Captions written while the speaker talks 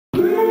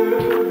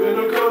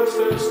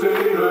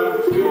state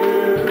of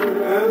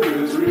fear and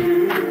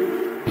misery.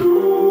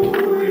 No,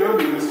 you're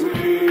me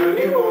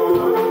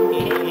anymore.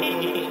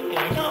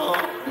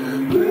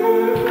 And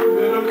live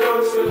in a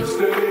constant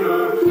state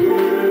of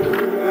fear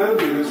and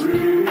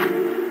misery.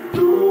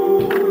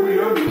 No,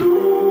 you're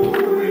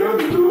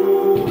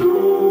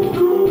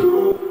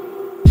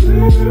Live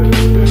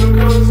in a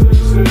constant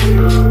state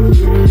of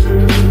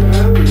fear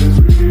and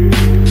misery.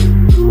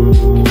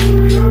 No,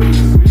 you're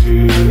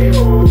me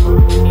anymore.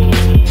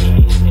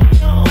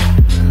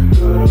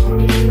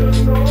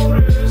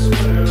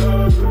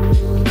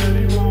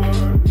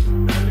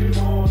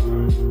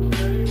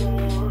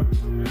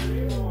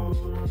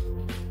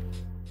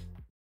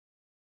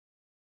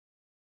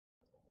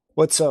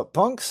 What's up,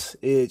 punks?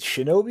 It's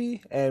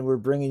Shinobi, and we're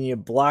bringing you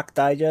Block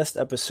Digest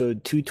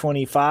episode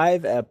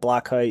 225 at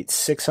block height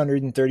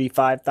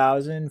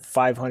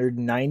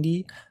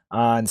 635,590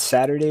 on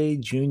Saturday,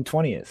 June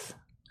 20th.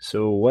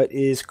 So, what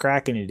is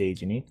cracking today,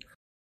 Jenny?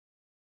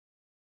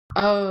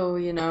 Oh,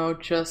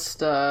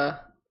 just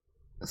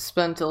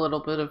spent a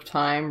little bit of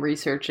time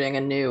researching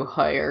a new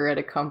hire at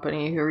a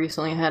company who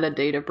recently had a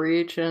data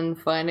breach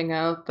and finding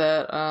out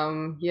that,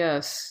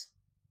 yes,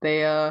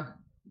 they,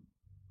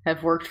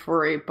 have worked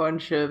for a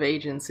bunch of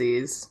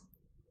agencies.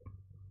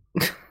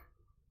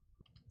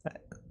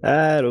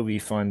 That'll be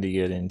fun to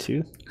get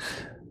into.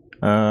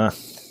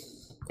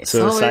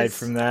 Aside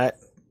from that,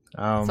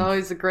 it's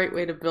always a great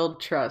way to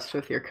build trust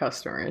with your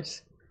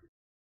customers.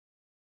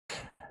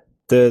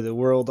 The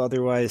world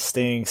otherwise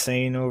staying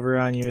sane over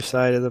on your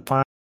side of the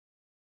pond.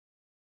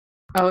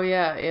 Oh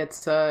yeah,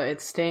 it's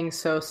staying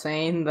so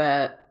sane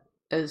that,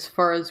 as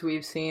far as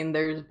we've seen,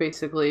 there's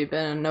basically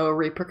been no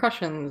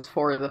repercussions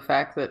for the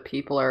fact that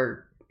people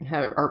are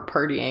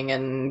partying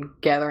and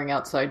gathering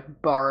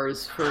outside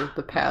bars for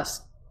the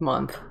past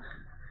month.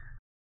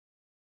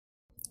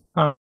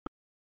 Well,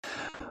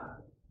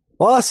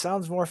 it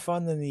sounds more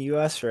fun than the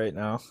U.S. right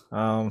now.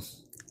 I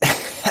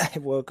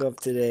woke up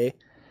today,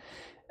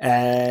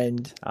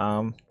 and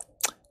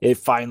it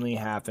finally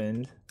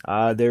happened.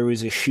 There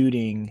was a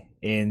shooting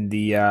in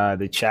the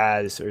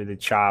Chaz or the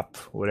CHOP,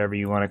 whatever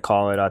you want to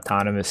call it,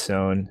 autonomous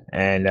zone,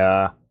 and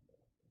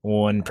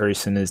one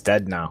person is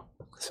dead now.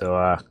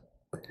 So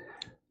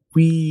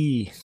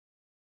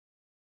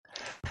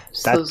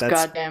those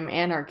goddamn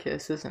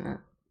anarchists, isn't it?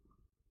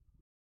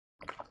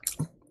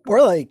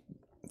 We're like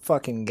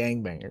fucking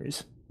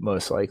gangbangers,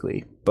 most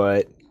likely,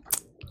 but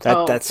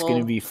that's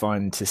gonna be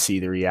fun to see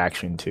the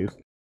reaction to.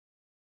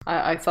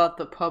 I thought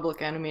the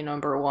public enemy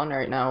number one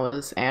right now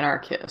was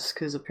anarchists,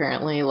 because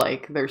apparently,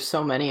 there's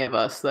so many of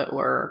us that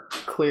were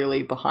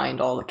clearly behind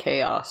all the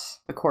chaos,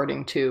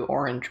 according to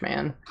Orange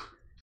Man.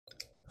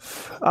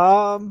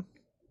 Well,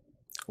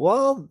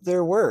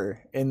 there were,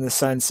 in the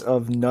sense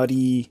of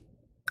nutty,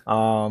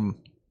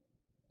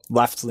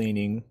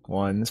 left-leaning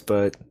ones,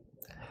 but,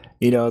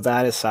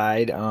 that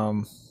aside,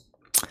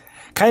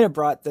 kind of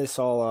brought this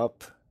all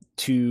up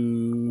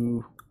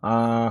to,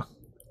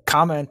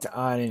 comment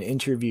on an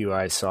interview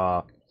I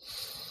saw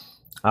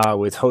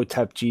with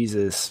Hotep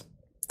Jesus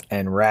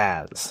and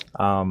Raz,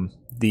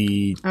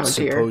 the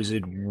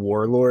supposed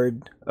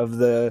warlord of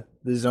the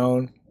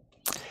zone.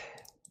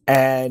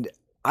 And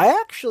I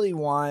actually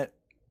want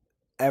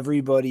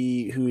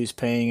everybody who is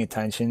paying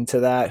attention to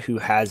that, who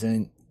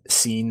hasn't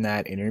seen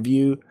that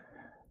interview,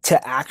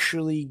 to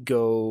actually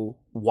go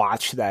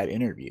watch that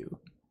interview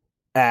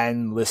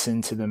and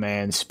listen to the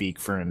man speak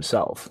for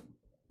himself.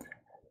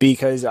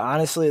 Because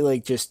honestly,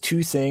 just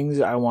two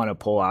things I want to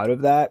pull out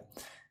of that.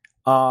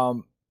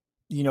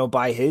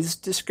 By his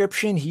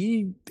description,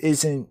 he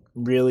isn't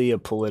really a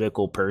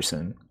political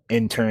person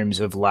in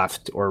terms of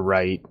left or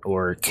right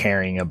or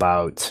caring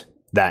about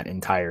that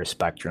entire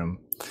spectrum.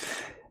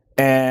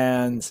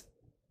 And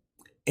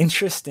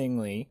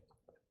interestingly,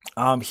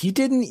 he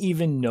didn't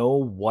even know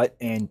what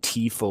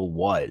Antifa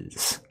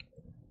was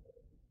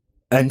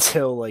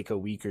until a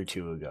week or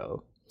two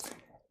ago.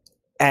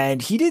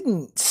 And he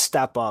didn't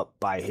step up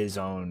by his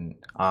own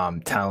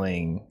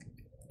telling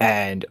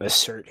and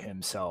assert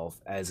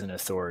himself as an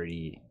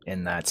authority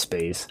in that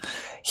space.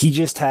 He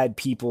just had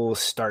people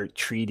start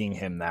treating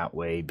him that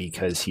way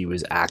because he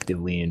was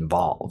actively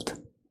involved.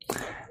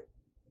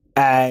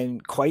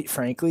 And quite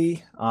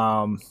frankly,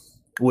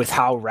 with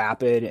how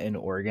rapid and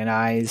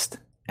organized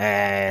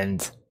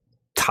and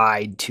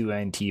tied to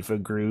Antifa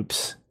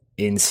groups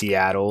in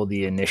Seattle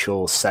the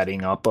initial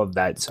setting up of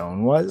that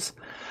zone was,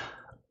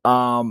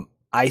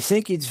 I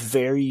think it's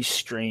very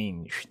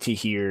strange to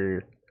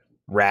hear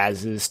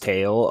Raz's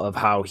tale of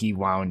how he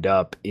wound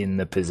up in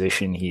the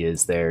position he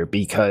is there,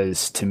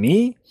 because to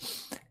me,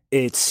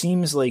 it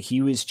seems like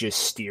he was just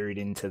steered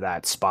into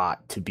that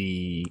spot to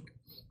be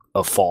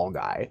a fall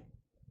guy,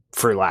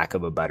 for lack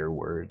of a better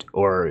word,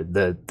 or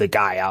the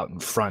guy out in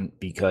front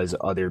because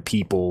other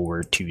people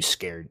were too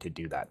scared to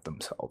do that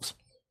themselves.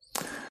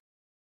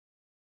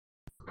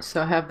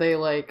 So have they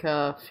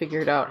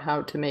figured out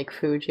how to make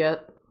food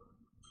yet?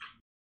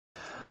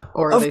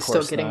 Or are they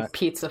still getting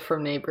pizza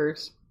from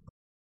neighbors?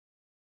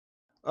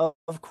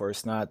 Of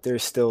course not. They're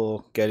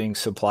still getting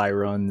supply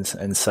runs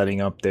and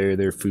setting up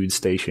their food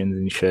stations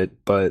and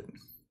shit. But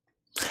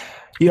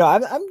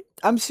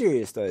I'm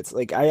serious though. It's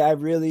like I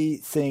really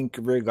think,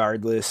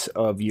 regardless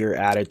of your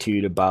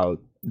attitude about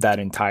that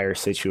entire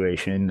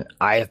situation,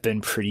 I have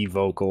been pretty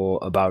vocal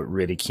about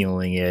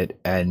ridiculing it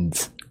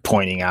and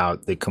pointing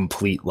out the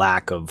complete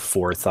lack of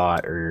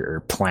forethought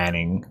or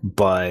planning.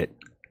 But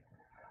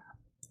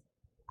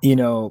you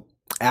know,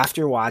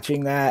 after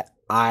watching that,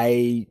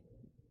 I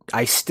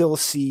still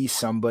see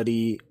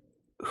somebody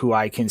who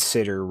I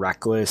consider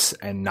reckless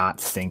and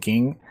not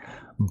thinking,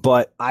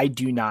 but I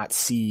do not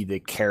see the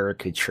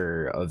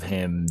caricature of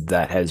him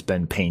that has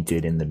been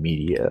painted in the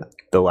media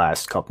the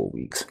last couple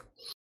weeks.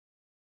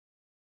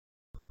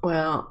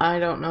 Well, I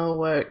don't know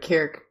what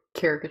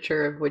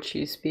caricature of which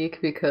you speak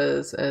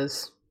because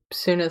as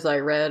soon as I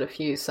read a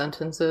few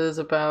sentences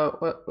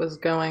about what was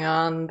going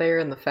on there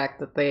and the fact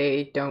that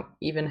they don't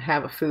even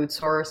have a food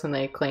source and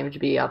they claim to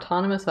be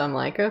autonomous, I'm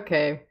like,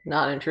 okay,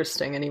 not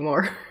interesting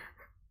anymore.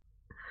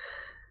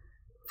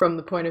 From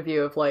the point of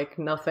view of like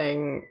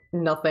nothing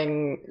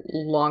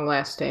long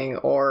lasting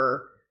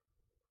or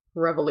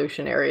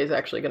revolutionary is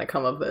actually going to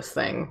come of this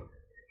thing.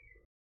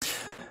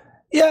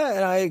 Yeah,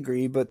 and I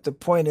agree, but the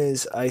point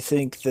is, I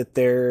think that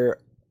there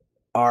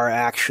are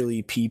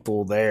actually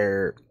people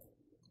there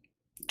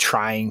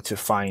trying to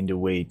find a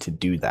way to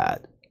do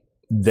that.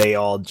 They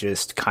all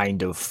just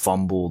kind of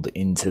fumbled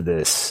into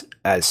this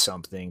as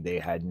something they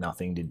had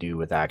nothing to do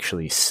with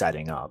actually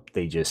setting up.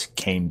 They just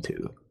came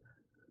to.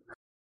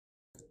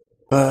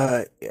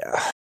 But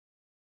yeah.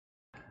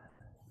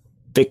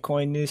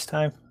 Bitcoin news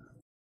time?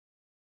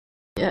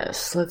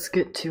 Yes, let's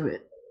get to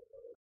it.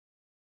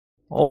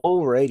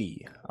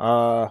 Alrighty.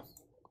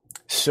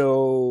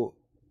 So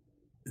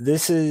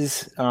this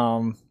is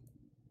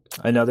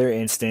another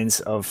instance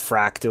of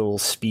fractal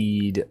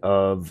speed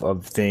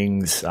of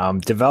things.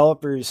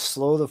 Developers,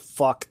 slow the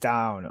fuck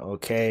down,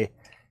 okay?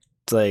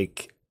 It's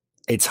like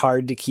it's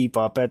hard to keep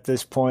up at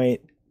this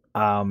point.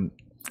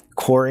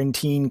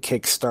 Quarantine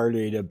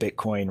kickstarted a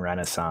Bitcoin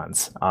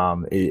renaissance.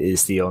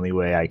 Is the only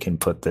way I can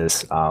put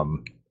this.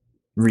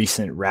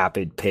 Recent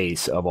rapid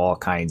pace of all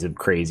kinds of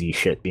crazy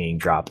shit being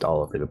dropped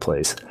all over the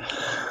place.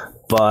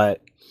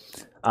 But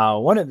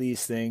one of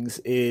these things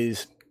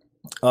is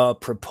a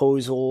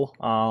proposal.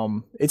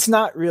 It's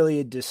not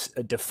really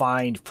a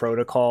defined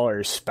protocol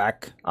or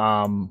spec.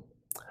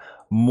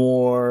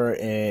 More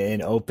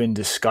an open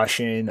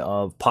discussion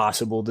of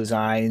possible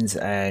designs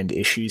and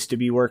issues to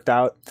be worked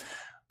out.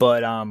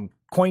 But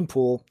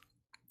CoinPool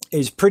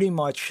is pretty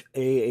much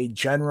a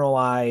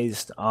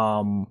generalized,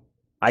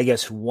 I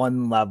guess,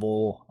 one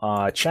level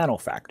channel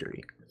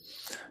factory.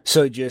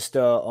 So just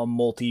a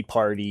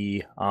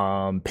multi-party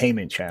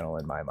payment channel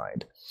in my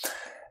mind.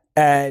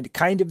 And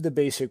kind of the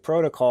basic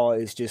protocol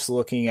is just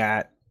looking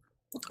at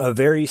a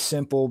very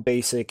simple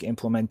basic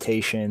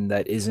implementation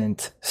that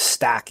isn't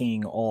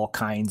stacking all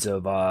kinds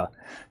of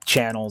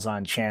channels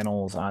on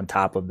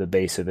top of the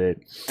base of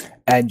it,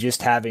 and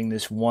just having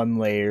this one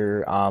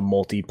layer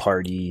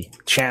multi-party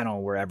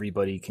channel where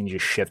everybody can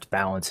just shift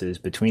balances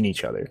between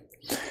each other.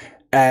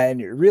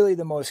 And really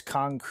the most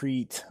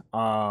concrete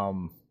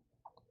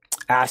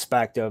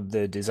aspect of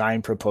the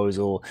design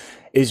proposal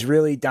is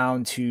really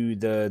down to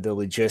the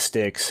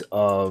logistics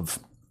of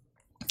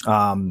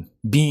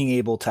being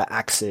able to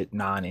exit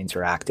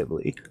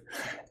non-interactively.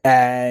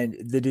 And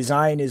the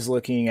design is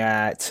looking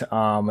at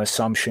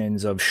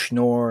assumptions of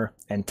Schnorr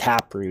and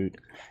Taproot.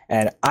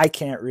 And I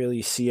can't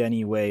really see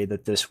any way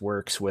that this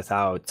works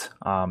without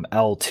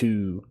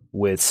L2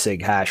 with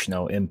SIG hash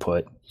no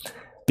input,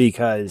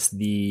 because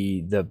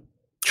the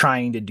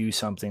trying to do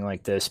something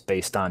like this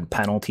based on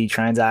penalty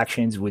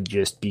transactions would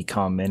just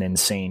become an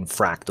insane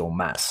fractal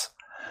mess.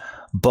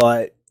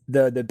 But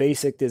the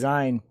basic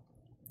design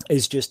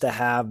is just to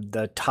have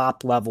the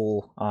top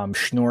level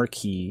Schnorr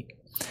key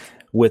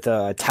with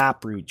a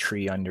taproot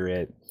tree under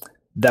it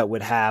that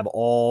would have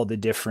all the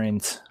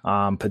different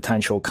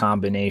potential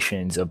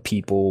combinations of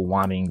people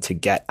wanting to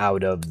get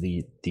out of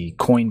the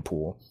coin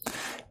pool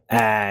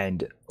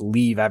and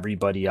leave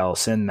everybody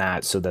else in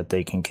that so that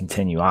they can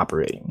continue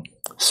operating.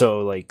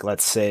 So, like,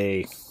 let's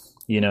say,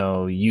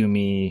 you,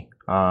 me,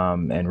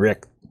 and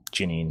Rick,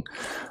 Janine,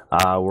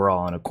 we're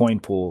all in a coin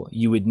pool.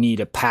 You would need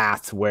a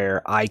path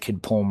where I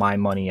could pull my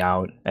money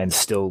out and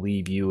still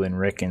leave you and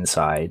Rick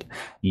inside.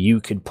 You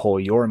could pull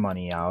your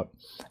money out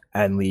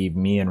and leave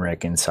me and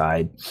Rick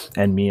inside.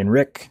 And me and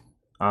Rick,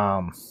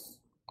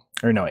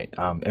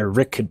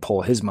 Rick could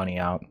pull his money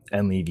out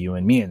and leave you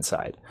and me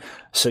inside.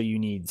 So you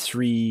need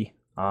 3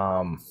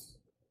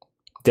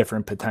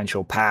 different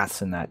potential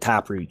paths in that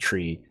taproot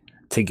tree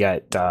to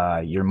get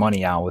your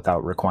money out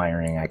without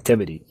requiring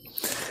activity.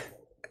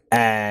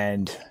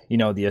 And,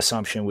 the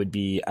assumption would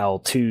be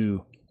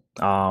L2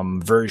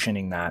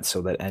 versioning that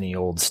so that any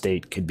old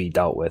state could be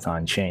dealt with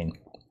on chain.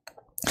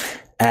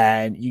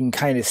 And you can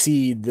kind of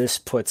see this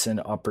puts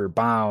an upper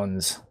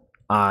bounds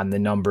on the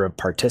number of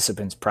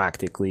participants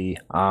practically.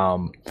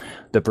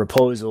 The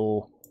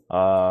proposal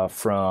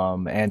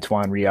from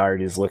Antoine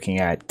Riard is looking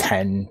at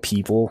 10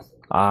 people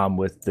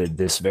with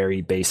this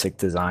very basic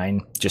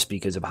design, just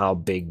because of how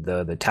big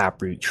the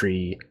taproot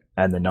tree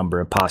and the number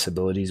of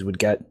possibilities would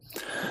get.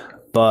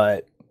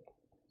 But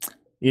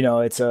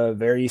it's a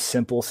very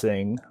simple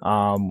thing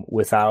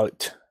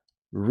without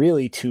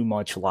really too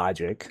much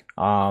logic.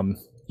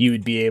 You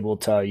would be able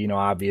to,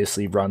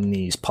 obviously run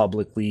these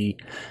publicly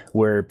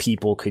where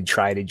people could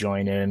try to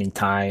join at any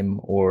time,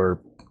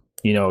 or,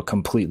 a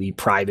completely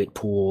private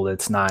pool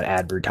that's not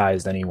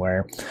advertised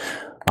anywhere,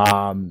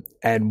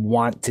 and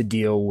want to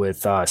deal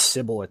with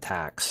Sybil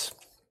attacks,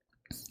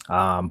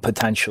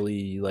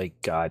 potentially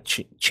like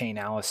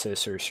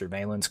Chainalysis or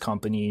surveillance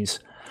companies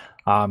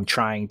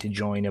trying to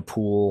join a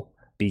pool,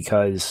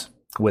 because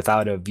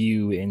without a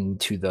view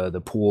into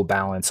the pool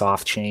balance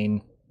off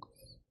chain,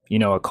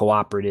 a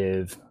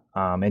cooperative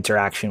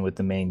interaction with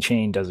the main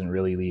chain doesn't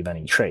really leave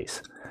any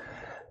trace.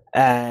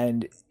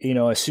 And,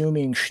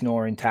 assuming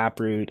Schnorr and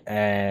Taproot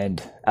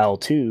and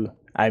L2,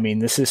 I mean,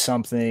 this is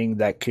something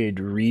that could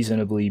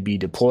reasonably be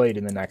deployed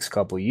in the next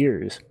couple of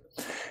years.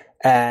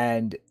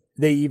 And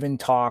they even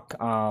talk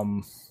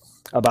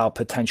about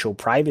potential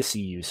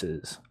privacy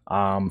uses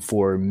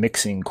for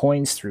mixing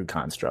coins through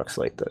constructs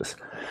like this.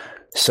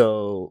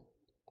 So,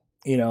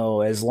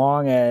 as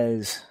long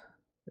as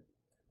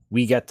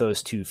we get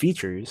those two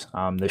features,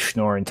 the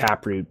Schnorr and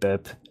Taproot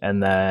BIP,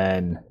 and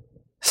then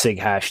SIG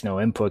hash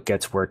no input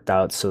gets worked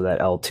out so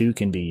that L2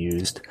 can be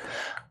used,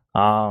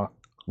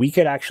 we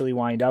could actually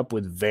wind up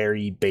with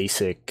very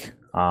basic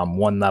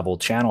one-level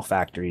channel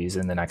factories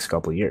in the next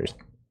couple of years.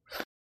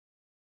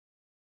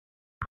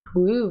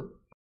 Woo.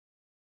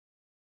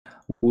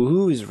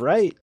 Woohoo is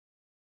right.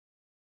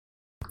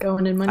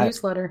 Going in my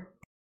newsletter.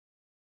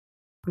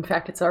 In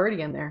fact, it's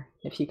already in there,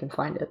 if you can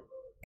find it.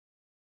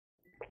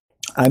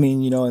 I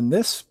mean, and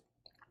this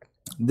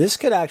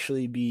could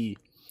actually be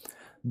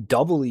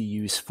doubly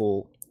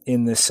useful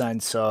in the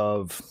sense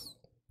of,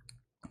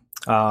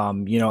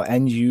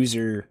 end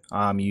user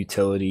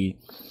utility,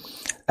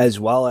 as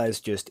well as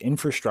just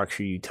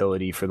infrastructure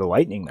utility for the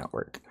Lightning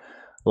Network.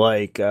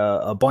 Like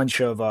a bunch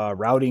of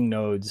routing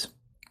nodes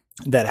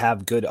that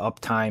have good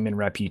uptime and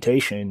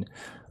reputation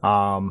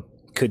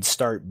could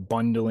start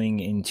bundling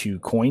into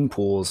coin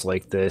pools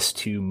like this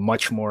to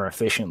much more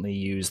efficiently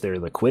use their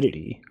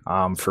liquidity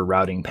for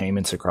routing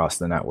payments across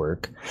the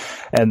network.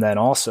 And then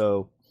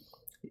also,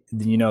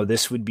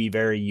 this would be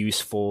very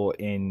useful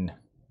in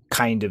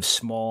kind of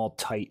small,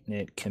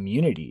 tight-knit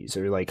communities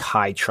or like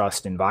high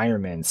trust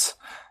environments,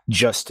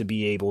 just to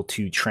be able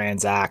to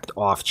transact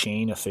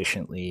off-chain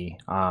efficiently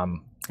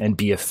and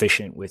be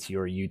efficient with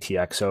your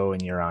UTXO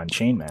and your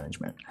on-chain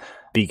management.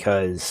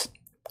 Because,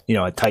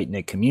 a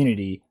tight-knit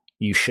community,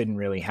 you shouldn't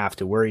really have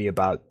to worry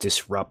about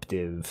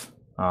disruptive,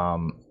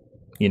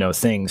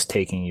 things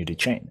taking you to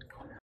chain.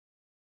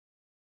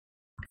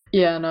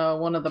 Yeah, no,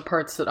 one of the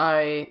parts that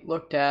I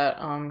looked at,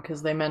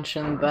 because they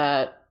mentioned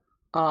that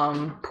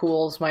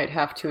pools might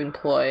have to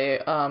employ,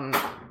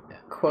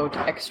 quote,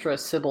 extra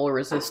Sybil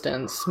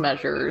resistance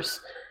measures,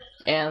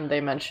 and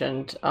they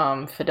mentioned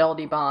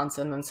fidelity bonds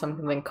and then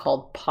something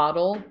called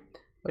PODL,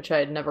 which I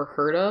had never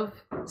heard of.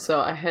 So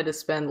I had to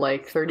spend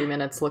like 30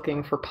 minutes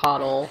looking for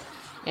PODL.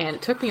 And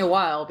it took me a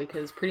while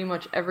because pretty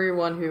much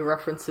everyone who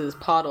references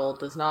PODL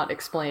does not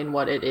explain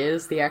what it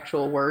is, the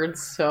actual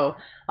words. So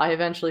I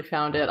eventually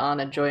found it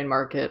on a Join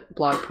Market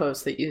blog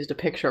post that used a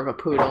picture of a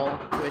poodle,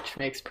 which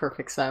makes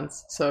perfect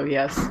sense. So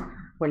yes,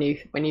 when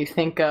you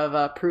think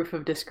of proof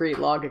of discrete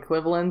log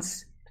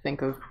equivalence,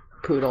 think of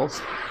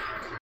poodles.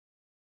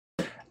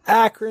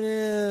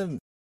 Acronym!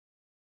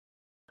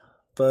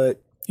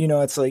 But,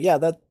 it's like, yeah,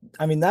 that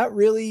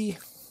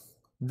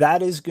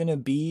is going to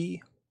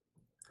be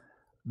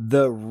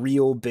the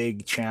real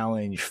big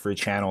challenge for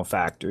channel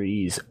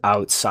factories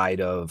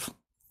outside of,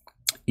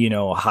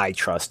 high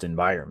trust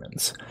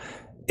environments,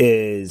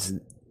 is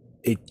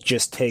it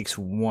just takes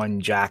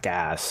one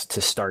jackass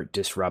to start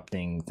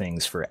disrupting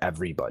things for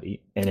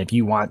everybody. And if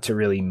you want to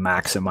really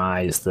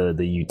maximize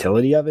the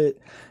utility of it,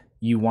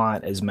 you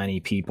want as many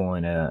people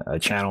in a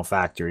channel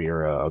factory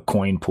or a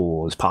coin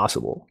pool as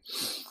possible.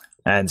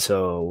 And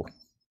so,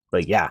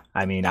 like, yeah,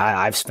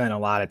 I've spent a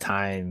lot of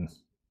time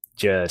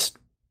just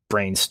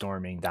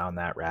brainstorming down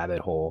that rabbit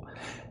hole,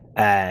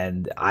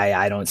 and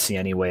I don't see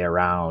any way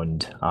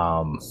around.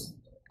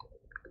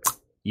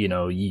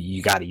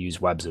 You got to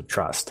use webs of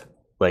trust.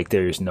 Like,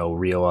 there's no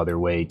real other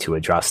way to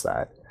address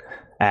that,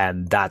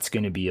 and that's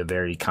going to be a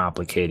very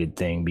complicated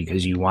thing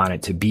because you want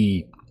it to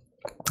be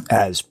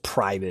as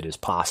private as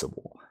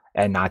possible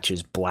and not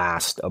just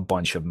blast a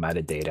bunch of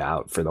metadata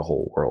out for the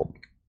whole world.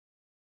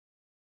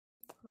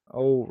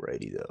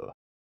 Alrighty though,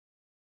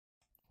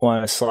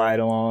 want to slide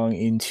along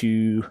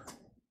into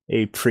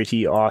a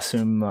pretty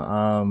awesome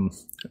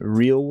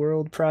real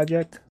world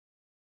project.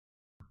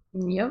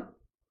 Yep.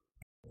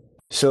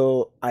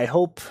 So I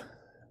hope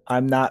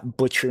I'm not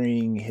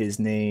butchering his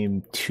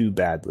name too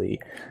badly,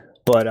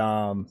 but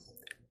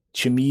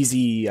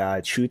Chimizi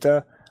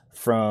Chuta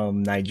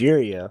from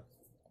Nigeria,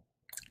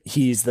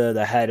 he's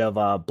the head of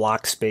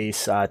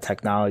Blockspace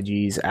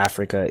Technologies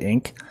Africa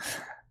Inc.,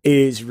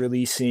 is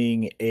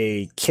releasing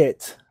a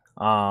kit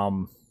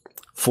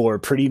for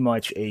pretty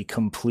much a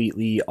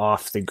completely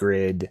off the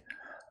grid,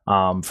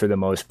 for the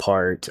most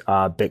part,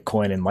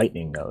 Bitcoin and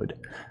Lightning node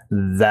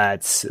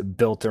that's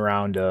built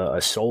around a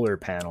solar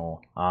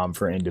panel,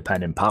 for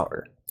independent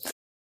power.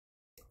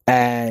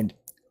 And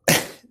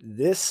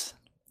this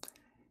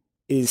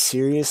is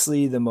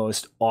seriously the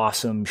most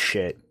awesome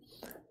shit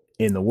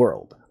in the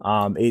world.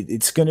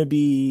 It's going to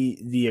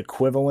be the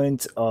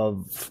equivalent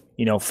of,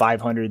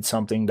 500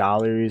 something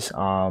dollars,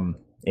 in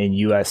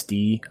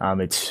USD.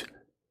 It's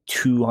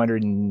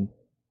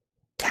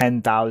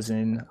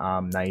 210,000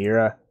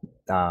 naira,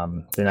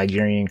 the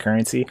Nigerian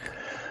currency.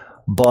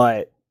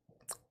 But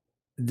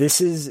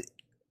this is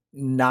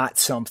not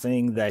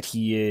something that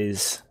he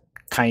is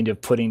kind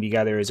of putting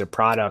together as a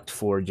product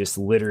for just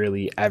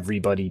literally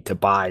everybody to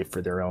buy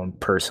for their own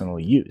personal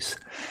use.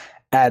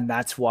 And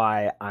that's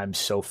why I'm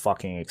so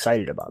fucking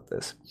excited about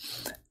this.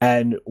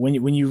 And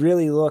when you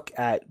really look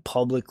at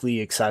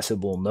publicly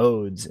accessible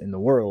nodes in the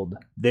world,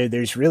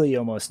 there's really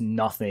almost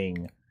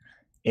nothing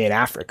in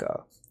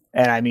Africa.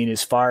 And I mean,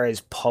 as far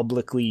as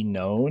publicly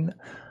known,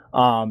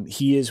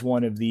 he is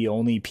one of the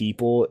only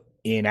people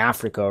in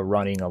Africa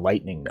running a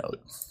Lightning node.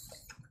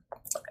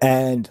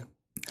 And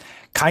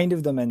kind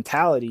of the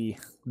mentality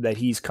that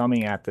he's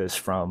coming at this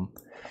from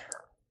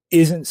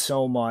isn't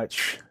so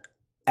much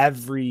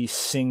every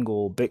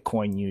single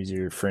Bitcoin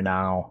user for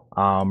now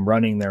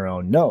running their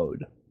own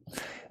node.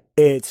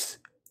 It's,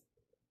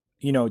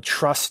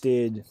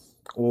 trusted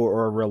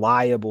or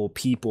reliable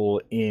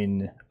people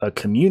in a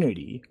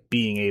community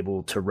being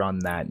able to run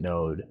that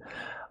node,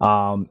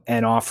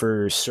 and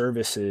offer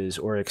services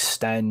or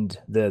extend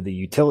the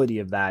utility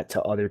of that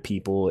to other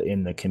people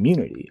in the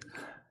community.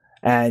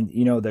 And,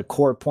 the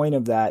core point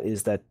of that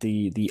is that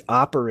the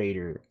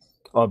operator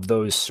of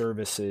those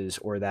services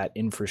or that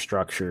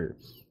infrastructure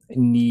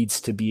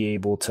needs to be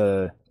able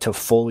to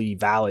fully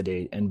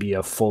validate and be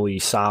a fully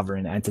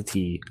sovereign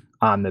entity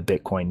on the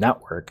Bitcoin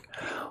network,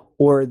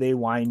 or they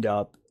wind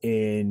up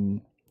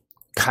in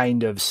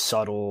kind of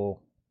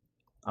subtle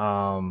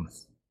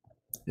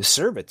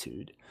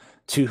servitude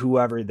to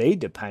whoever they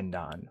depend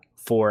on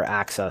for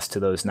access to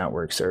those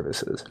network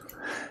services.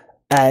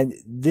 And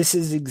this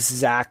is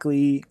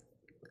exactly,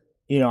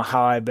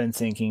 how I've been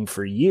thinking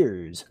for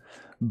years,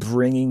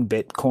 bringing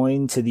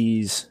Bitcoin to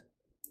these,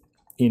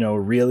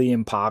 really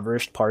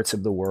impoverished parts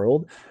of the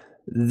world.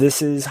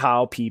 This is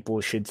how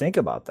people should think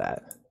about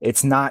that.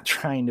 It's not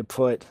trying to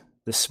put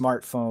the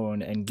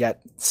smartphone and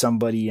get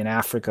somebody in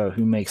Africa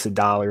who makes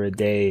 $1 a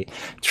day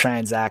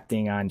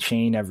transacting on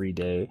chain every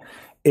day.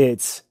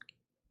 It's,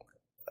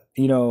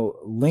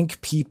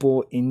 link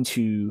people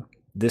into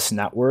this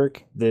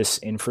network, this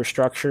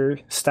infrastructure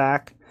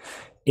stack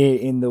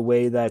in the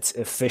way that's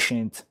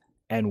efficient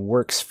and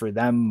works for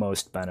them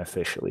most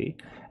beneficially.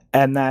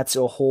 And that's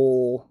a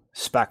whole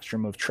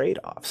spectrum of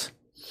trade-offs.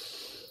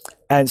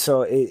 And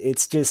so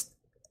it's just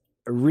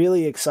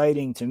really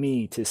exciting to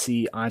me to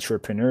see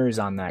entrepreneurs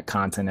on that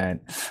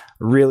continent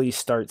really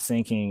start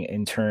thinking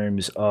in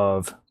terms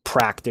of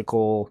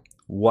practical,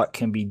 what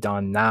can be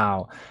done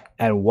now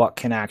and what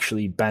can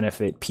actually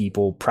benefit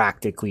people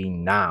practically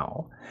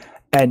now,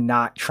 and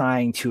not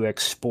trying to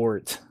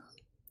export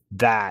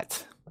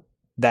that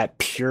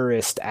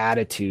purist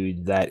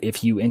attitude that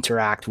if you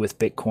interact with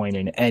Bitcoin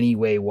in any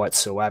way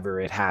whatsoever,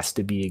 it has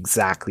to be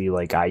exactly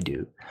like I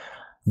do.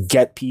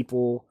 Get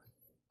people,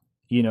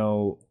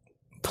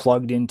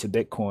 plugged into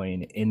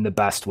Bitcoin in the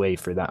best way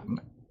for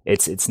them.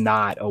 It's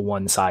not a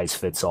one size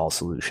fits all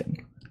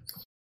solution.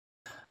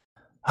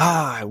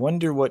 I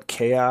wonder what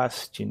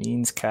chaos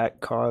Janine's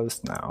cat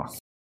caused now.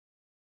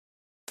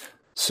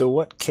 So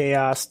what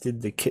chaos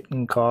did the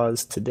kitten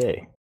cause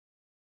today?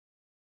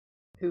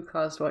 Who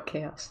caused what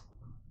chaos?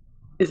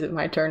 Is it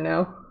my turn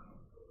now?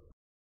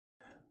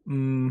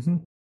 Mm-hmm.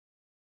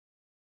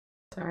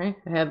 Sorry,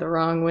 I had the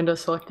wrong window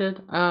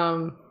selected.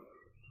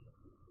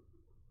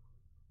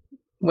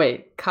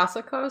 Wait,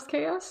 Casa caused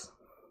chaos?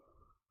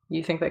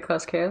 You think that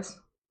caused chaos?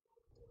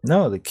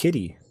 No, the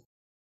kitty.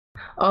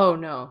 Oh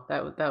no,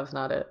 that was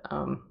not it.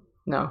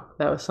 No,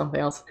 that was something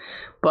else.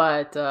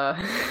 But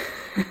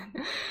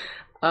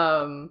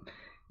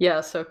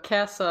yeah, so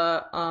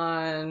Casa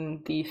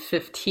on the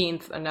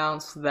 15th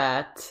announced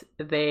that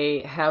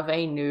they have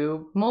a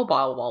new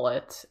mobile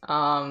wallet.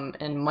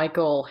 And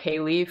Michael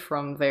Haley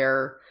from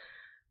their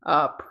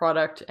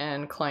product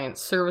and client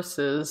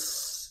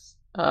services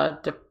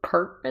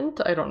department,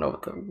 I don't know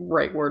what the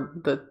right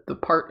word, the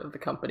part of the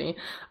company,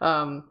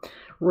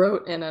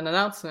 wrote in an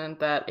announcement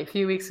that a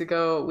few weeks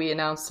ago we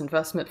announced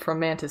investment from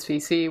Mantis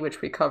VC,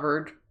 which we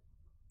covered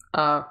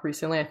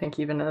recently, I think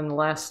even in the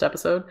last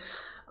episode,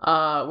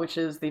 which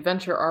is the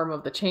venture arm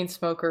of the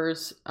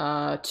Chainsmokers,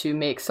 to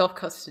make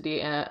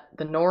self-custody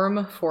the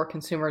norm for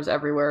consumers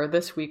everywhere.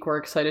 This week we're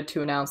excited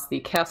to announce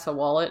the Casa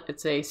wallet.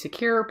 It's a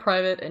secure,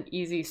 private, and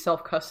easy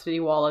self-custody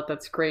wallet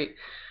that's great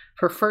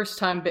for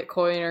first-time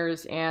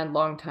Bitcoiners and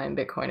long-time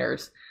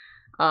Bitcoiners.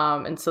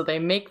 And so they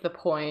make the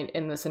point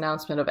in this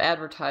announcement of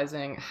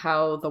advertising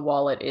how the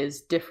wallet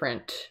is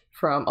different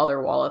from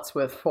other wallets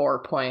with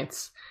 4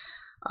 points.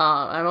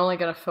 I'm only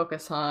going to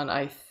focus on,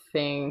 I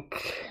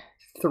think,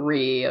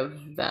 three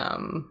of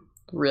them,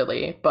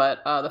 really. But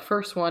the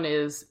first one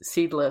is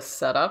seedless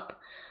setup.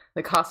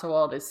 The Casa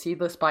wallet is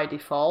seedless by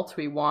default.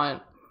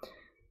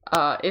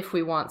 If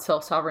we want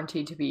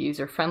self-sovereignty to be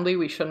user-friendly,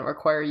 we shouldn't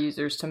require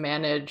users to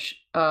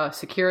manage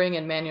securing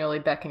and manually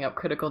backing up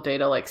critical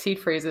data like seed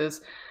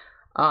phrases.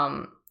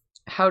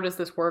 How does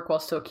this work while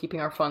still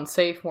keeping our funds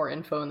safe? More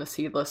info in the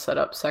seedless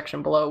setup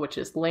section below, which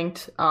is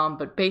linked.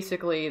 But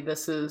basically,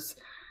 this is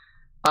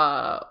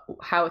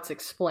how it's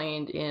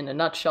explained in a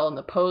nutshell in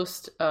the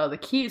post. The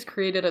key is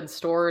created and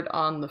stored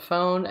on the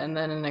phone, and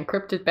then an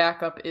encrypted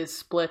backup is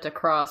split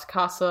across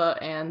Casa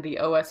and the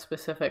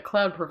OS-specific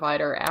cloud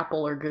provider,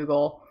 Apple or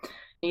Google.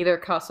 Neither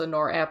Casa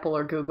nor Apple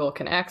or Google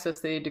can access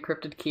the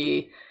decrypted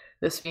key.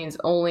 This means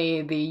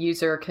only the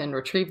user can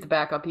retrieve the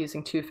backup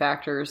using two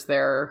factors,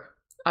 their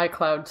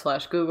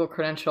iCloud/Google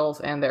credentials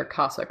and their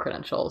Casa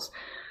credentials.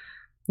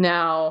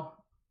 Now,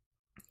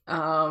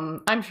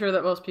 I'm sure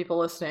that most people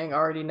listening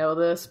already know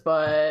this,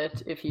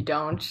 but if you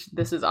don't,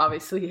 this is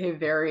obviously a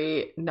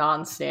very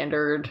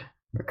non-standard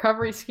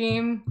recovery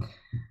scheme,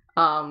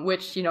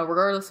 which,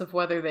 regardless of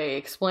whether they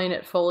explain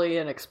it fully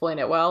and explain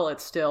it well,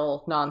 it's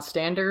still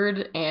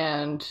non-standard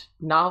and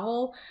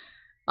novel.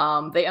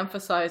 They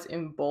emphasize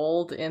in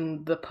bold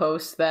in the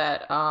post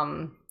that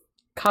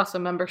Casa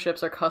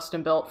memberships are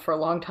custom built for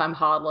long-time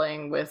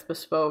hodling with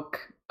bespoke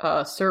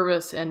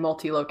service and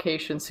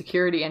multi-location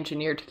security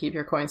engineered to keep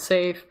your coins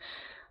safe,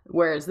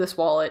 whereas this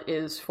wallet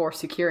is for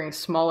securing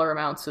smaller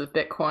amounts of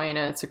Bitcoin,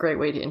 and it's a great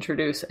way to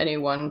introduce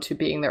anyone to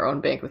being their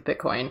own bank with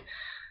Bitcoin.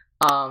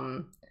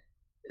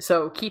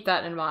 So keep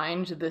that in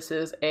mind. This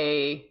is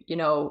a,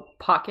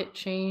 pocket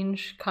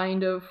change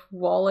kind of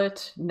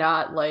wallet,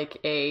 not like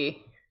a,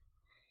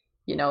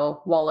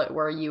 wallet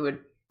where you would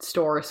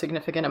store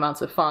significant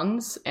amounts of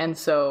funds. And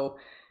so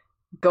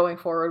going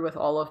forward with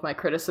all of my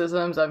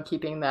criticisms, I'm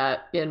keeping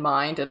that in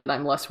mind, and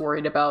I'm less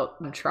worried about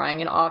them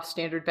trying an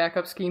off-standard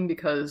backup scheme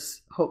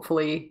because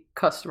hopefully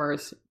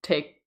customers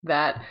take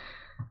that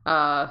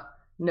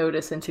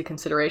notice into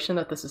consideration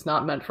that this is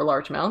not meant for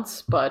large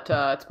amounts, but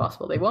it's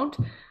possible they won't.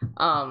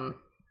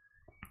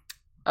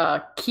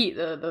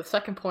 The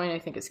second point I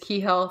think is key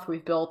health.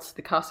 We've built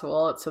the Casa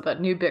wallet so that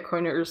new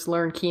Bitcoiners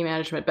learn key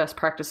management best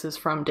practices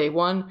from day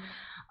one.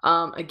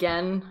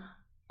 Again,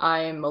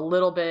 I'm a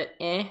little bit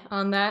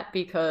on that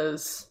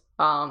because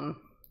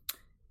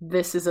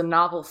this is a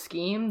novel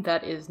scheme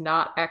that is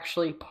not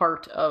actually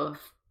part of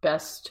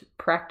best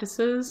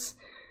practices.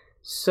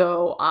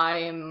 So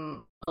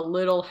I'm a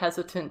little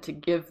hesitant to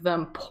give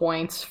them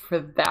points for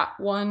that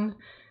one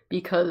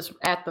because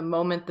at the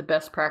moment the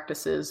best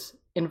practices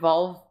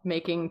involve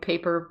making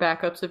paper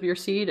backups of your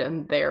seed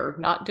and they're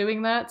not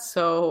doing that.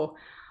 So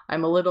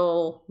I'm a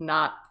little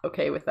not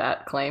okay with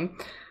that claim.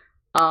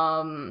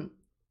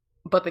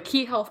 But the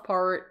key health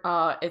part,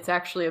 it's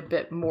actually a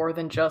bit more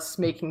than just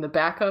making the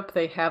backup.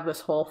 They have this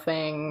whole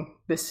thing,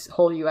 this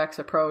whole UX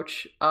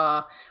approach,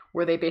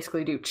 where they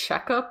basically do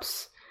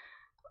checkups.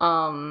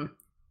 And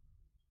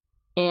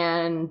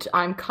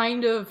I'm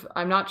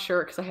not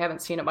sure, because I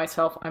haven't seen it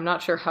myself, I'm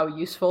not sure how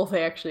useful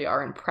they actually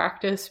are in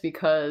practice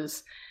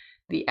because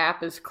the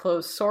app is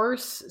closed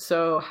source.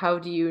 So how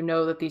do you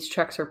know that these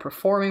checks are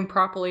performing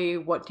properly?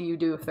 What do you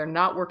do if they're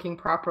not working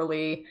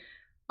properly?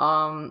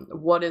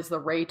 What is the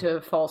rate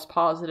of false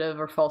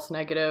positive or false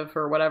negative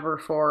or whatever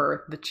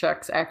for the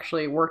checks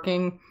actually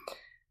working?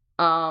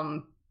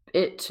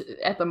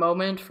 At the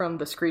moment, from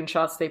the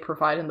screenshots they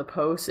provide in the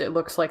post, it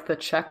looks like the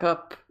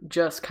checkup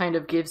just kind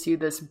of gives you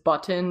this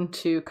button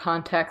to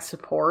contact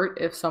support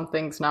if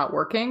something's not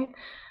working.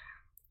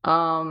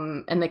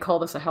 And they call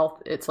this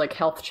it's like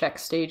health check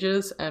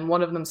stages. And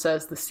one of them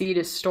says the seed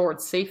is stored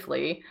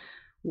safely,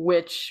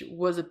 which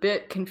was a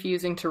bit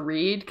confusing to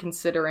read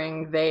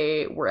considering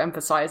they were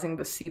emphasizing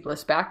the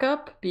seedless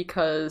backup,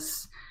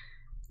 because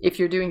if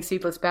you're doing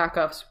seedless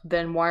backups,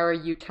 then why are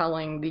you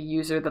telling the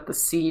user that the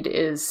seed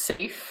is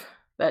safe?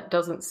 That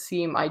doesn't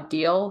seem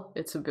ideal.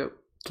 It's a bit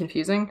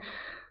confusing.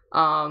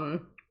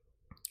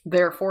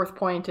 Their fourth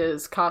point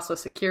is Casa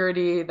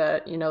security,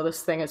 that,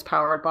 this thing is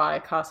powered by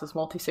Casa's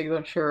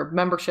multi-signature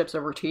memberships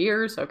over 2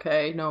 years.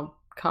 Okay, no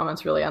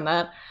comments really on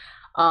that.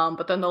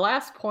 But then the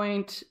last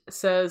point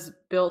says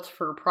built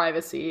for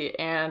privacy,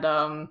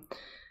 and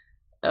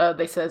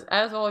they says,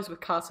 as always with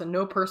Casa,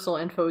 no personal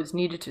info is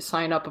needed to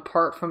sign up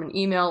apart from an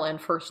email and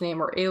first name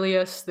or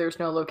alias. There's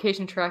no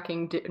location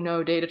tracking,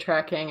 no data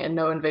tracking, and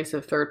no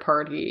invasive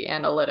third-party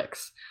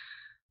analytics.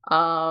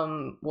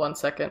 1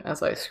 second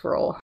as I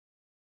scroll.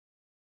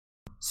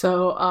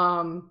 So,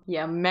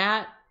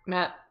 Matt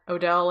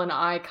Odell and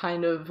I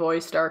kind of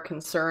voiced our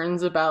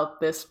concerns about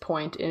this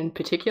point in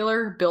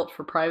particular, built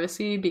for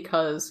privacy,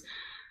 because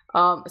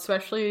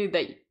especially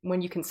that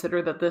when you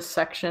consider that this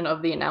section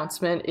of the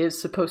announcement is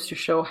supposed to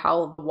show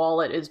how the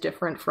wallet is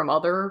different from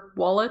other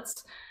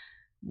wallets,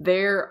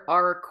 there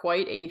are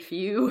quite a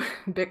few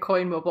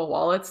Bitcoin mobile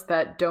wallets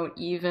that don't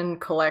even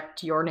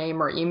collect your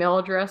name or email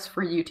address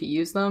for you to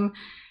use them.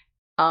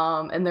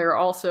 And there are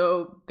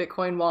also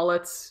Bitcoin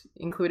wallets,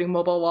 including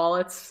mobile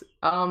wallets,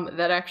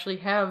 that actually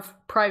have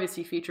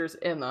privacy features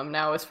in them.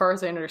 Now, as far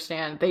as I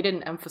understand, they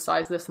didn't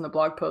emphasize this in the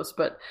blog post,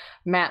 but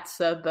Matt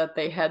said that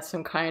they had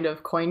some kind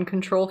of coin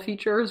control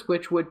features,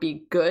 which would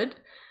be good,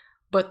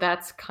 but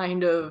that's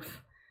kind of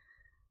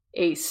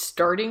a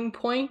starting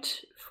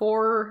point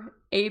for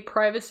a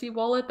privacy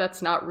wallet.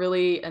 That's not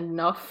really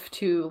enough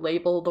to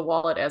label the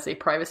wallet as a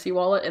privacy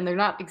wallet, and they're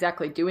not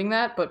exactly doing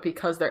that, but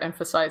because they're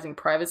emphasizing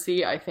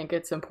privacy, I think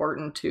it's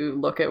important to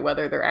look at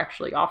whether they're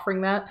actually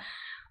offering that.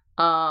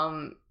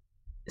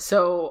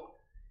 So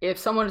if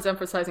someone is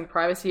emphasizing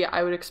privacy,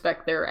 I would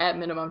expect there at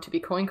minimum to be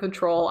coin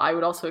control. I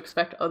would also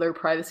expect other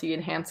privacy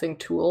enhancing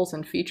tools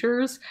and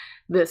features.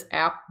 This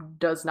app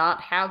does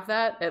not have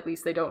that. At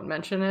least they don't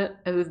mention it.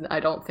 I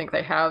don't think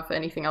they have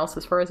anything else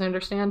as far as I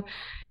understand.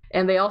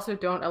 And they also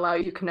don't allow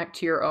you to connect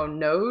to your own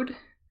node.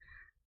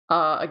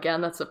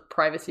 Again, that's a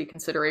privacy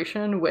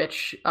consideration,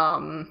 which,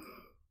 I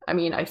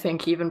mean, I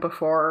think even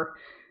before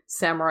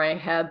Samurai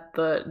had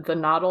the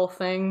Noddle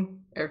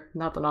thing, or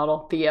not the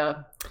Noddle,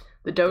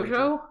 the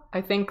Dojo,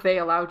 I think they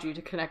allowed you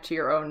to connect to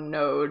your own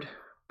node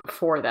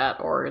before that,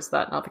 or is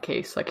that not the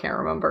case? I can't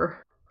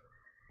remember.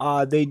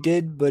 They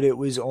did, but it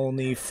was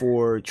only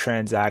for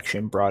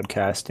transaction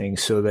broadcasting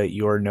so that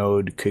your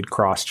node could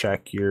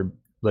cross-check your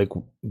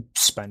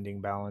spending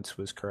balance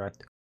was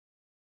correct.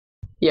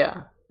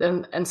 Yeah.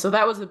 And so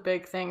that was a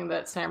big thing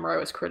that Samurai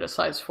was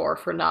criticized for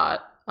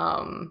not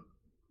not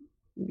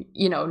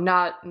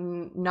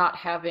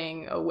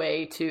having a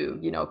way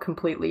to,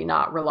 completely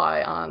not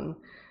rely on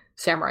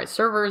Samurai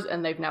servers,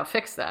 and they've now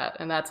fixed that,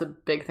 and that's a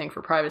big thing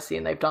for privacy,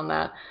 and they've done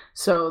that.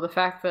 So the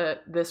fact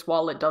that this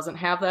wallet doesn't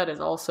have that is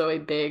also a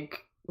big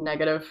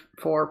negative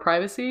for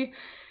privacy.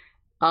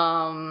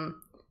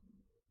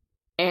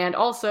 And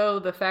also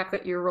the fact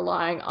that you're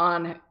relying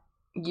on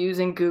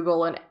using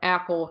Google and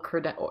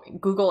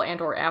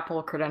or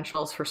Apple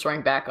credentials for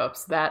storing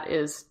backups, that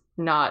is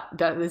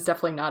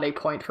definitely not a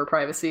point for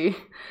privacy.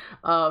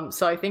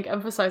 So I think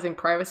emphasizing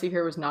privacy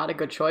here was not a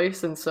good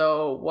choice. And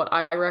so what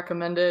I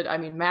recommended, I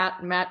mean,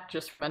 Matt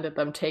just recommended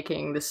them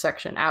taking this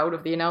section out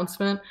of the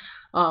announcement.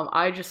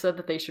 I just said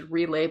that they should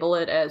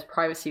relabel it as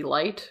Privacy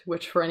Lite,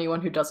 which for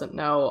anyone who doesn't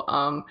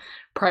know,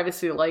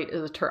 Privacy Lite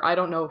is a term. I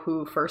don't know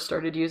who first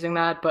started using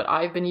that, but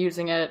I've been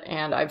using it,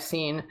 and I've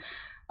seen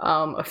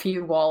a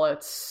few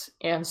wallets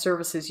and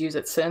services use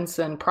it since.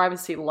 And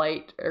Privacy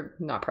Lite, or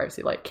not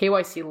Privacy Lite,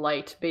 KYC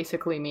Lite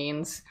basically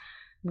means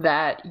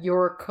that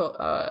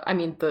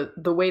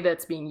the way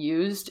that's being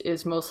used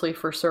is mostly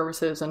for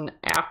services and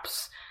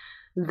apps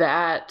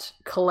that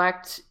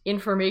collect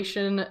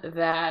information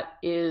that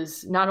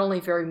is not only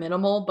very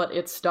minimal, but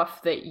it's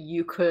stuff that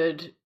you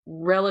could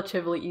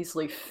relatively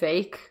easily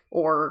fake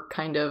or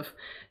kind of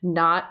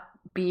not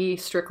be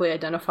strictly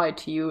identified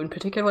to you in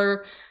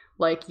particular.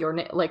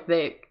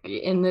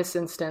 In this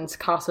instance,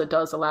 Casa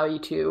does allow you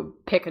to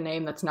pick a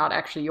name that's not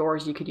actually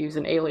yours. You could use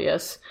an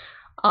alias.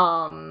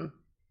 But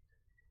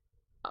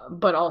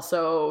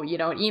also,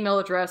 an email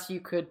address,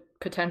 you could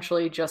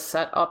potentially just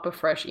set up a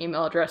fresh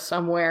email address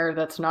somewhere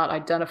that's not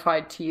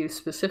identified to you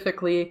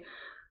specifically,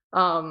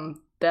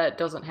 that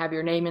doesn't have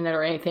your name in it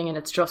or anything, and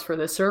it's just for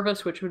this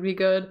service, which would be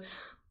good.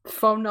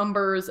 Phone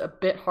numbers, a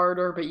bit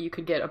harder, but you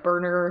could get a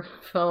burner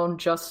phone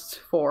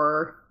just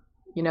for,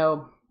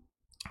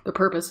 the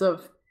purpose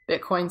of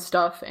Bitcoin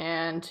stuff,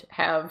 and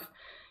have,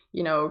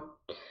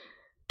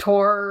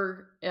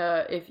 Tor,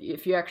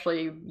 if you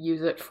actually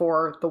use it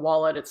for the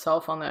wallet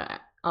itself on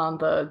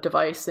the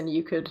device, then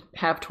you could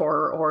have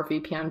Tor or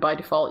VPN by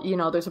default.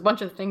 There's a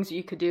bunch of things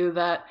you could do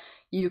that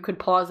you could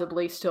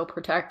plausibly still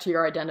protect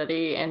your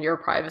identity and your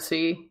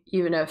privacy,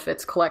 even if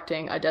it's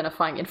collecting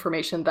identifying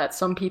information that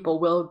some people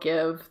will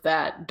give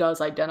that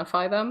does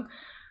identify them.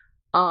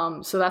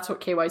 So that's what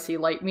KYC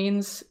Lite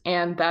means,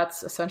 and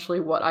that's essentially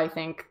what I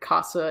think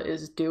Casa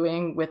is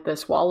doing with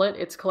this wallet.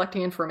 It's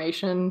collecting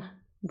information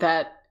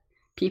that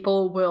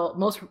people will,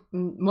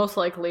 most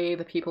likely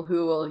the people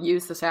who will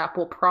use this app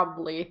will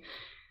probably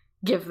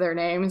give their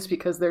names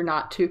because they're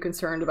not too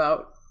concerned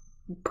about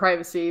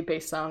privacy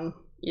based on,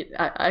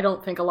 I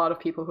don't think a lot of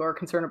people who are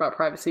concerned about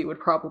privacy would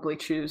probably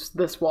choose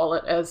this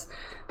wallet as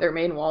their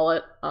main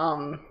wallet.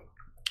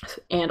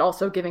 And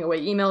also giving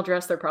away email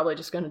address, they're probably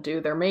just going to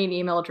do their main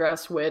email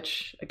address,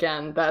 which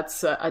again,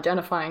 that's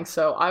identifying.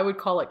 So I would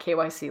call it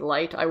KYC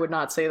Lite. I would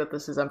not say that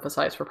this is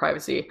emphasized for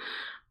privacy,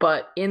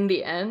 but in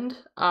the end,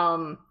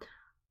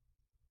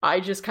 I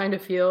just kind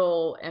of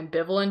feel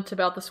ambivalent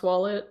about this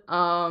wallet.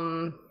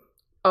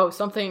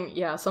 Something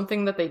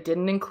that they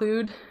didn't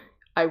include,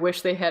 I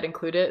wish they had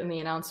included in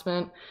the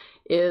announcement,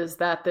 is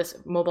that this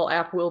mobile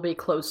app will be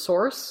closed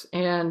source.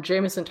 And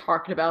Jameson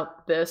talked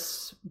about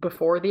this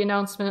before the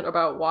announcement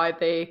about why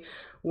they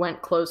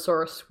went closed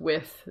source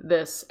with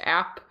this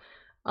app.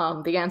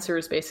 The answer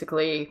is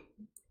basically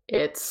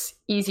it's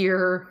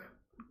easier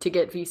to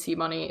get VC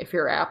money if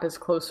your app is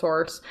closed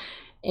source.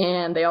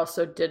 And they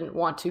also didn't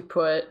want to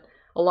put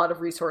a lot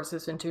of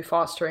resources into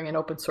fostering an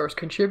open source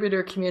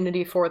contributor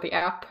community for the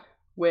app.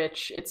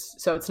 which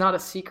it's not a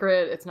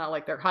secret. It's not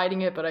like they're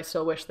hiding it, but I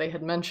still wish they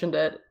had mentioned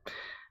it,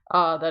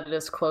 that it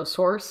is closed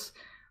source.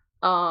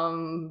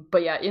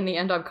 But yeah, in the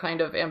end, I'm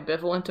kind of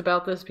ambivalent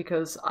about this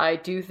because I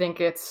do think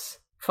it's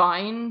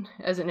fine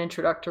as an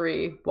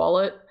introductory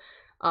wallet.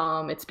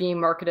 It's being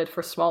marketed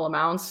for small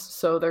amounts,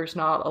 so there's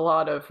not a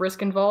lot of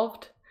risk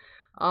involved.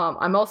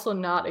 I'm also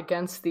not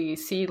against the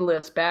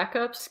seedless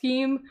backup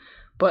scheme,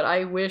 but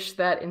I wish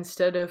that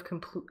instead of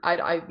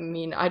I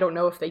mean, I don't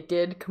know if they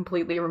did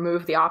completely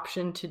remove the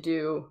option to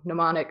do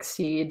mnemonic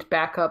seed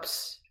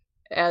backups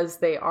as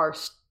they are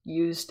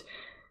used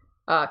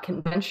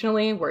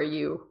conventionally, where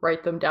you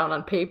write them down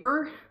on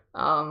paper.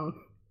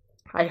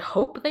 I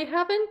hope they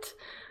haven't.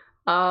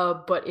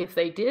 But if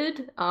they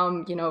did,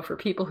 for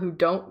people who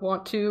don't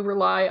want to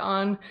rely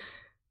on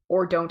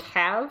or don't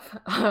have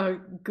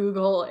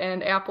Google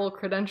and Apple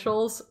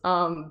credentials,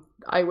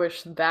 I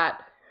wish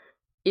that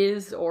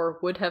is or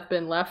would have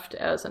been left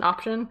as an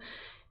option.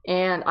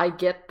 And I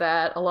get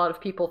that a lot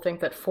of people think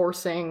that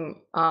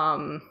forcing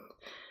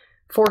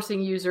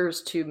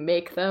users to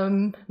make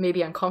them may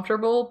be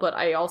uncomfortable, but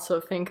I also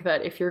think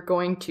that if you're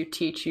going to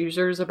teach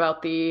users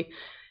about the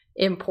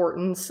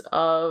importance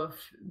of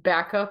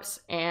backups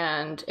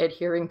and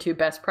adhering to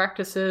best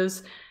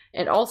practices,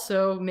 and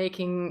also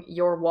making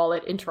your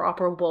wallet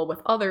interoperable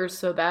with others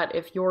so that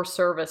if your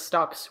service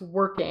stops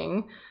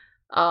working,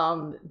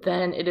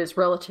 then it is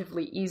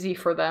relatively easy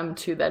for them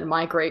to then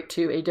migrate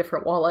to a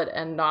different wallet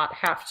and not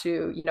have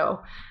to,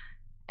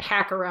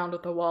 hack around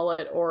with the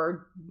wallet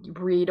or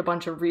read a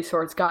bunch of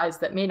resource guides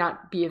that may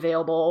not be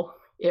available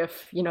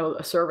if,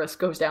 a service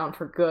goes down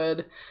for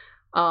good.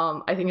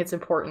 I think it's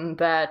important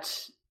that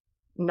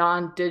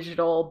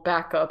non-digital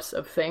backups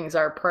of things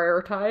are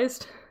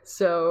prioritized.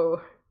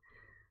 So,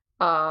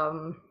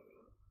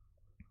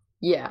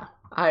 yeah,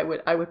 I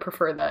would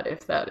prefer that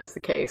if that is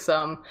the case.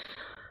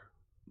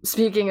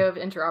 Speaking of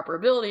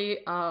interoperability,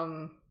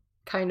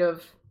 kind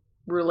of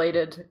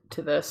related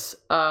to this,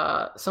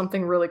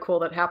 something really cool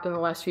that happened in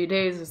the last few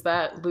days is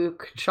that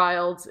Luke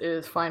Childs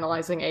is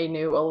finalizing a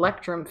new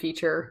Electrum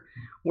feature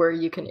where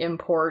you can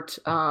import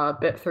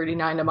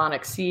BIP39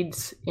 mnemonic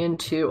seeds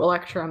into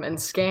Electrum and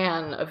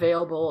scan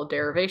available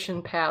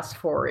derivation paths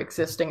for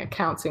existing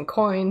accounts and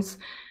coins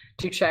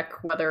to check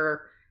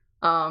whether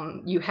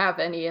you have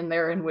any in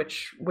there and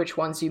which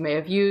ones you may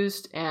have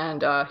used.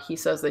 And he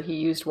says that he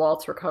used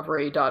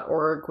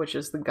walletsrecovery.org, which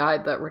is the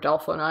guide that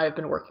Rodolfo and I have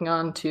been working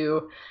on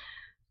to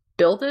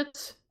build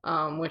it,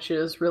 which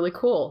is really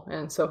cool.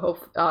 And so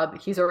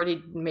he's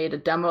already made a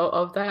demo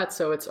of that,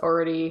 so it's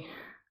already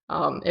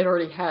it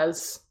already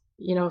has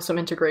some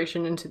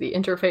integration into the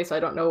interface. I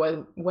don't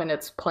know when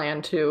it's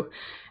planned to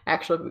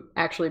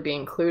actually be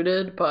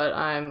included, but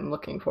I'm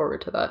looking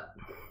forward to that.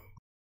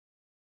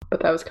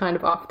 But that was kind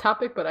of off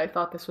topic, but I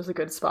thought this was a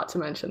good spot to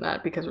mention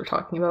that because we're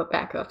talking about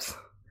backups.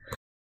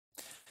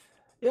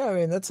 Yeah, I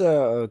mean, that's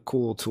a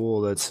cool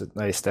tool that's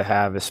nice to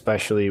have,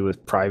 especially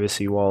with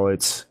privacy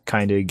wallets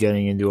kind of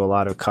getting into a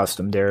lot of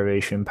custom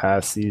derivation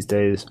paths these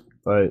days.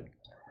 But,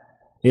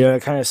 to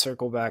kind of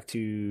circle back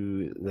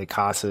to the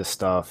Casa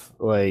stuff,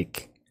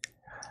 like,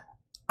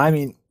 I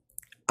mean,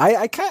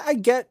 I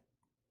get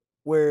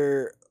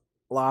where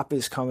Lop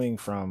is coming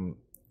from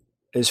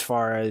as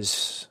far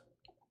as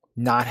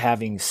not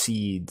having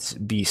seeds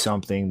be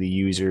something the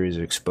user is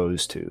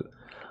exposed to.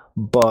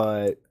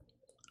 But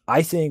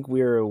I think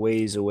we're a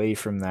ways away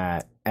from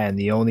that, and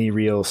the only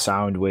real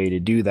sound way to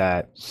do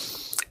that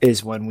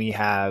is when we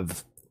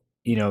have,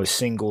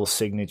 single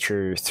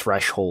signature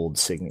threshold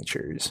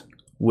signatures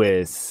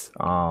with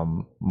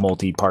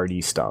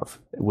multi-party stuff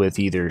with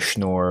either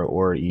Schnorr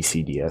or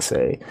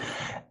ECDSA,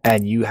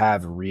 and you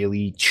have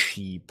really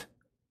cheap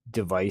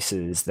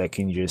devices that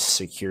can just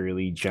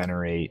securely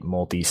generate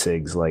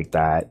multi-sigs like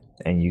that,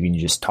 and you can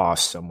just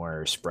toss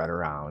somewhere or spread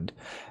around,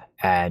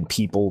 and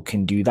people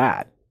can do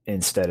that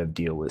instead of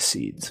deal with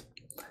seeds.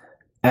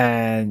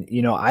 And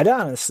I'd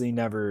honestly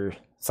never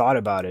thought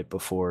about it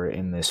before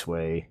in this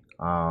way,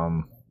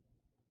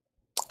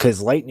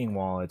 because Lightning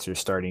wallets are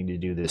starting to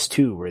do this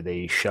too, where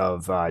they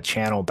shove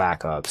channel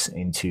backups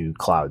into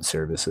cloud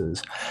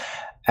services,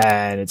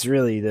 and it's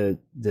really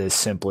the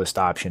simplest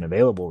option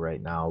available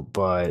right now.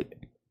 But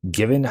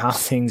given how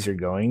things are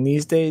going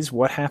these days,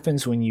 what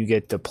happens when you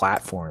get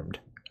deplatformed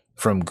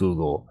from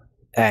Google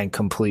and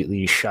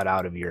completely shut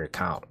out of your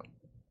account?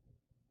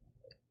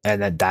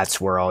 And that's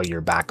where all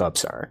your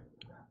backups are.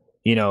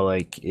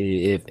 Like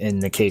if in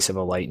the case of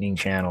a Lightning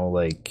channel,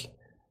 like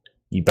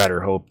you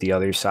better hope the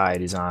other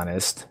side is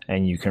honest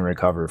and you can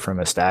recover from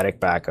a static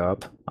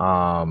backup.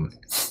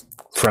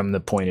 From the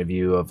point of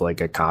view of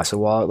like a Casa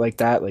wallet like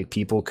that, like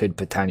people could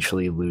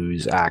potentially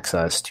lose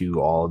access to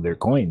all of their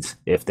coins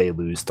if they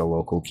lose the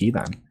local key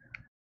then.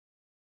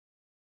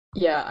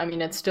 Yeah, I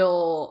mean, it's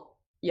still,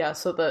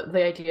 so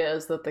the idea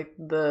is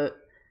that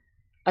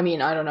I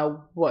mean, I don't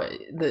know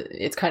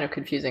it's kind of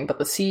confusing, but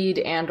the seed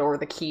and or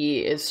the key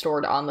is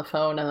stored on the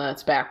phone and then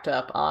it's backed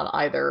up on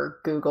either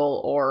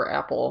Google or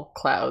Apple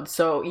Cloud.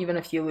 So even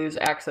if you lose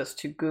access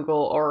to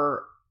Google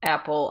or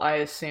Apple, I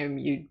assume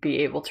you'd be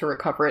able to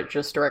recover it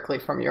just directly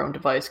from your own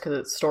device because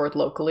it's stored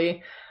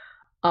locally.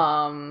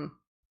 Um,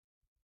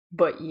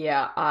 but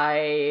yeah,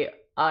 I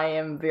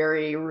am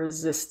very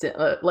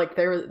resistant. Like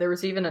there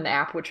was even an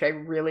app which I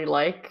really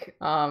like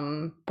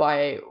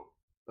by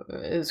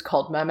is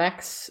called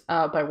Memex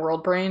by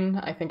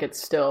WorldBrain. I think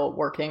it's still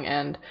working,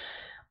 and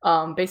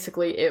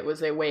basically it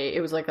was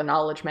like a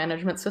knowledge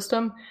management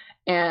system,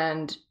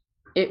 and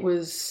it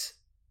was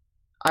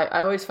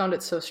I always found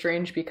it so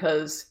strange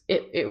because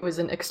it was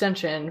an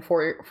extension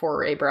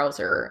for a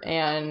browser,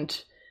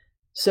 and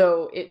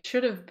so it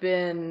should have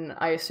been,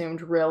 I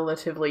assumed,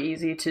 relatively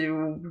easy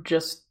to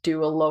just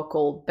do a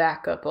local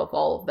backup of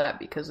all of that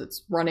because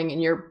it's running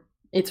in your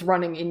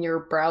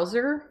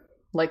browser.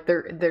 Like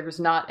there's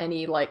not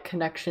any like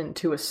connection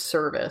to a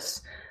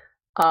service.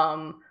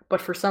 But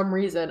for some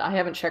reason, I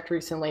haven't checked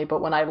recently,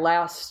 but when I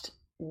last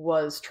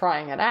was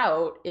trying it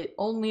out, it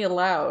only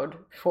allowed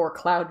for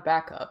cloud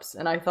backups,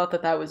 and I thought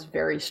that that was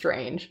very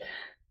strange.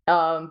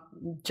 Um,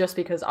 just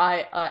because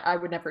I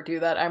would never do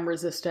that. I'm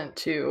resistant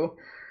to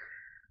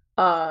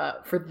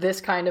for this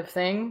kind of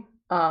thing.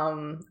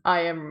 I'm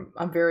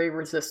very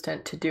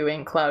resistant to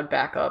doing cloud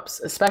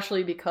backups,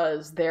 especially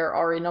because there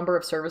are a number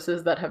of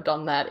services that have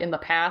done that in the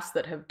past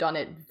that have done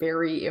it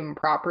very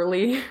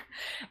improperly.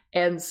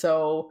 And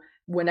so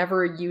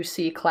whenever you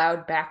see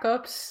cloud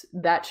backups,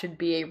 that should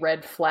be a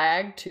red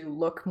flag to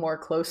look more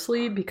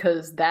closely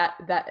because that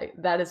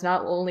is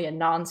not only a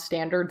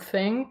non-standard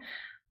thing,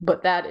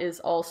 but that is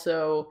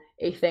also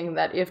a thing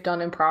that if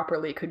done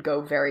improperly could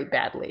go very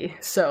badly.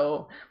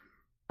 So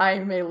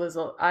I'm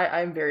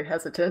very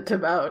hesitant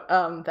about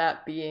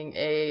that being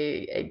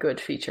a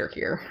good feature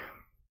here.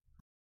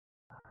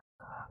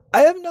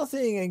 I have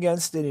nothing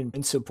against it in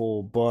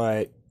principle,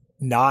 but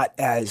not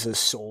as a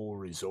sole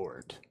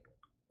resort.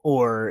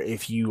 Or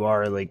if you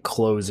are like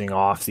closing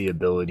off the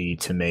ability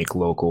to make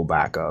local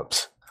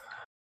backups.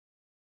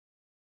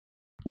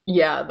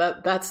 Yeah,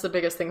 that's the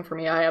biggest thing for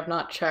me. I have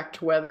not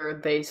checked whether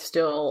they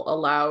still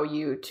allow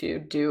you to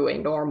do a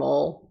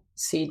normal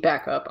seed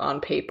backup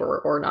on paper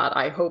or not.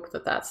 I hope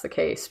that that's the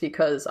case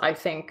because I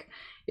think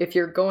if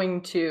you're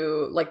going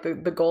to like the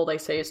goal they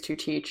say is to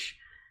teach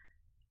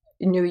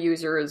new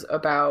users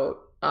about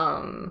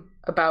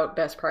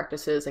best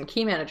practices and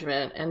key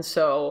management, and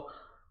so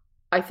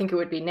I think it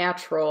would be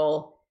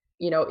natural,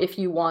 if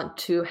you want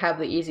to have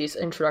the easiest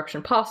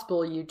introduction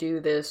possible, you do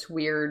this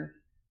weird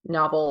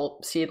novel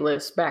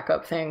seedless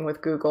backup thing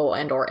with Google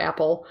and or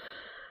Apple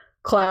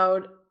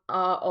Cloud,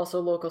 also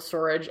local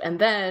storage, and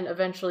then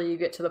eventually you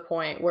get to the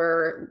point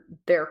where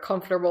they're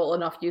comfortable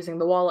enough using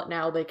the wallet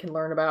now they can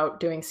learn about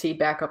doing seed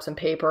backups in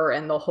paper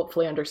and they'll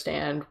hopefully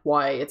understand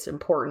why it's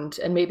important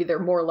and maybe they're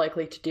more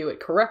likely to do it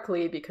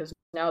correctly because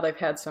now they've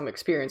had some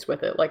experience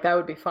with it. Like that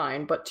would be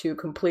fine, but to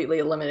completely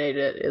eliminate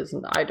it is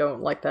I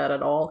don't like that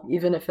at all.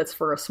 Even if it's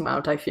for a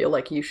amount, I feel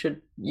like you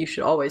should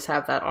always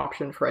have that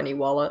option for any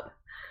wallet.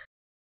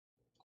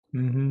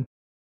 Mm-hmm.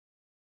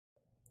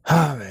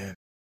 Oh man.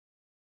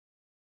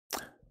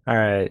 All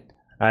right.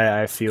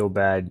 I feel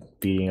bad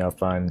beating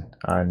up on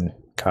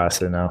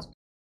Casa now.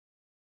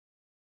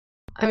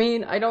 I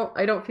mean, I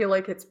don't feel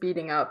like it's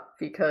beating up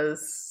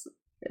because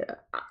yeah,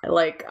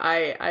 like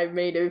I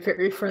made a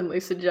very friendly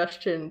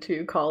suggestion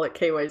to call it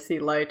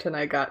KYC Lite and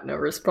I got no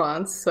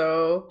response.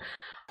 So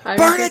I'm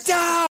Burn it just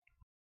down!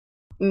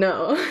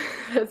 no.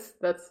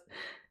 That's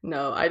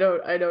no, I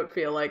don't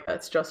feel like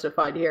that's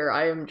justified here.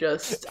 I am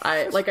just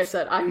I like I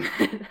said, I'm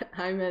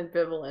I'm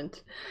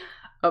ambivalent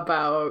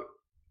about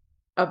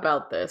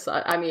this.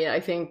 I mean,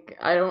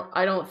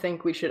 I don't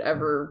think we should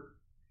ever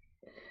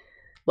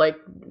like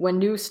when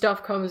new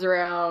stuff comes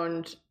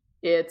around,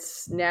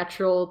 it's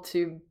natural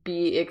to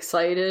be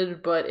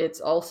excited, but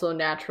it's also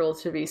natural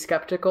to be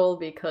skeptical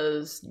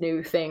because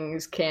new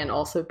things can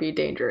also be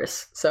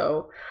dangerous.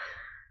 So,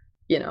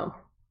 you know.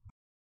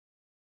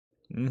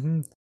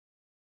 Mm-hmm.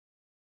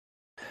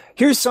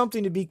 Here's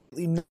something to be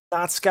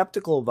not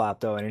skeptical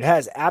about, though, and it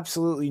has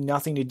absolutely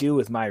nothing to do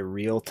with my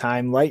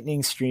real-time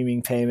Lightning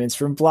streaming payments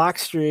from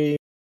Blockstream.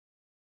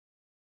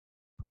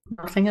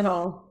 Nothing at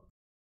all.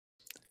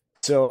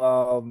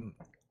 So,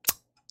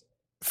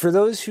 for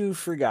those who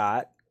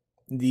forgot,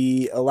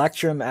 the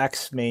Electrum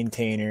X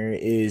maintainer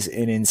is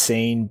an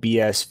insane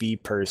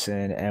BSV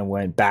person and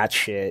went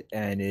batshit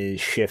and is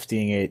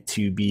shifting it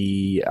to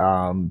be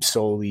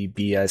solely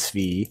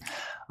BSV.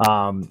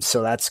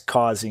 So that's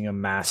causing a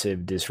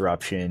massive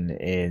disruption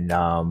in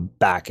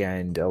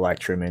back-end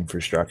Electrum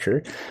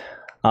infrastructure.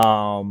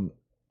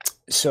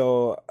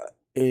 So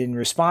in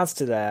response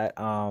to that,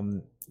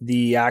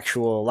 the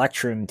actual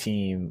Electrum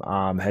team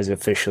has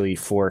officially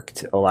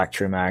forked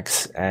Electrum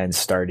X and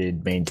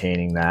started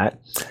maintaining that.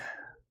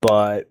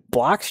 But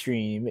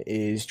Blockstream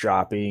is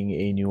dropping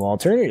a new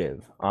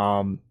alternative.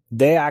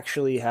 They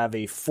actually have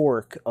a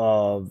fork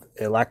of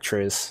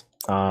Electris,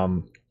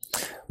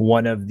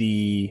 one of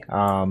the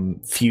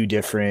few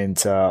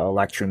different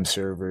Electrum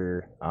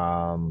server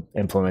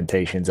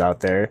implementations out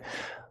there,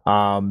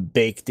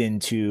 baked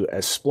into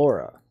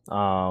Esplora.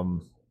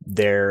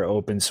 their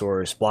open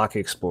source Block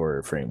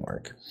Explorer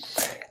framework.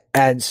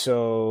 And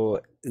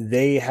so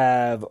they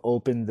have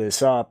opened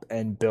this up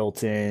and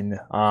built in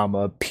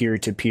a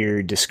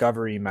peer-to-peer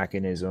discovery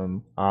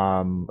mechanism,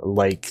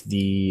 like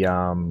the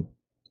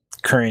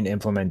current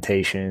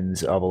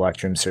implementations of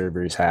Electrum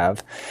servers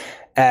have.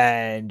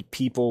 And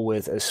people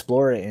with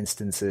Esplora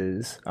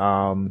instances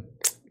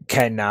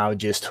can now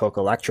just hook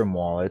Electrum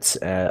wallets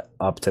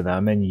up to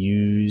them and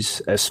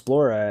use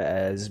Esplora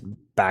as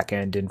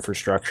backend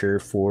infrastructure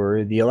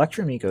for the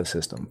Electrum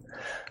ecosystem.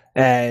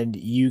 And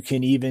you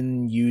can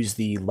even use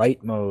the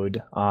light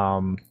mode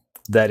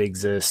that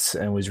exists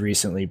and was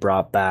recently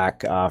brought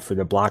back for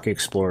the Block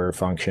Explorer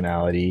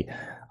functionality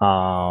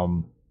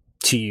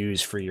to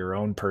use for your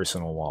own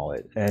personal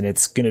wallet. And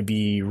it's going to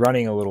be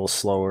running a little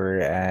slower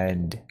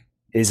and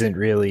isn't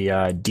really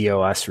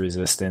DOS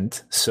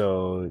resistant,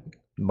 so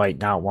might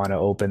not want to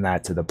open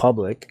that to the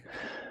public.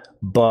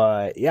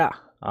 But yeah,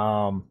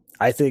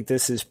 I think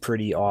this is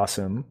pretty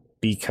awesome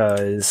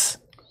because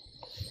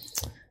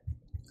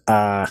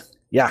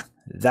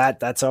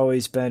that's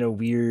always been a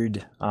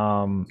weird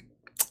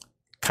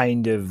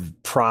kind of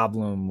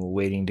problem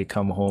waiting to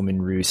come home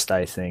and roost.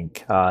 I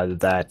think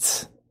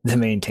that the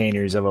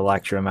maintainers of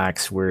Electrum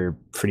X were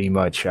pretty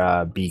much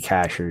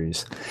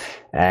Bcachers,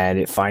 and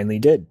it finally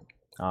did.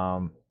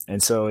 And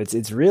so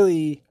it's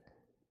really,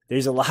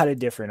 there's a lot of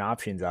different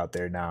options out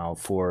there now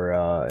for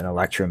an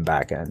Electrum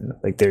backend.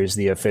 Like there's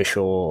the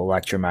official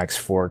Electrum X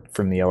fork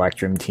from the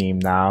Electrum team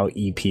now,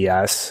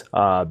 EPS,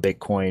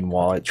 Bitcoin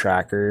Wallet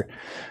Tracker,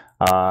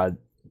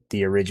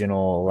 the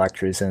original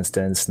Electrum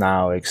instance,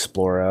 now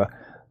Esplora.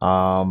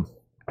 I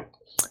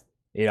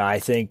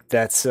think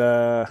that's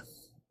the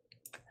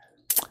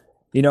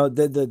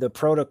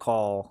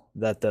protocol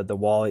that the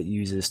wallet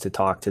uses to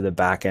talk to the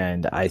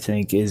backend, I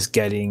think, is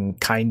getting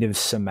kind of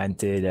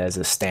cemented as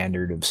a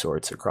standard of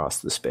sorts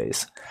across the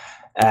space.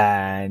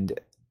 And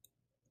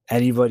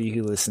anybody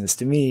who listens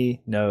to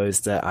me knows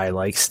that I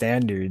like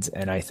standards,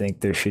 and I think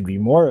there should be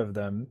more of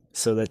them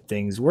so that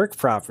things work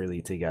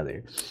properly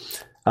together.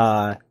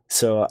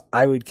 So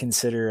I would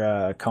consider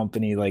a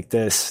company like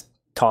this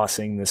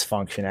tossing this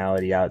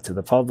functionality out to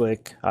the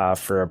public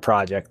for a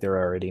project they're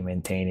already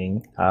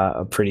maintaining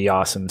a pretty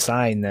awesome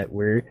sign that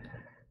we're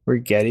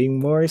getting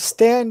more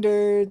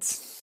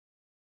standards.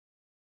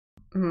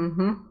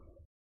 Mm-hmm.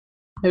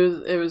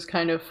 It was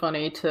kind of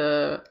funny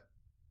to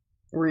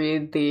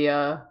read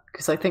the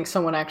because I think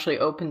someone actually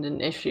opened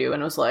an issue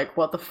and was like,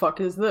 "What the fuck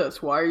is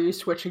this? Why are you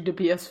switching to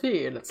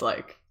BSV?" And it's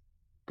like,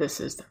 this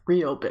is the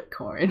real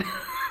Bitcoin.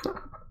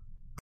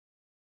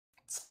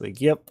 It's like,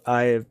 yep,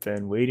 I have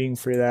been waiting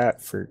for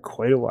that for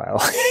quite a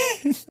while.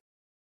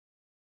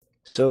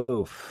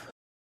 So,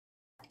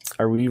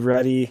 are we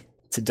ready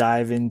to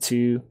dive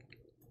into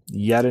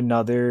yet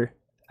another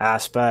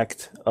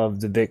aspect of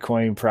the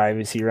Bitcoin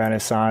privacy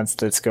renaissance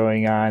that's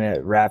going on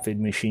at rapid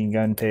machine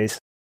gun pace?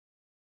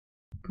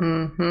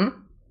 Mm-hmm.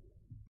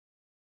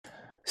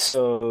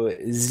 So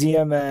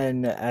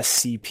ZMN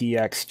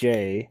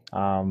SCPXJ,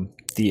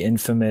 the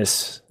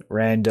infamous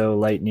Rando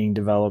Lightning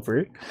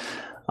developer,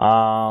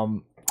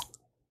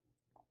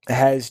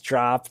 has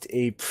dropped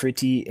a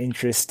pretty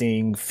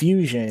interesting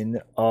fusion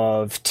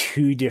of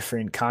two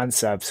different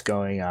concepts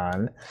going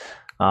on.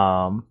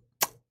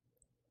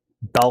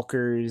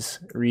 Belker's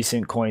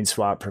recent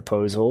CoinSwap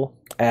proposal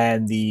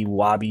and the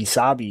Wabi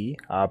Sabi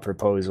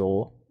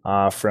proposal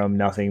from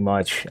Nothing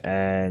Much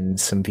and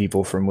some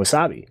people from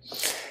Wasabi.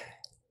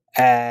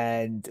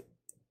 And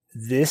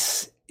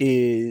this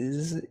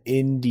is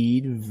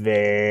indeed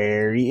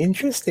very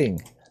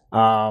interesting.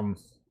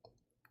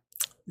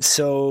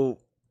 So,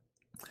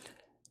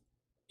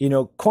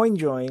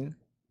 CoinJoin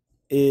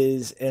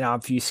is an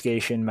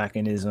obfuscation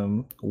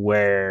mechanism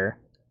where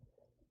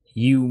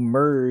you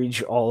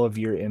merge all of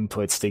your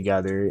inputs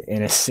together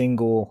in a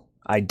single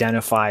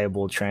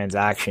identifiable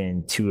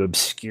transaction to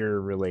obscure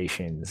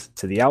relations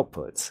to the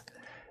outputs.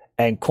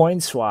 And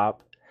CoinSwap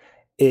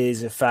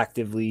is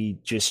effectively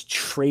just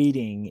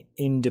trading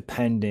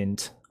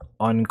independent,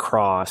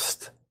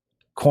 uncrossed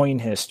coin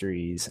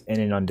histories in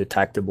an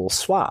undetectable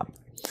swap.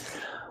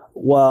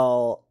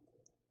 Well,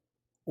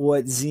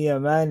 what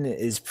ZMN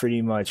is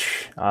pretty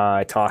much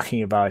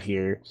talking about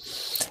here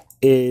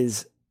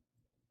is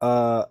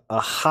a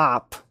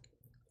hop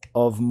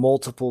of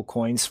multiple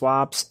coin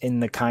swaps in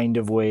the kind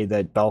of way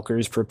that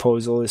Belker's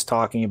proposal is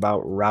talking about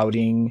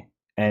routing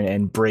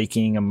and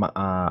breaking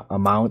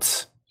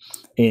amounts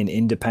in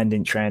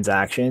independent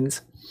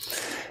transactions,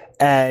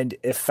 and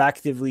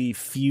effectively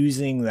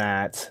fusing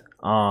that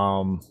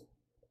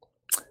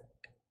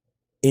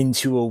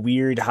into a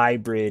weird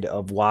hybrid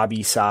of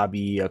Wabi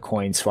Sabi, a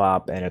coin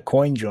swap, and a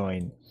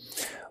CoinJoin,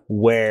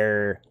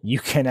 where you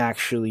can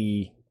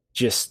actually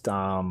just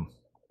do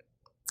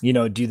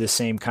the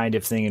same kind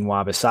of thing in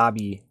Wabi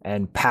Sabi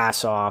and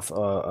pass off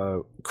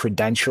a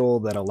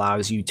credential that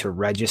allows you to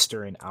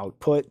register an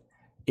output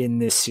in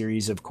this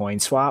series of coin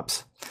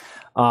swaps,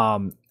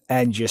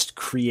 and just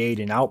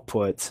create an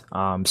output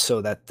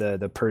so that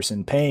the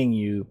person paying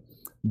you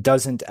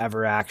doesn't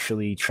ever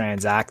actually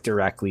transact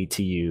directly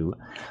to you,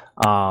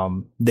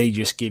 They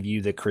just give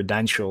you the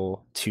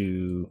credential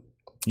to,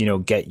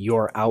 get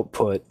your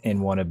output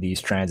in one of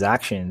these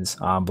transactions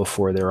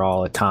before they're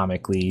all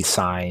atomically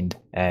signed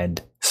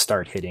and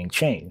start hitting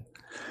chain.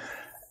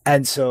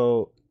 And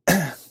so,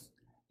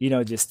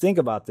 just think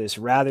about this.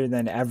 Rather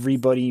than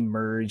everybody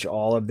merge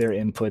all of their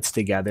inputs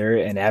together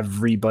and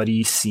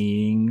everybody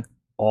seeing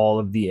all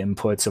of the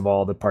inputs of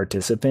all the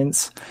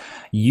participants,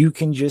 you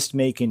can just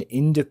make an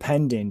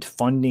independent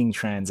funding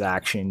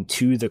transaction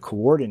to the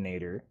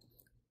coordinator,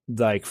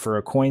 like for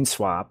a coin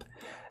swap,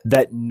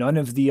 that none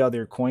of the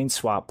other coin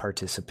swap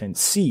participants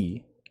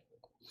see.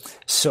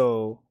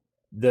 So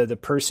the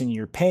person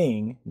you're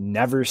paying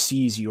never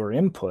sees your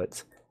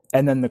input,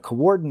 and then the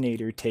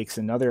coordinator takes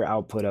another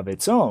output of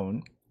its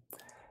own,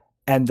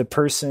 and the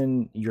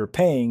person you're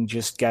paying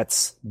just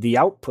gets the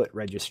output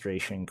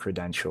registration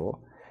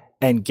credential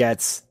and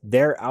gets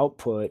their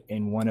output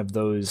in one of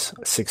those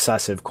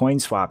successive coin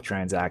swap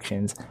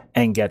transactions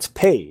and gets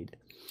paid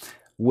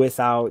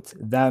without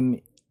them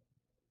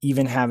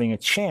even having a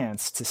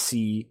chance to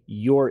see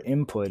your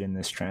input in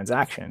this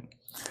transaction.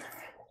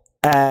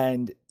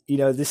 And,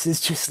 this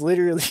is just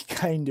literally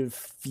kind of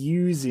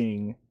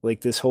fusing,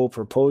 like, this whole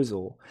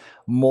proposal,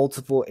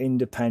 multiple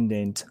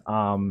independent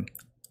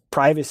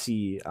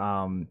privacy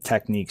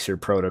techniques or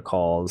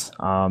protocols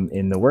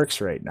in the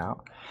works right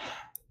now.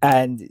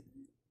 And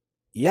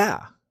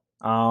yeah,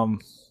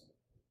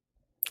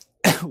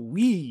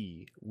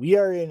 we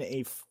are in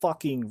a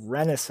fucking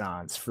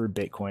renaissance for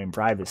Bitcoin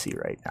privacy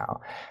right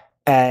now.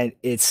 And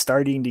it's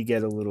starting to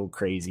get a little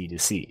crazy to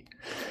see.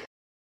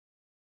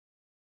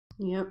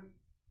 Yep.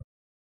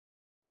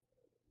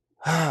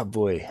 Ah,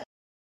 boy.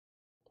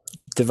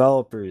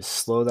 Developers,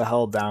 slow the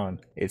hell down.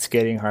 It's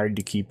getting hard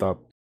to keep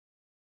up.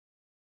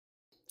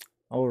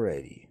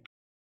 Alrighty.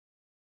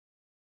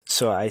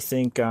 So I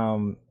think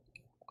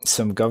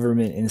some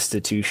government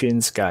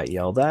institutions got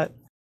yelled at.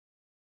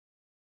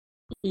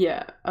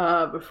 Yeah,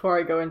 before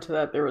I go into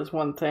that, there was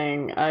one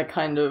thing I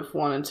kind of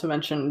wanted to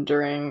mention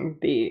during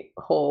the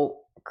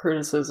whole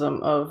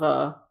criticism of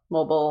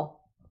mobile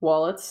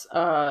wallets.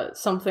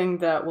 Something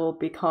that will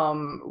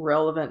become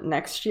relevant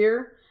next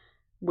year,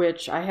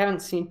 which I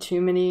haven't seen too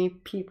many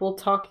people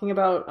talking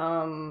about.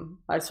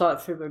 I saw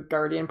it through the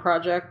Guardian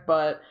project,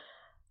 but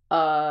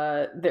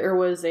there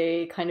was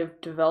a kind of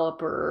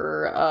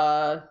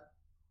developer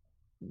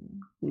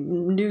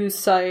news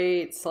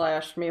site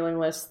 / mailing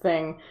list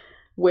thing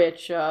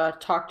which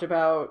talked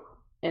about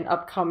an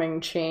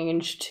upcoming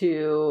change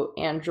to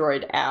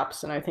Android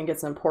apps, and I think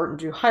it's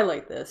important to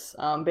highlight this.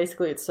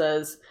 Basically, it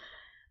says,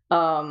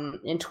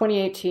 in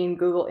 2018,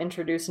 Google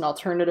introduced an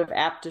alternative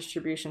app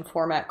distribution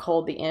format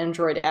called the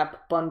Android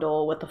App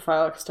Bundle with the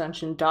file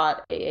extension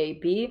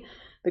 .aab.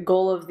 The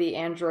goal of the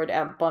Android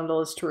App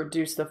Bundle is to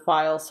reduce the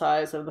file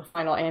size of the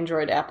final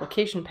Android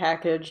application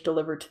package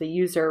delivered to the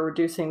user,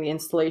 reducing the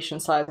installation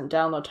size and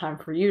download time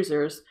for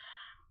users.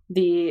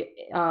 The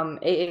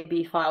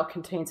AAB file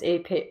contains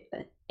APK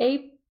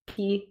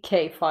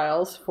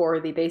files for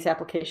the base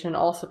application in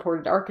all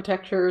supported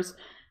architectures,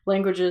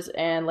 languages,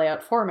 and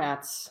layout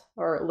formats,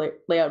 or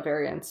layout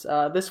variants.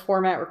 This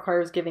format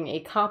requires giving a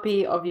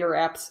copy of your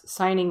app's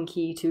signing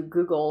key to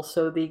Google,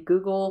 so the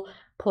Google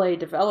Play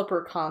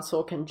Developer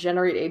Console can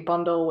generate a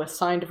bundle with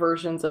signed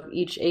versions of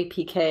each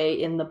APK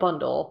in the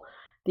bundle.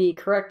 The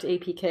correct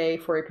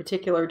APK for a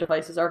particular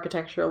device's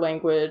architecture,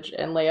 language,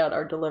 and layout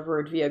are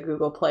delivered via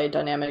Google Play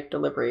Dynamic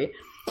Delivery.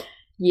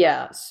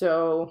 Yeah,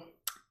 so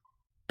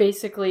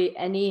basically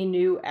any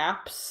new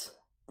apps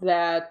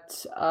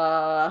that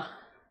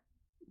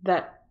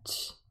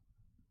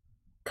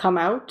come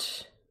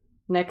out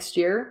next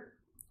year,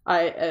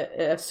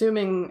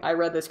 assuming I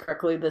read this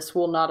correctly, this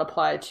will not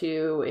apply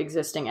to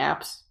existing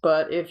apps,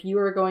 but if you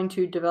are going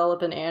to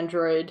develop an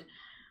Android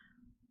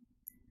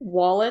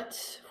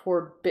wallet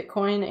for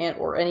Bitcoin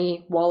or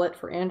any wallet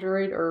for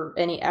Android or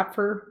any app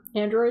for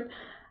Android,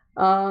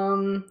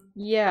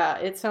 yeah,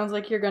 it sounds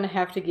like you're going to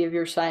have to give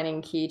your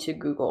signing key to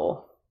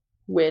Google,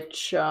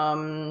 which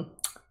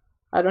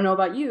I don't know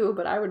about you,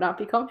 but I would not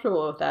be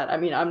comfortable with that. I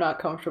mean, I'm not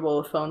comfortable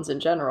with phones in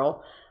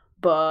general,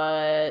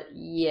 but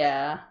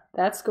yeah,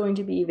 that's going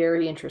to be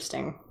very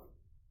interesting.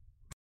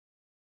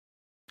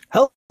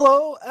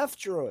 Hello,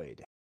 F-Droid.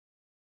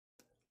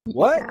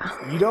 What?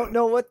 Yeah. You don't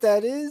know what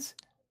that is?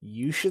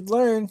 You should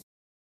learn.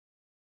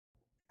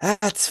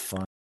 That's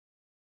fun.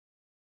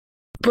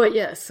 But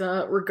yes,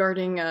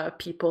 regarding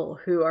people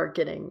who are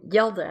getting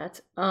yelled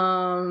at,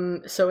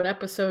 so in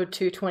episode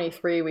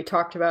 223, we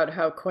talked about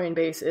how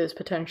Coinbase is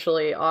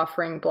potentially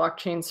offering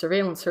blockchain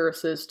surveillance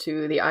services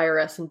to the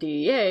IRS and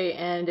DEA,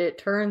 and it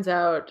turns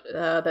out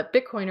that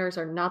Bitcoiners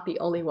are not the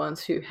only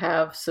ones who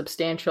have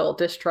substantial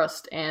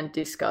distrust and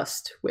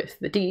disgust with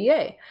the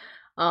DEA.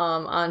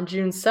 On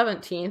June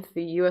 17th,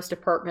 the U.S.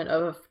 Department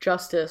of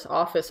Justice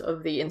Office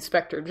of the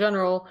Inspector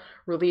General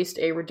released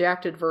a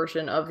redacted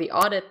version of the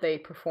audit they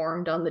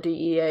performed on the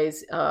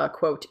DEA's,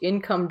 quote,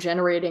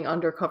 income-generating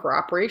undercover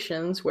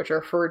operations, which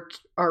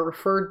are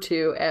referred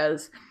to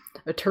as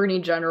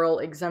Attorney General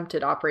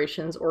Exempted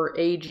Operations, or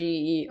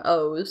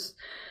AGEOs.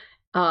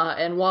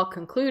 And while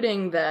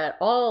concluding that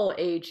all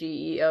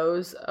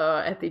AGEOs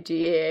at the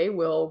DEA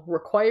will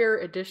require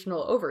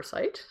additional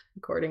oversight,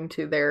 according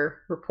to their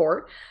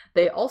report,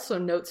 they also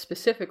note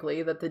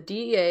specifically that the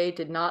DEA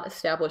did not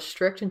establish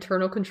strict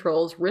internal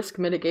controls, risk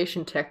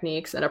mitigation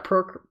techniques, and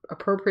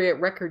appropriate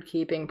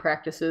record-keeping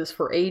practices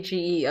for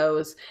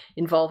AGEOs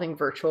involving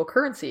virtual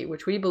currency,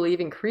 which we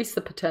believe increase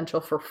the potential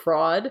for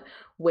fraud,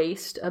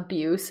 waste,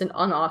 abuse, and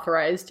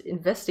unauthorized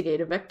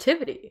investigative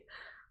activity.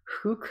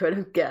 Who could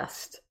have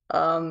guessed?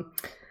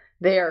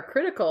 They are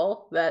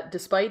critical that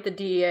despite the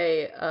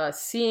DEA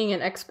seeing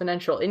an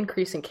exponential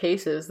increase in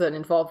cases that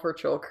involve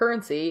virtual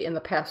currency in the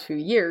past few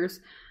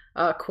years,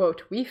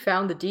 quote, we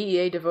found the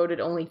DEA devoted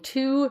only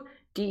 2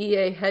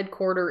 DEA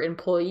headquarter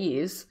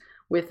employees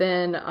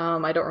within,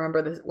 I don't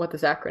remember what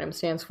this acronym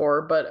stands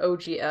for, but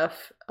OGF,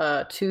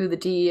 to the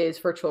DEA's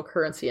virtual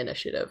currency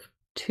initiative.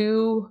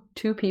 Two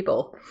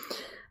people.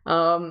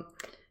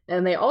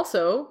 And they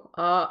also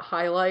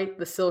highlight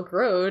the Silk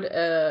Road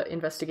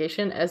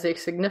investigation as a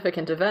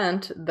significant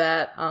event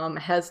that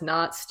has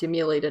not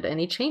stimulated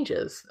any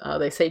changes.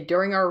 They say,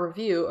 during our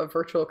review of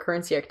virtual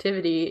currency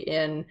activity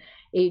in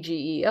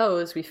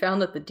AGEOs, we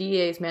found that the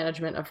DEA's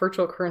management of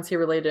virtual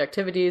currency-related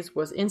activities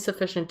was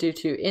insufficient due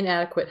to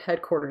inadequate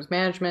headquarters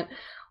management,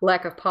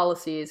 lack of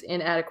policies,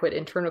 inadequate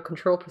internal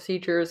control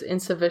procedures,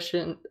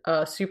 insufficient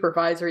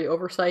supervisory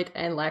oversight,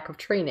 and lack of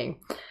training.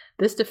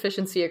 This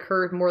deficiency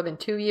occurred more than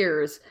 2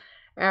 years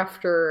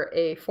after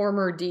a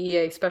former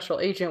DEA special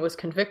agent was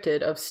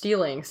convicted of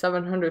stealing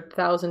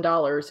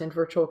 $700,000 in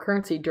virtual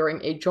currency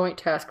during a joint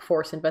task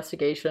force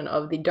investigation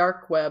of the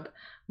dark web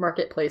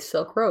marketplace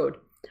Silk Road.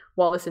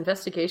 While this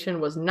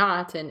investigation was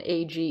not an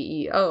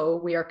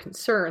AGEO, we are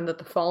concerned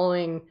that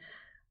following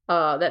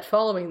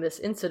this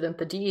incident,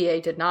 the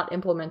DEA did not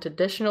implement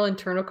additional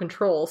internal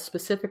controls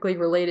specifically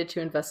related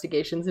to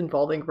investigations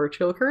involving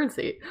virtual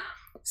currency.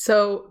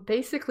 So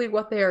basically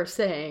what they are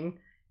saying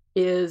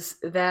is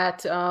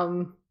that,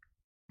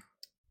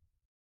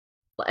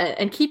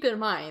 and keep in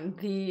mind,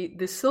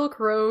 the Silk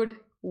Road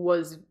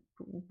was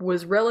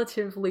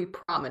relatively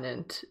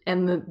prominent,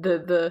 and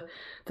the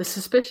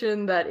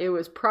suspicion that it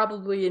was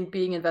probably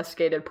being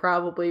investigated,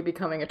 probably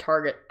becoming a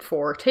target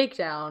for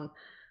takedown,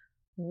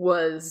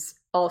 was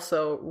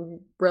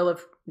also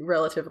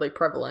relatively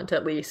prevalent,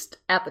 at least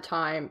at the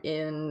time,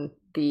 in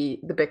the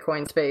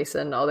Bitcoin space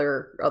and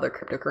other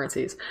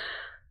cryptocurrencies.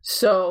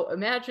 So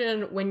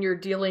imagine when you're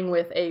dealing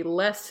with a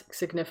less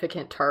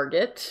significant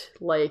target,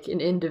 like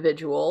an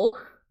individual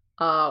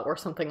or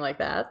something like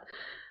that,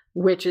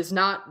 which is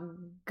not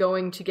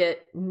going to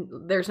get,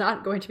 there's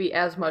not going to be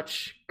as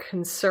much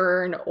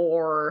concern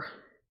or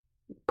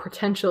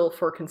potential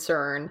for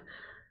concern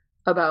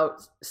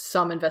about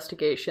some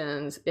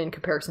investigations in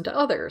comparison to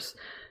others.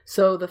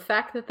 So the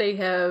fact that they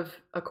have,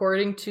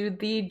 according to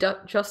the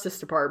Justice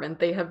Department,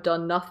 they have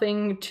done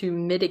nothing to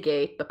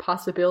mitigate the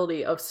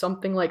possibility of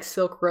something like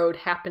Silk Road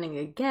happening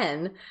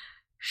again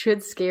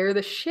should scare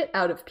the shit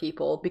out of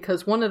people,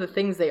 because one of the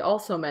things they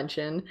also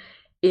mention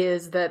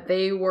is that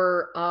they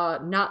were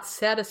not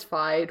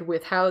satisfied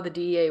with how the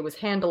DEA was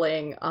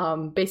handling,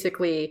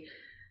 basically,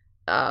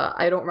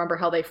 I don't remember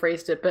how they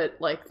phrased it, but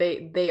like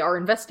they are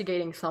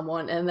investigating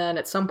someone, and then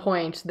at some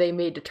point they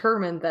may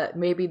determine that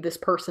maybe this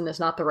person is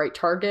not the right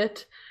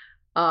target,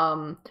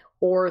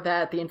 or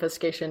that the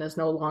investigation is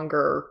no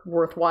longer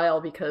worthwhile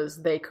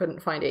because they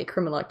couldn't find a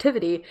criminal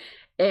activity,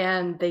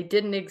 and they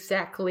didn't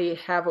exactly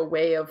have a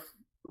way of,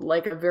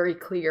 like, a very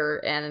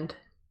clear and,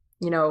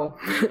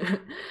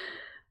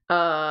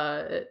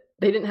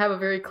 they didn't have a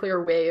very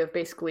clear way of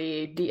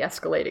basically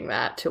de-escalating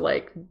that to,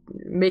 like,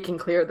 making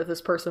clear that this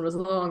person was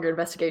no longer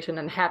investigation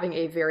and having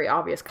a very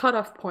obvious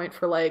cutoff point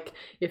for, like,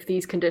 if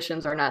these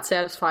conditions are not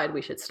satisfied,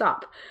 we should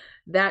stop.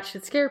 That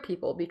should scare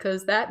people,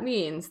 because that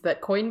means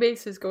that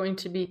Coinbase is going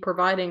to be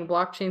providing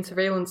blockchain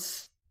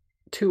surveillance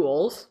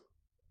tools,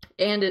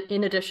 and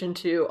in addition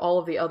to all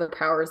of the other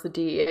powers the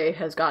DEA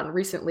has gotten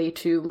recently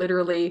to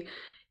literally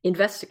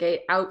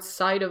investigate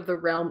outside of the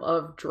realm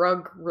of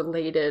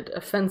drug-related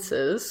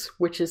offenses,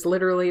 which is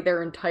literally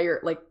their entire,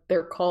 like,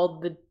 they're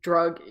called the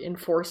Drug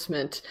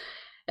Enforcement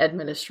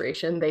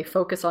Administration. They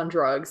focus on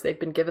drugs. They've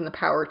been given the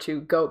power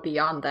to go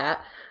beyond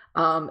that.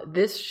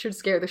 This should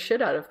scare the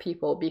shit out of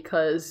people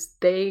because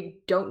they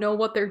don't know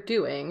what they're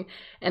doing,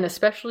 and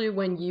especially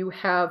when you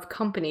have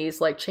companies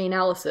like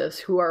Chainalysis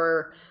who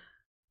are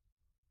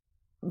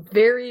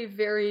very,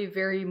 very,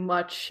 very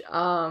much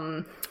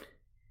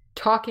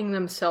talking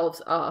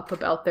themselves up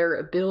about their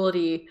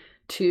ability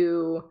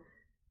to,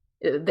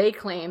 they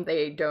claim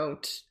they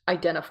don't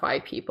identify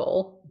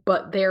people,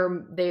 but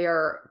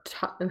they're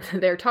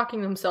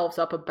talking themselves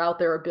up about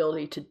their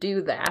ability to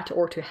do that,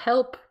 or to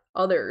help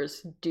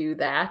others do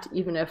that,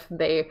 even if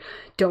they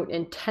don't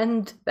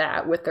intend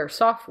that with their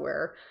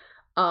software.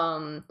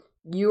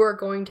 You are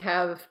going to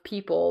have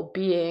people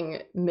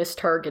being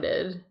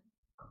mistargeted,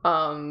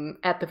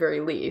 at the very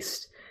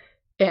least.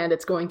 And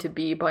it's going to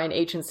be by an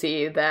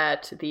agency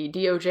that the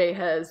DOJ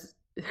has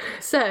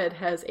said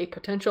has a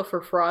potential for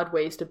fraud,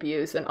 waste,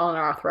 abuse, and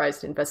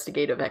unauthorized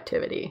investigative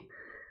activity.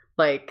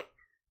 Like,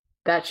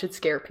 that should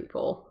scare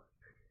people.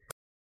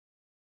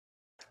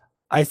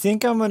 I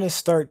think I'm going to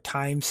start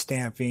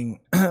timestamping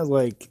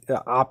like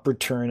the op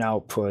return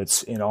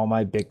outputs in all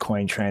my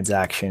Bitcoin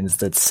transactions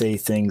that say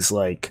things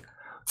like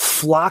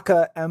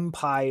Flocka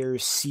Empire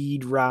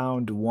Seed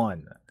Round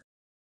 1.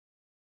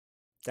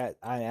 And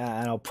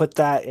I'll put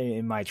that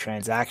in my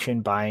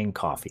transaction buying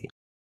coffee.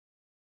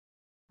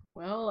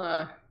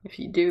 Well, if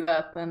you do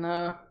that,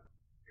 then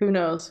who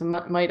knows?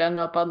 It might end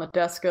up on the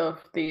desk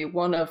of the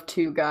one of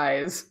two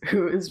guys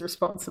who is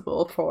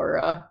responsible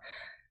for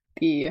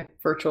the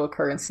virtual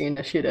currency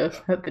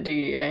initiative at the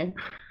DEA.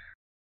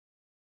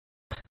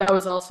 That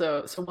was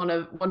also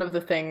one of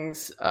the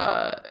things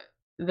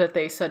that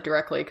they said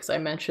directly, because I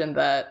mentioned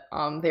that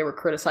they were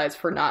criticized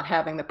for not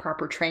having the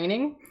proper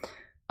training.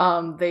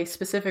 They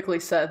specifically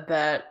said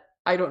that,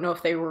 I don't know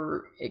if they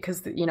were,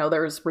 because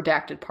there's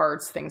redacted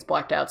parts, things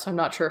blacked out, so I'm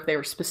not sure if they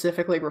were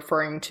specifically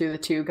referring to the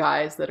two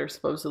guys that are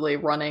supposedly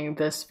running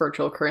this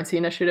virtual currency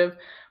initiative,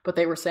 but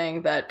they were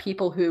saying that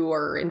people who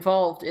are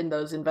involved in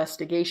those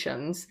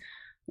investigations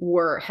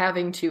were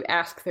having to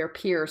ask their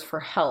peers for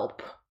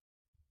help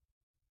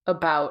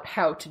about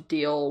how to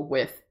deal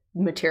with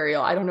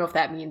material. I don't know if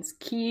that means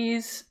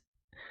keys.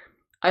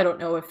 I don't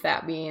know if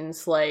that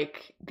means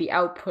like the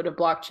output of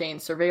blockchain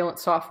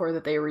surveillance software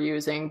that they were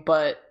using,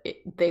 but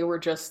they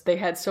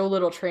had so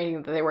little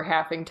training that they were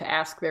having to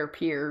ask their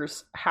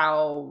peers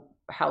how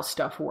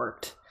stuff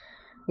worked.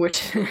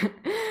 Which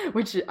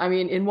I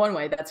mean, in one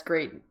way that's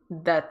great.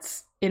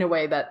 That's, in a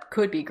way, that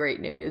could be great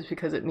news,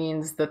 because it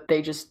means that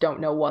they just don't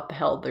know what the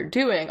hell they're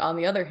doing. On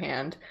the other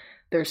hand,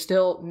 they're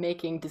still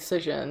making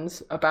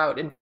decisions about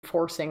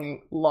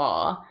enforcing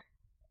law.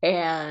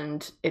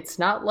 And it's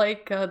not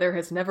like there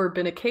has never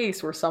been a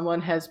case where someone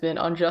has been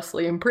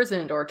unjustly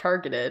imprisoned or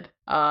targeted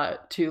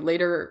to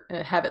later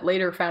have it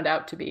later found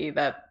out to be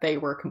that they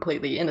were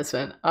completely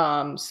innocent.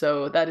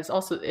 So that is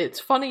also, it's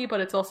funny,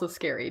 but it's also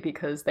scary,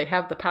 because they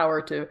have the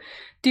power to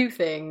do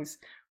things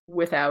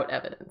without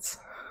evidence.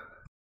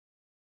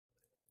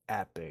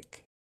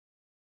 Epic.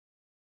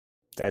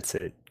 That's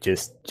it.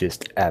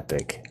 Just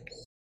epic.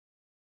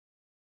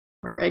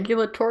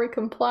 Regulatory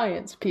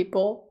compliance,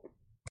 people.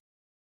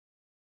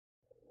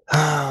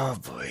 Oh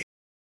boy.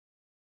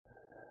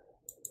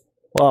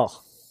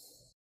 Well,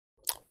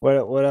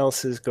 what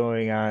else is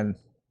going on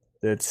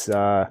that's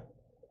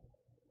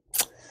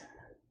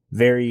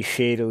very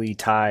shadily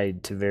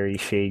tied to very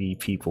shady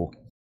people?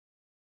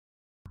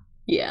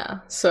 Yeah,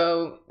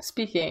 so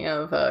speaking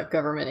of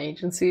government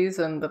agencies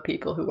and the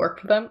people who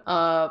work for them,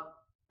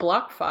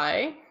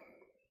 BlockFi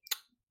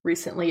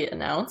recently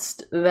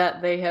announced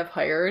that they have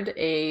hired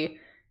a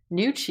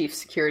new chief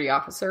security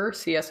officer,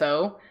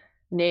 CSO,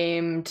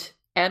 named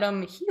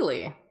Adam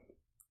Healy.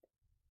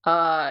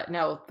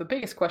 Now, the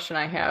biggest question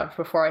I have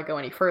before I go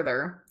any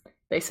further,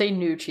 they say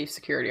new chief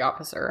security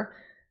officer.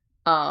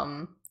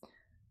 I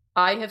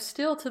have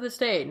still to this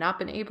day not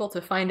been able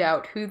to find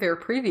out who their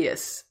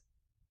previous,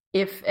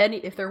 if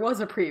there was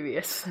a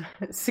previous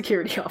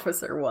security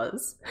officer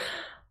was.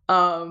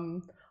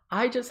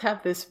 I just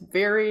have this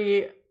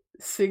very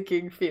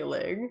sinking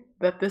feeling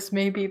that this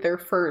may be their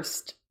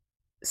first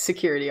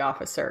security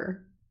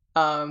officer.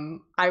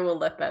 I will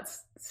let that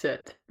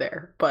sit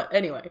there. But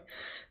anyway,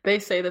 they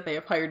say that they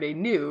have hired a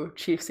new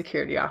chief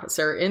security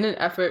officer in an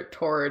effort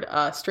toward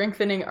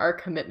strengthening our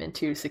commitment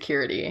to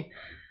security.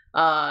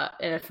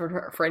 And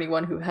for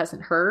anyone who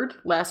hasn't heard,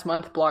 last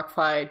month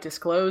BlockFi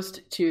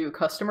disclosed to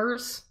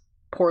customers,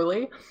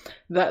 poorly,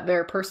 that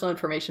their personal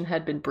information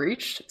had been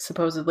breached,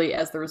 supposedly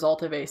as the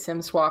result of a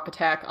SIM swap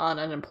attack on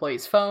an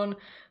employee's phone.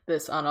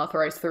 This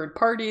unauthorized third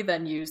party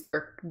then used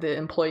the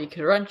employee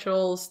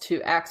credentials to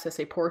access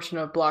a portion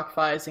of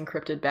BlockFi's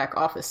encrypted back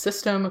office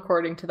system,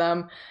 according to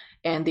them,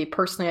 and the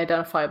personally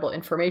identifiable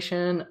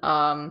information,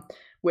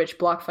 which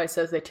BlockFi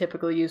says they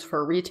typically use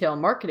for retail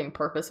marketing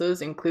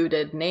purposes,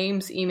 included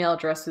names, email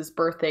addresses,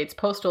 birth dates,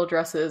 postal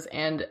addresses,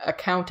 and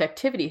account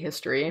activity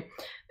history.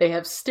 They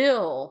have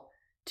still,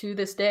 to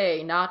this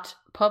day, not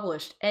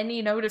published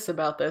any notice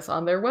about this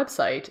on their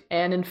website.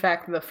 And in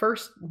fact, the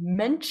first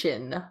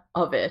mention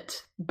of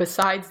it,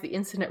 besides the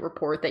incident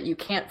report that you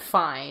can't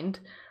find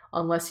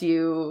unless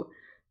you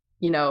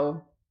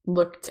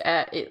looked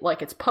at it,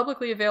 like it's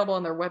publicly available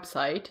on their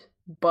website,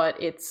 but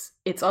it's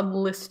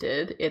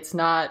unlisted. It's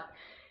not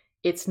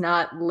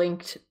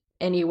linked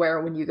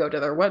anywhere when you go to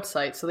their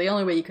website. So the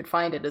only way you could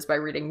find it is by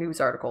reading news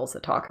articles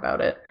that talk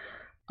about it,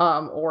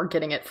 or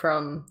getting it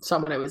from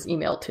someone it was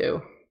emailed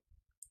to.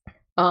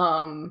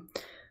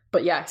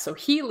 But yeah, so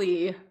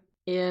Healy,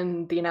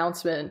 in the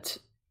announcement,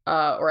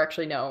 or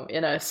actually no,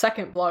 in a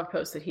second blog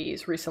post that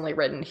he's recently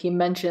written, he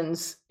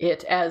mentions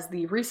it as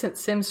the recent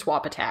SIM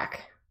swap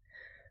attack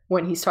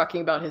when he's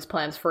talking about his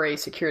plans for a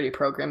security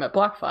program at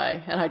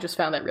BlockFi. And I just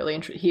found that really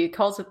interesting. He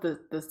calls it the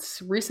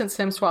recent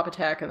SIM swap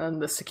attack and then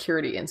the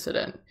security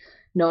incident.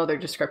 No other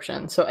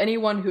description. So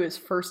anyone who is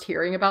first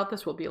hearing about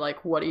this will be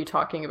like, what are you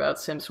talking about,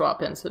 SIM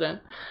swap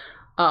incident?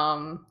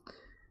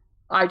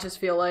 I just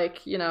feel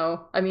like,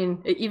 I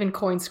mean, even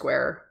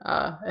CoinSquare,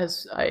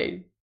 as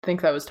I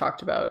think that was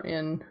talked about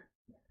in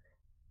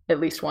at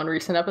least one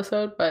recent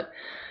episode, but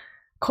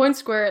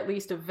CoinSquare at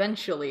least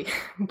eventually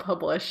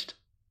published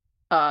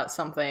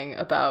something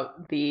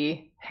about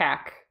the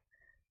hack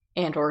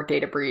and or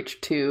data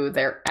breach to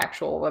their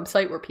actual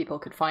website where people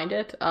could find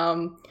it.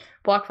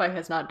 BlockFi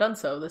has not done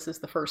so. This is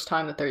the first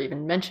time that they're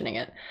even mentioning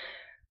it.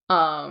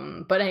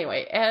 But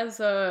anyway,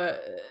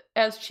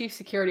 as Chief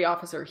Security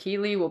Officer,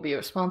 Healy will be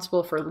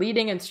responsible for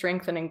leading and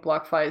strengthening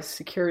BlockFi's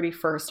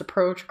security-first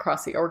approach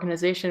across the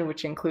organization,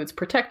 which includes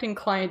protecting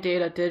client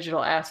data,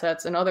 digital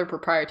assets, and other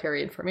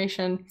proprietary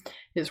information.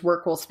 His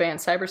work will span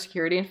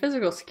cybersecurity and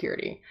physical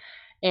security.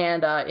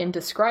 And in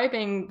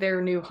describing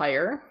their new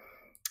hire,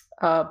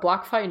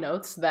 BlockFi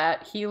notes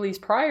that Healy's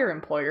prior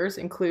employers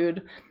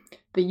include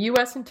the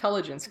U.S.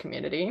 intelligence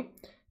community,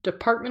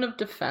 Department of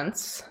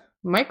Defense,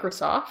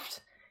 Microsoft,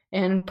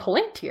 and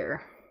Palantir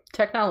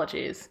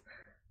Technologies.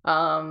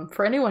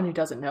 For anyone who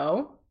doesn't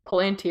know,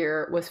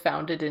 Palantir was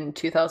founded in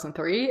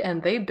 2003,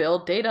 and they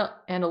build data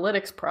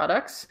analytics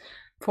products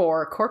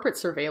for corporate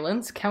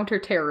surveillance,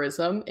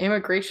 counterterrorism,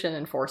 immigration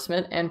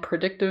enforcement, and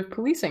predictive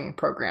policing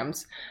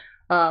programs.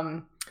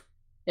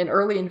 An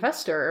early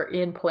investor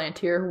in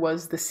Palantir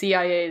was the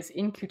CIA's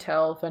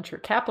In-Q-Tel Venture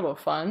Capital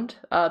Fund,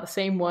 the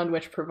same one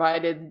which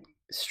provided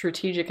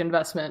strategic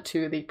investment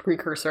to the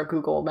precursor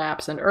Google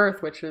Maps and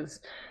Earth, which is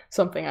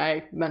something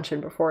I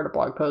mentioned before in a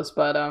blog post.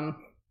 But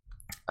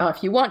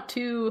if you want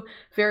two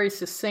very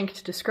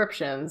succinct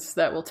descriptions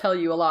that will tell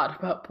you a lot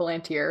about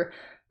Palantir,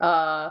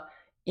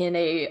 in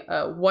a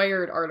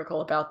Wired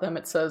article about them,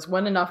 it says,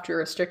 when enough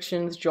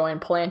jurisdictions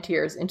join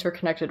Palantir's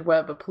interconnected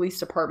web of police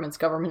departments,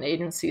 government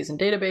agencies, and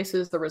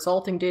databases, the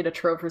resulting data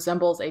trove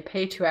resembles a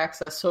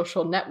pay-to-access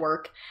social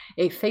network,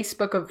 a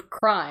Facebook of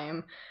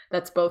crime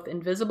that's both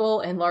invisible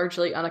and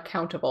largely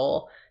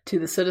unaccountable to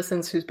the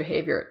citizens whose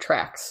behavior it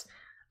tracks.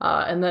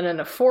 And then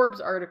in a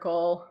Forbes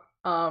article,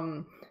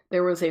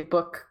 there was a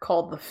book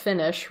called The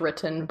Finish,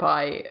 written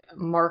by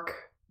Mark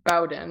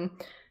Bowden.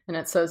 And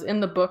it says,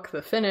 in the book,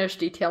 The Finish,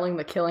 detailing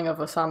the killing of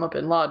Osama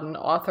bin Laden,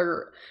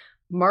 author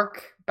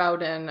Mark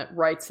Bowden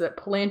writes that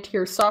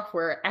Palantir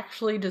software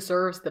actually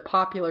deserves the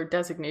popular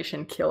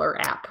designation killer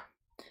app.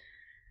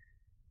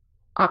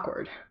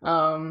 Awkward.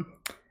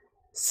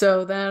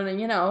 So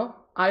then,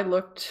 I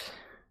looked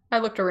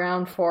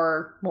around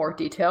for more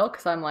detail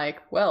because I'm like,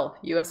 well,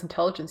 U.S.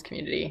 intelligence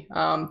community,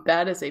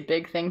 that is a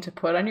big thing to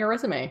put on your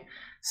resume.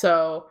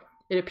 So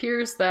it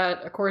appears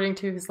that, according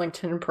to his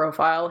LinkedIn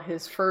profile,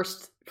 his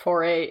first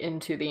foray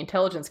into the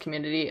intelligence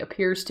community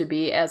appears to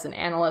be as an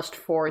analyst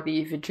for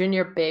the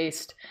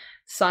Virginia-based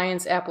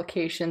Science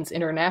Applications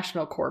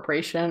International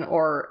Corporation,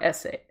 or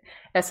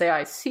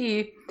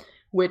SAIC,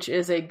 which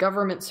is a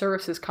government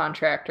services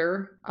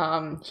contractor.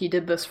 He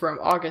did this from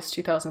August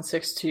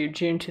 2006 to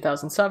June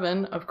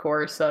 2007. Of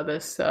course,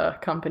 this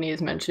company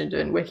is mentioned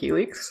in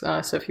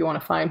WikiLeaks, so if you want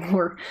to find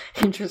more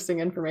interesting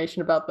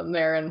information about them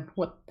there and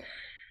what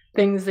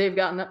things they've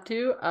gotten up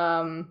to,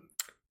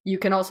 you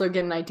can also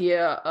get an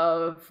idea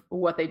of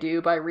what they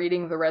do by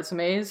reading the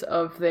resumes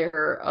of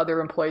their other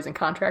employees and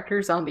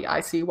contractors on the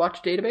IC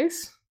Watch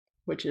database,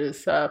 which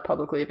is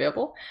publicly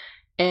available.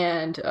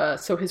 And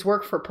so his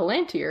work for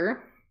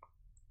Palantir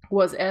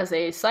was as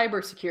a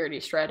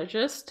cybersecurity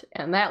strategist,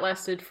 and that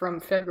lasted from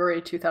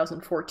February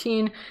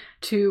 2014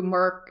 to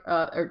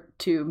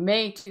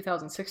May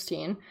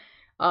 2016,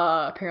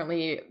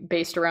 apparently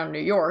based around New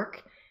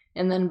York.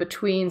 And then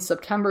between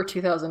September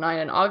 2009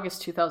 and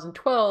August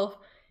 2012,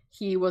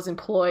 he was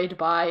employed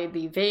by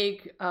the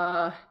vague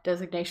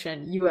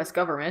designation U.S.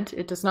 government.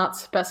 It does not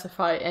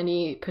specify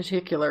any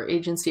particular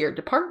agency or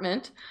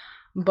department,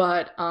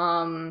 but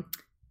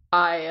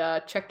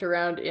I checked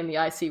around in the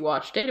IC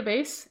Watch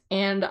database,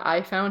 and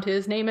I found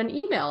his name and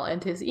email,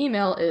 and his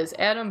email is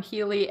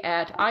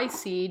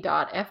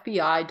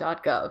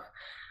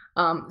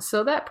adamhealy@ic.fbi.gov.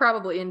 So that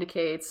probably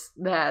indicates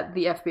that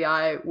the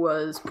FBI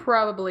was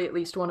probably at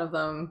least one of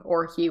them,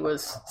 or he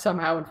was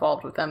somehow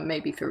involved with them,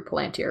 maybe through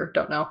Palantir,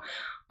 don't know.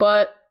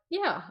 But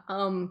yeah,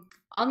 on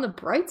the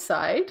bright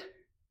side,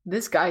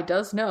 this guy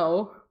does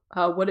know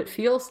what it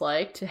feels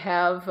like to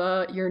have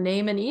your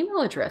name and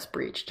email address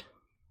breached.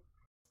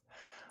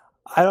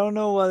 I don't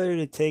know whether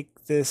to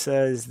take this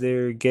as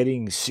they're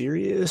getting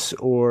serious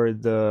or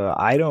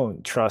I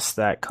don't trust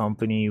that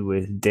company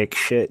with dick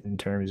shit in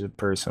terms of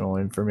personal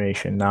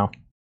information now.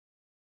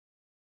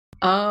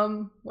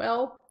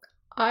 Well,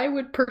 I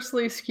would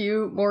personally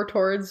skew more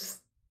towards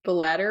the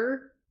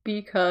latter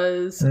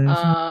because,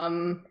 I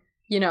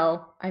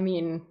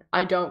mean,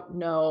 I don't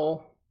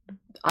know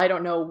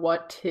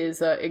what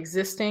his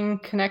existing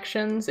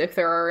connections, if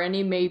there are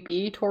any, may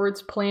be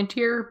towards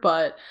Palantir,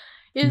 but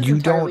you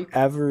don't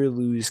ever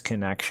lose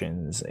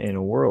connections in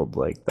a world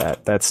like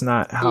that. That's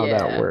not how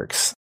that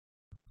works.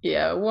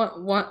 Yeah,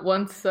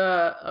 once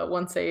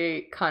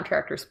a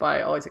contractor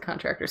spy, always a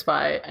contractor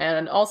spy.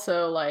 And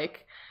also,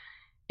 like,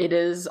 it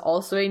is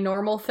also a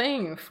normal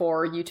thing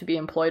for you to be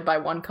employed by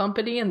one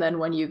company, and then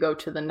when you go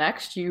to the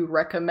next, you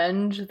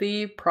recommend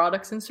the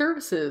products and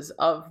services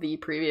of the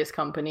previous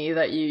company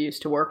that you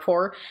used to work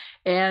for.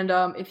 And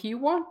if you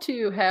want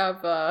to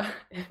have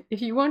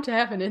if you want to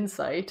have an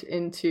insight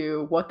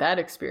into what that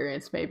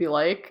experience may be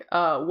like,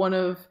 one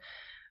of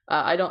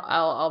I don't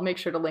I'll make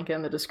sure to link it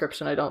in the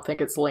description. I don't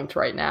think it's linked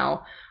right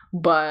now,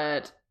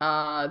 but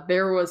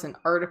there was an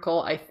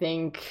article, I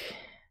think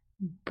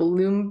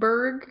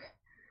Bloomberg,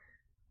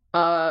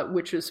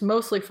 which was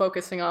mostly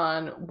focusing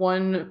on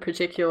one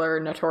particular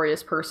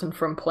notorious person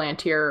from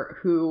Palantir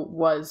who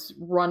was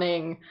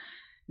running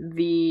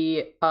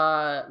the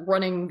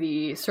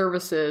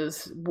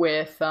services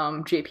with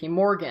J.P.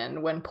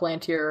 Morgan when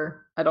Palantir.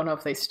 I don't know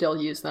if they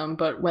still use them,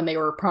 but when they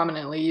were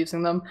prominently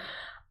using them,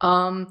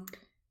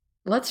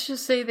 let's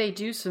just say they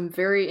do some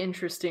very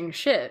interesting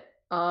shit.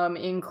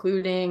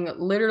 Including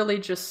literally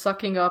just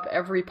sucking up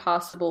every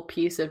possible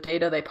piece of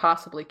data they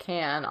possibly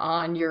can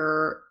on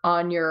your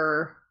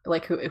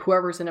like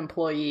whoever's an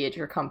employee at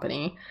your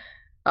company.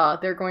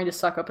 They're going to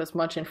suck up as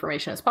much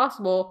information as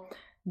possible.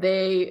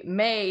 They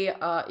may,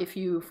 if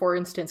you, for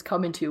instance,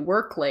 come into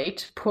work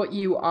late, put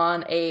you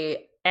on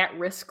a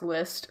at-risk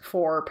list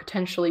for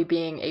potentially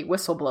being a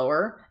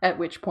whistleblower, at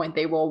which point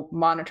they will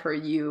monitor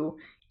you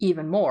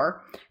even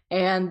more.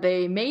 And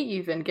they may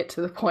even get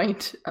to the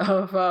point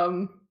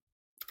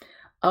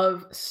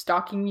of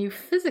stalking you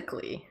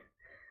physically.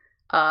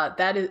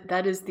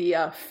 That is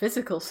the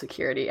physical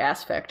security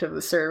aspect of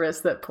the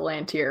service that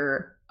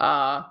Palantir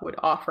would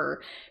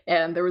offer.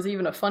 And there was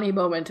even a funny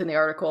moment in the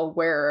article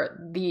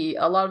where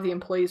a lot of the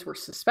employees were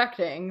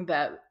suspecting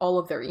that all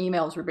of their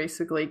emails were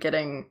basically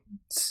getting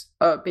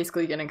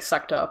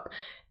sucked up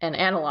and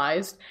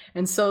analyzed,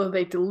 and so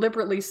they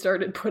deliberately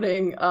started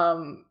putting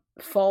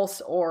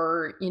false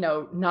or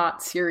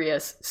not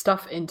serious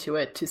stuff into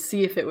it to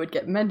see if it would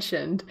get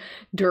mentioned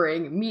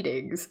during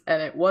meetings,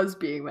 and it was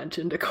being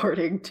mentioned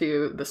according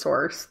to the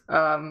source,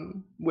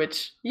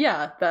 which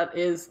that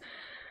is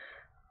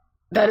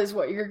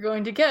what you're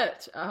going to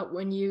get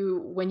when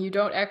you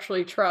don't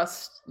actually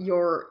trust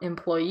your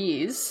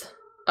employees,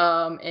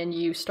 and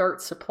you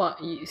start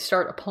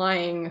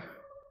applying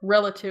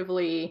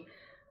relatively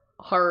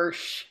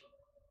harsh,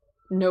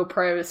 no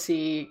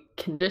privacy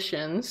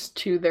conditions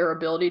to their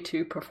ability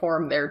to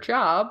perform their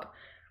job.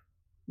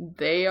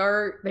 They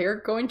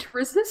are going to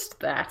resist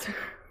that.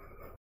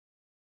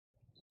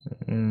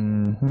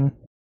 Mm-hmm.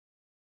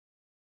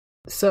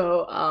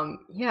 So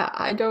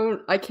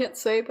I can't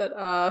say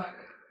that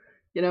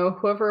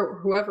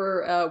whoever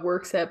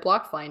works at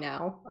BlockFi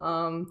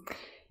now,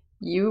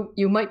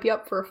 you might be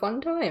up for a fun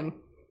time.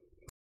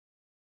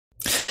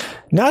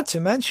 Not to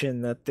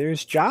mention that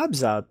there's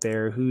jobs out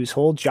there whose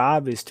whole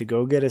job is to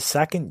go get a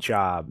second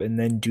job and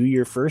then do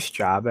your first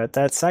job at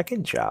that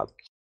second job.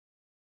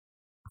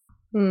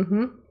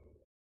 Mm-hmm.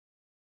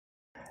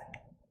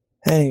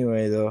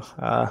 Anyway, though,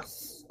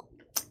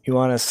 you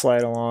want to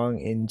slide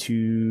along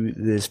into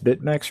this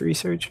BitMEX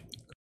research?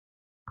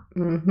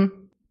 Mm-hmm.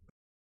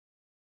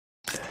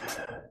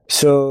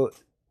 So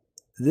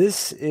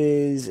this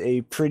is a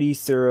pretty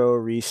thorough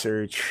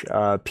research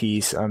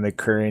piece on the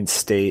current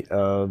state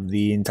of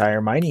the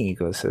entire mining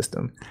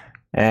ecosystem.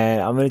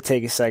 And I'm going to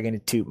take a second to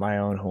toot my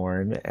own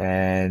horn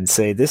and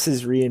say this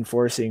is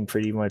reinforcing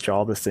pretty much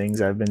all the things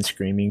I've been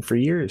screaming for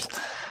years.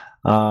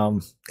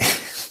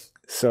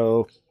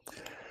 So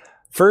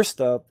first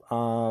up,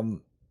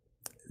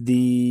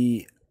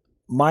 the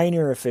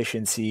miner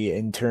efficiency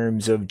in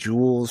terms of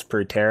joules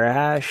per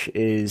terahash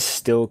is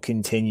still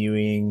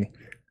continuing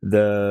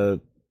the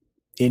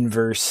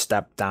inverse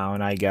step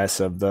down, I guess,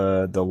 of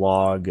the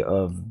log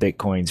of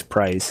Bitcoin's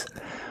price.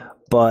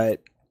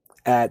 But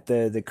at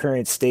the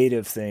current state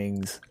of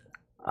things,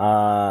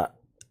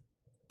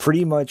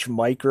 pretty much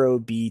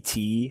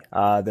MicroBT,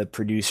 the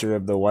producer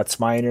of the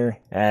WhatsMiner,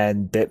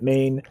 and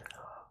Bitmain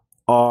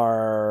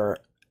are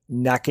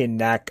neck and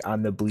neck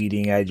on the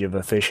bleeding edge of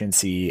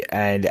efficiency,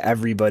 and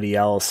everybody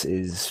else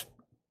is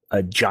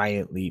a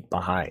giant leap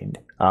behind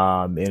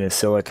in a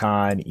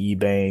Silicon,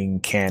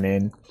 eBang,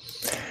 Cannon.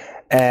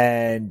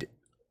 And,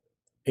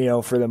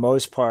 for the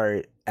most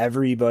part,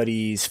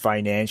 everybody's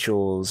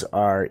financials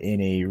are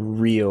in a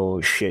real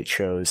shit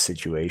show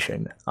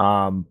situation.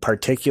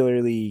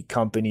 Particularly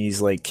companies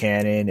like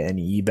Canon and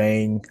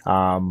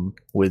eBang,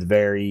 with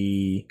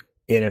very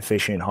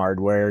inefficient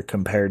hardware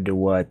compared to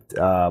what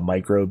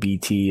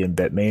MicroBT and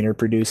Bitmain are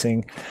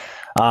producing,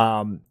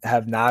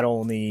 have not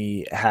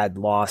only had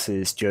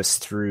losses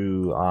just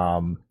through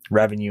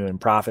revenue and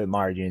profit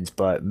margins,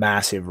 but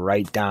massive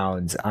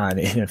write-downs on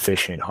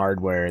inefficient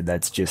hardware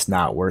that's just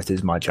not worth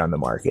as much on the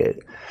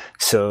market.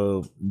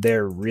 So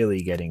they're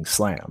really getting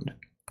slammed.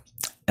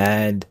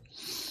 And,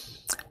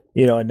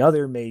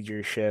 another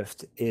major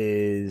shift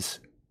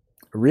is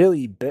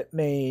really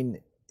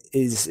Bitmain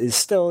is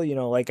still,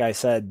 like I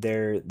said,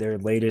 their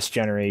latest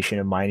generation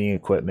of mining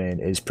equipment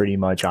is pretty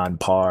much on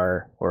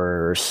par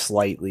or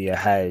slightly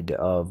ahead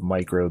of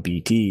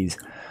MicroBT's.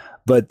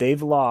 But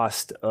they've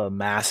lost a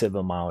massive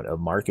amount of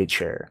market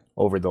share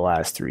over the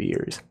last 3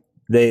 years.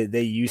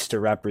 they used to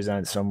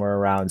represent somewhere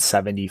around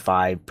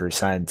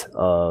 75%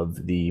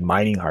 of the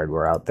mining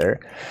hardware out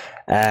there.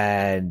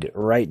 And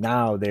right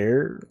now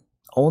they're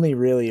only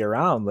really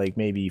around like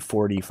maybe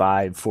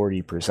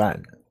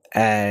 40%.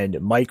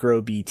 And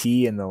micro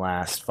BT in the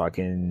last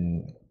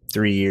fucking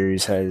 3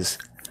 years has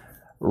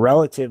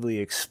relatively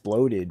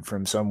exploded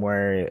from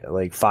somewhere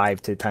like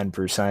 5 to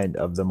 10%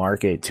 of the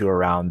market to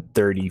around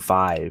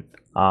 35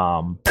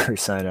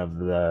 percent of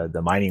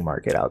the mining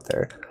market out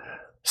there.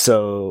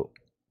 So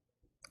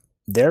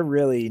they're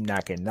really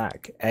neck and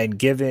neck. And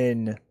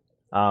given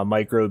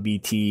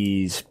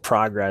MicroBT's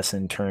progress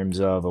in terms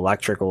of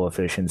electrical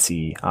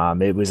efficiency,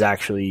 it was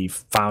actually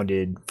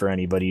founded, for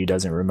anybody who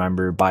doesn't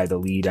remember, by the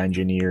lead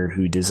engineer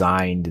who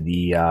designed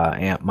the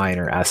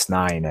Antminer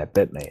S9 at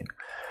Bitmain.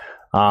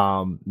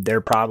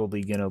 They're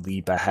probably going to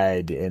leap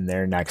ahead in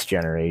their next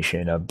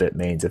generation of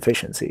Bitmain's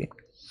efficiency.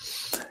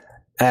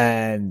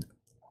 And,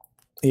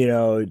 you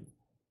know,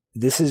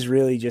 this is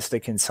really just a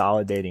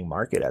consolidating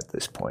market at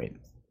this point.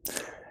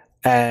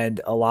 And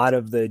a lot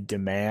of the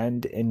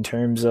demand in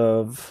terms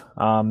of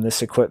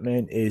this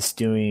equipment is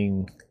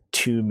doing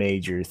two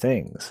major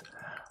things.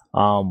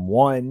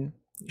 One,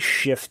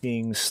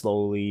 shifting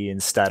slowly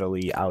and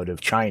steadily out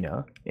of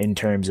China in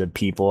terms of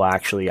people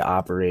actually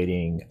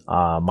operating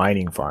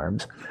mining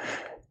farms,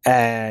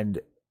 and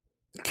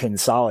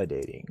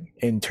consolidating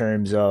in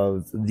terms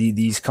of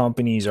these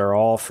companies are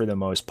all, for the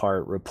most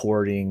part,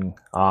 reporting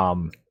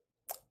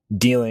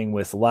dealing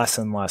with less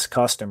and less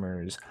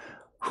customers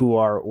who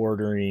are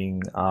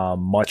ordering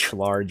much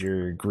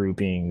larger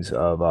groupings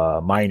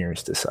of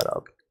miners to set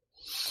up.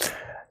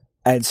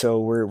 And so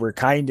we're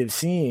kind of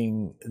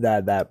seeing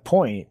that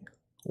point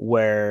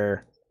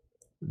where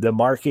the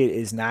market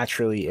is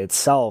naturally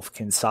itself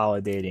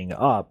consolidating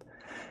up.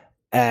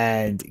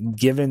 And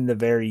given the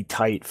very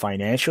tight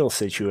financial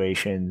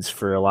situations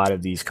for a lot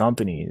of these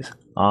companies,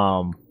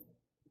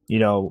 you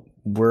know,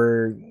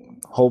 we're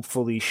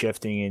hopefully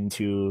shifting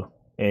into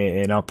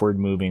an upward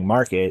moving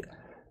market,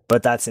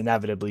 but that's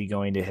inevitably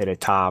going to hit a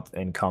top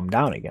and come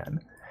down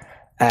again.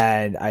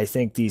 And I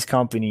think these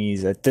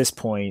companies at this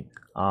point,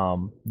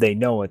 they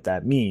know what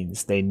that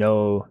means. They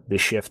know the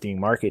shifting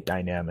market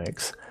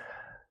dynamics.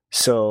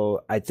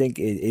 So I think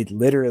it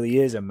literally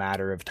is a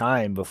matter of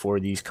time before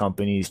these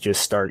companies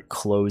just start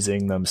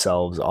closing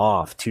themselves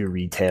off to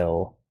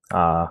retail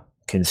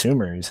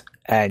consumers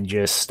and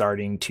just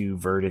starting to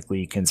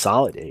vertically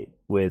consolidate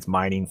with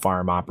mining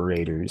farm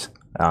operators.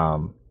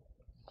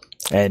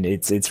 And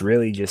it's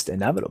really just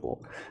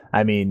inevitable.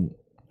 I mean,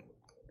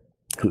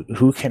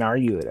 who can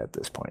argue it at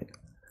this point?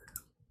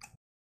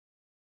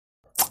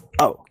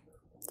 Oh,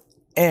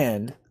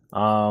 and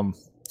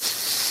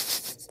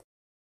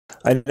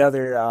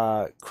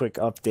another quick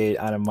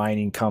update on a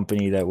mining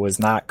company that was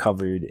not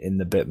covered in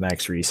the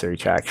BitMEX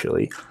research,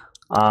 actually.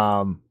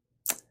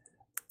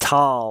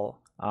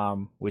 Tal,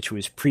 which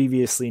was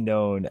previously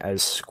known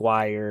as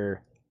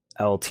Squire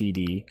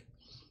Ltd.,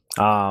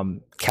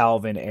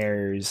 Calvin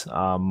Ayres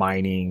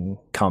mining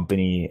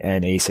company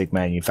and ASIC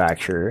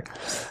manufacturer,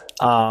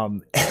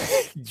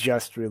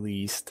 just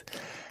released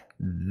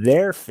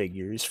their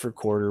figures for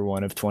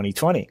Q1 of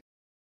 2020.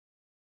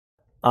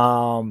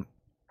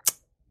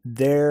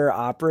 Their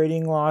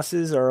operating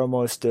losses are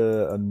almost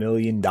 $1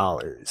 million.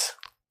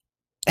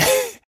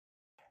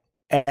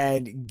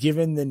 And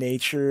given the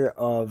nature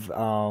of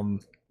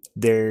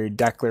their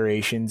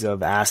declarations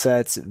of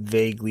assets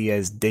vaguely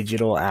as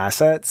digital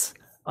assets,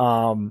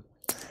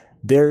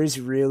 there's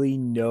really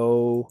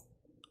no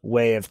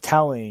way of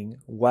telling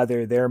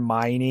whether they're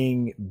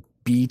mining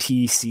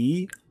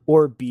BTC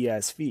or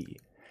BSV.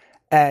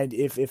 And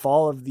if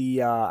all of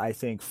the, I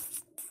think,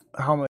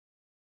 how much,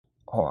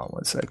 hold on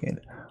one second,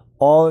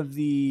 all of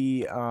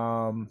the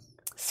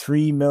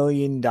 $3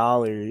 million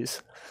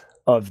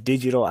of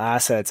digital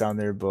assets on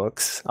their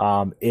books,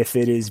 if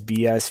it is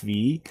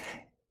BSV,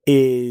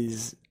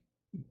 is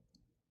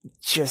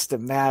just a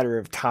matter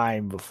of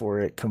time before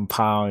it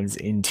compounds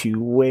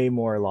into way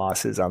more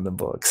losses on the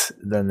books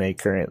than they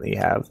currently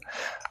have.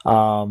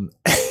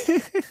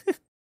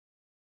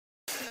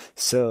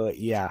 So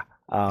yeah,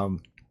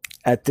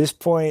 at this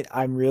point,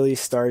 I'm really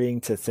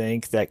starting to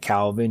think that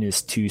Calvin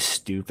is too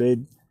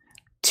stupid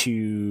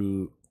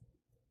to,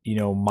 you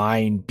know,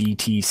 mine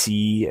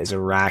BTC as a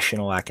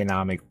rational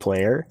economic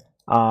player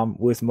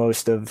with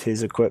most of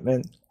his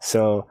equipment.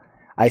 So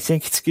I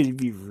think it's going to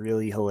be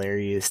really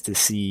hilarious to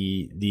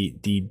see the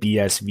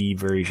BSV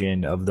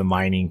version of the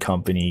mining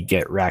company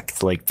get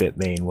wrecked like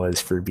Bitmain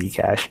was for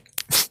Bcash.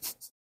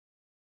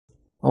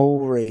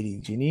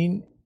 Alrighty,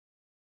 Janine,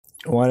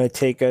 want to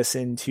take us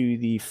into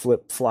the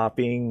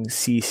flip-flopping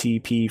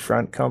CCP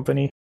front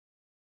company?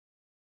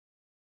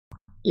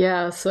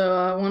 Yeah,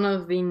 so one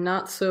of the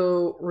not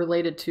so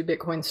related to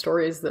Bitcoin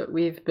stories that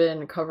we've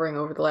been covering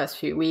over the last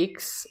few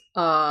weeks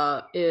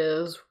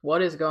is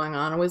what is going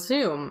on with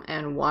Zoom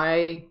and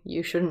why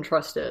you shouldn't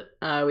trust it.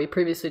 We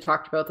previously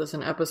talked about this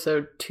in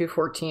episode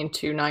 214,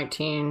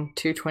 219,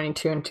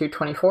 222, and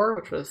 224,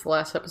 which was the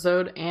last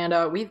episode,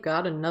 and we've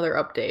got another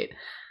update.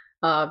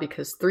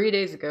 because 3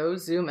 days ago,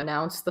 Zoom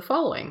announced the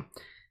following.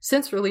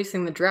 Since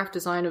releasing the draft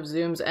design of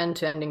Zoom's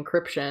end-to-end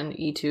encryption,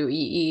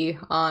 E2EE,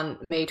 on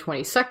May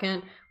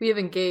 22nd, we have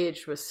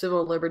engaged with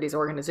civil liberties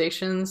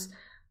organizations,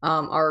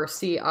 our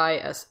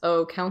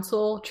CISO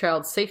Council,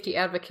 child safety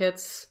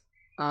advocates.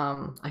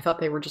 I thought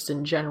they were just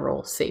in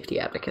general safety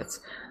advocates.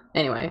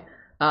 Anyway,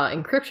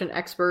 encryption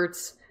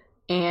experts,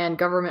 and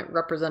government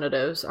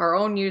representatives, our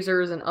own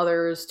users, and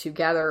others to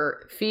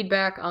gather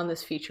feedback on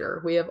this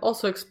feature. We have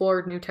also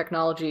explored new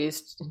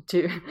technologies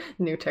to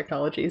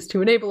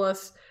enable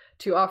us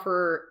to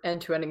offer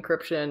end-to-end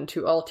encryption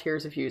to all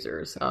tiers of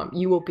users.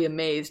 You will be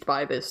amazed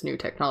by this new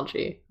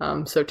technology.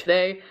 So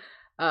today,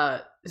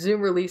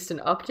 Zoom released an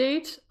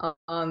update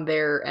on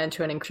their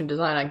end-to-end encryption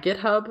design on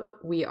GitHub.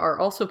 We are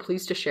also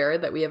pleased to share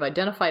that we have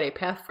identified a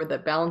path for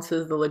that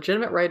balances the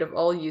legitimate right of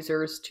all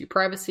users to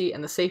privacy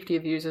and the safety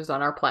of users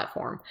on our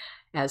platform,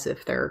 as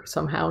if they're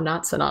somehow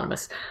not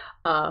synonymous.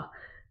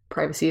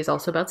 Privacy is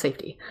also about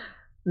safety.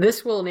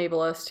 This will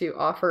enable us to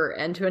offer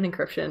end-to-end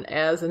encryption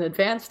as an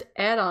advanced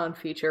add-on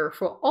feature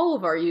for all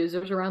of our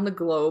users around the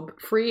globe,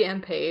 free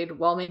and paid,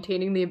 while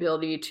maintaining the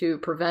ability to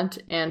prevent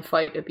and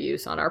fight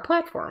abuse on our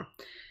platform.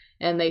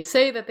 And they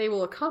say that they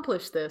will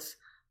accomplish this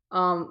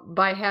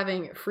by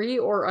having free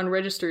or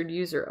unregistered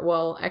user.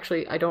 Well,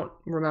 actually, I don't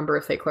remember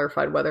if they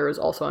clarified whether it was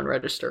also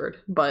unregistered,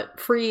 but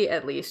free,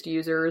 at least,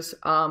 users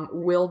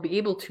will be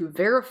able to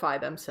verify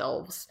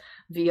themselves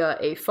via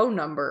a phone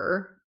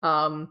number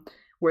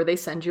where they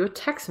send you a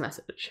text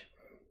message.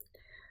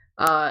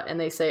 And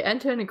they say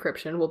end-to-end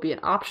encryption will be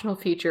an optional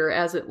feature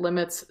as it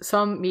limits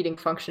some meeting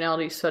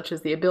functionalities, such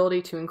as the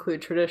ability to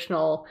include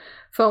traditional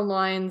phone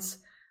lines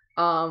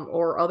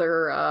or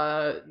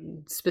other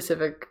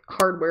specific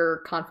hardware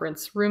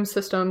conference room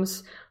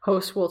systems.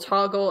 Hosts will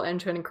toggle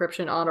end-to-end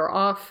encryption on or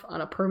off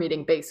on a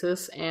per-meeting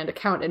basis, and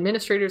account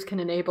administrators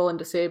can enable and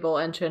disable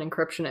end-to-end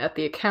encryption at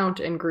the account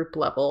and group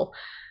level.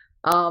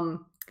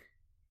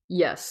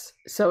 Yes,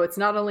 so it's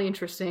not only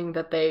interesting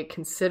that they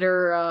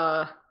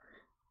consider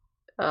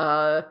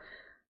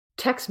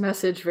text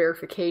message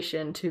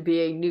verification to be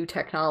a new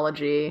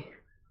technology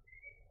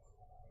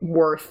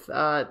worth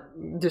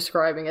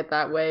describing it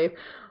that way,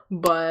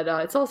 but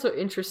it's also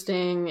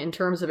interesting in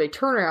terms of a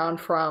turnaround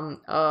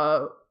from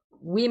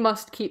we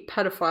must keep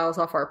pedophiles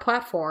off our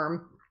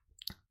platform,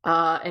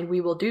 and we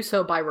will do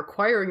so by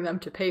requiring them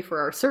to pay for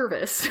our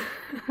service.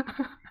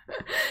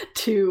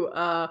 To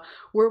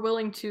we're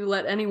willing to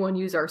let anyone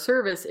use our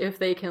service if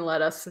they can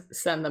let us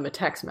send them a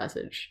text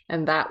message,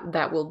 and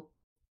that will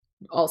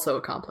also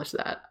accomplish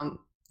that.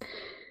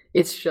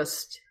 It's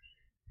just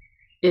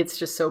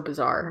so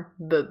bizarre,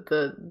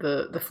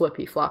 the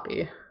flippy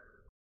floppy.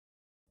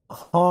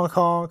 Honk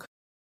honk.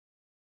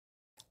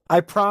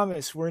 I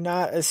promise we're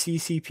not a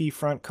CCP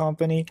front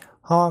company.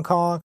 Honk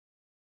honk.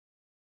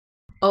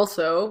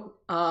 Also,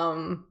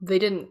 they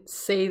didn't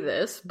say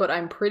this, but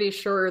I'm pretty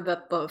sure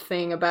that the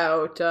thing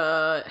about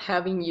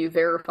having you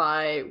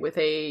verify with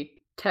a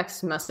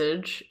text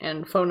message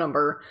and phone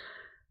number,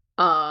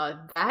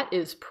 that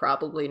is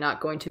probably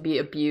not going to be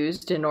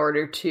abused in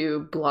order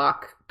to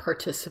block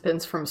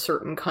participants from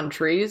certain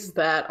countries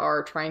that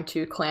are trying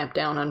to clamp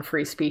down on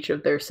free speech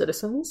of their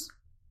citizens.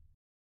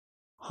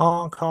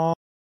 Honk honk.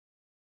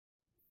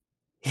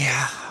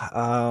 Yeah.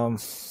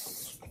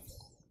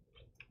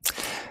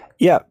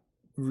 Yeah.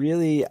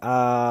 Really,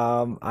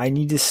 I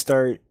need to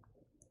start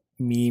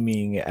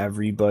memeing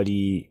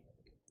everybody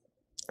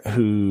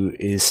who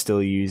is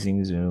still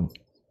using Zoom.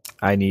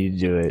 I need to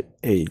do it.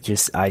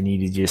 I need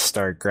to just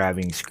start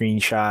grabbing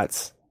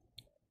screenshots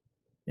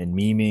and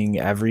memeing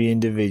every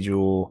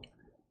individual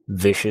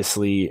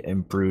viciously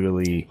and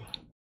brutally.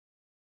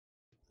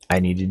 I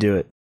need to do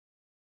it.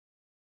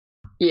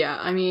 Yeah,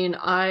 I mean,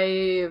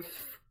 I've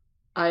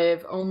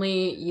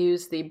only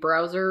used the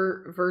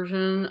browser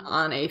version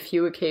on a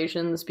few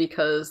occasions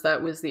because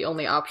that was the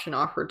only option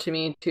offered to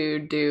me to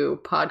do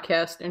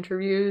podcast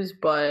interviews,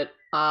 but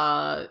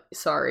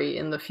sorry,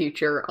 in the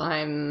future I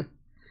am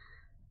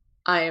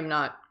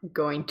not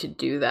going to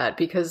do that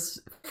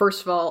because,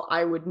 first of all,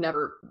 I would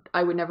never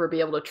be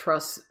able to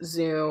trust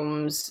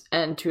Zoom's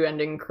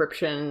end-to-end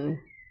encryption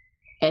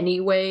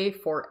anyway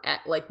for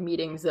like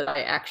meetings that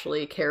I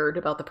actually cared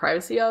about the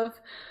privacy of.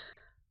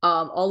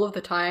 All of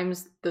the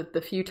times,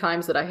 the few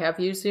times that I have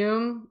used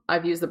Zoom,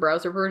 I've used the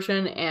browser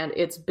version, and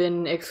it's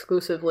been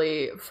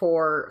exclusively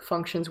for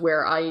functions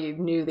where I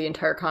knew the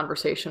entire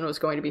conversation was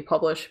going to be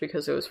published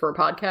because it was for a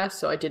podcast,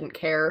 so I didn't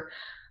care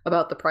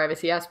about the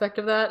privacy aspect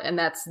of that, and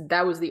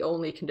that was the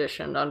only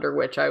condition under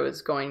which I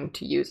was going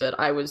to use it.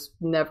 I would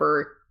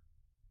never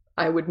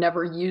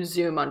use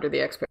Zoom under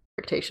the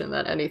expectation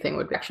that anything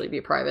would actually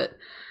be private.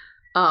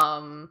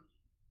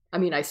 I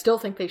mean, I still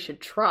think they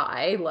should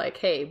try, like,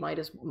 hey, might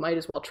as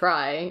well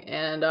try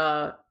and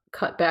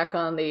cut back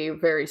on the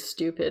very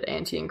stupid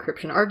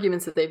anti-encryption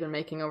arguments that they've been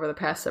making over the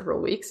past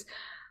several weeks.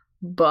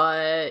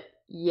 But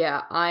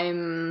yeah,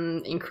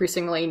 I'm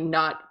increasingly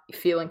not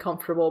feeling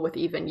comfortable with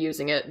even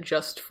using it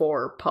just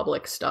for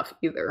public stuff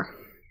either.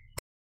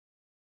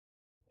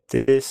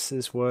 This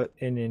is what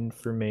an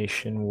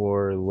information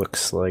war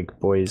looks like,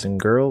 boys and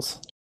girls.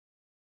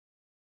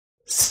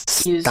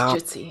 Use Stop.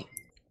 Jitsi.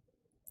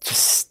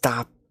 Just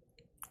stop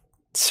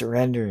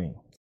surrendering.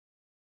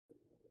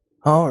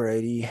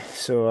 Alrighty,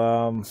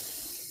 so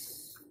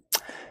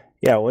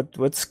yeah,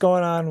 what's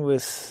going on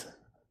with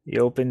the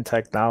Open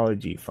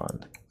Technology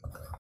Fund?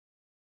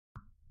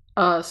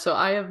 So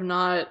I have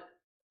not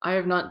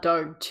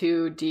dug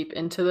too deep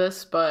into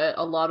this, but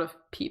a lot of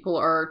people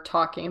are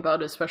talking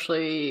about,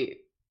 especially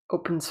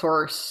open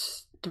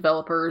source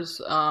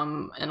developers,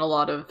 and a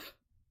lot of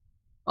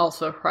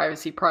also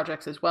privacy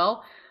projects as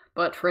well.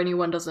 But for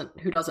anyone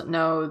who doesn't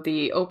know,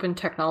 the Open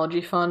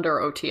Technology Fund, or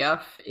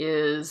OTF,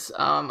 is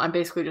I'm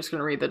basically just going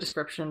to read the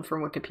description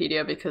from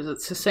Wikipedia because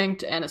it's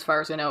succinct, and as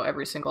far as I know,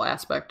 every single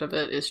aspect of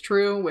it is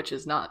true, which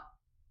is not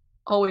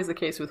always the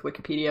case with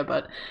Wikipedia,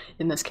 but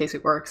in this case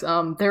it works.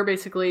 They're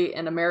basically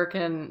an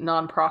American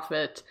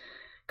nonprofit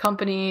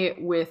company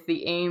with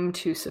the aim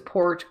to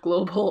support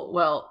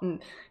global,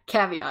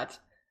 caveat,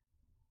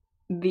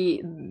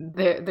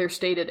 their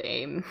stated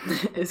aim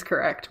is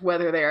correct.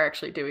 Whether they are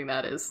actually doing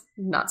that is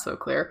not so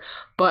clear.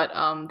 But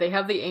they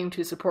have the aim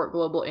to support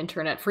global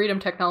internet freedom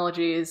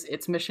technologies.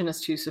 Its mission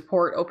is to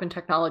support open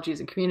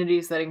technologies and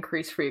communities that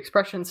increase free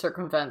expression,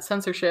 circumvent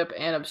censorship,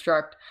 and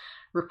obstruct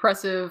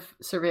repressive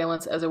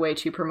surveillance as a way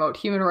to promote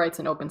human rights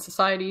in open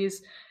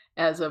societies.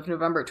 As of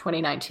November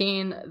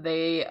 2019,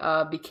 they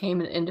became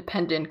an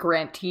independent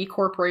grantee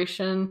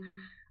corporation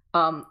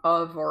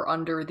of or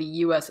under the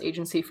U.S.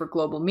 Agency for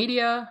Global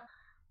Media,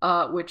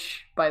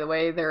 which, by the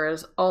way, there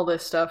is all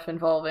this stuff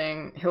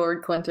involving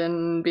Hillary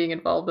Clinton being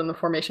involved in the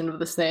formation of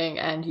this thing,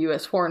 and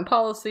U.S. foreign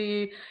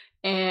policy,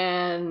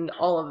 and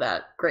all of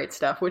that great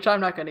stuff, which I'm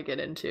not going to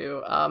get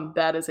into.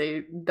 That is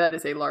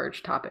a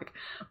large topic.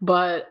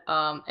 But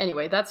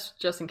anyway, that's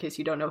just in case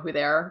you don't know who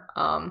they are.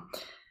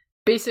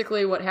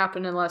 Basically, what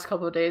happened in the last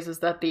couple of days is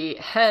that the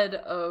head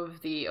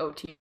of the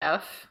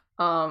OTF,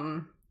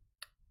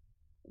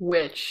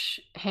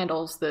 which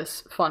handles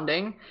this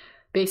funding,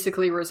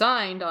 basically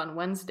resigned on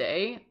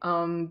Wednesday.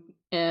 And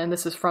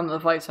this is from the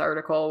Vice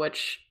article,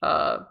 which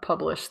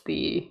published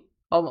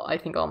I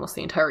think almost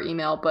the entire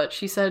email. But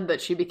she said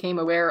that she became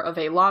aware of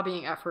a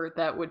lobbying effort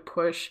that would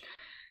push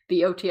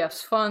the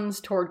OTF's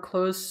funds toward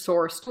closed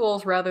source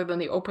tools rather than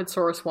the open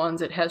source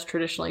ones it has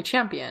traditionally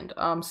championed.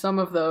 Some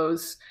of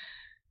those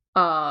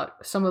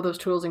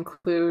tools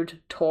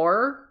include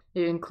Tor.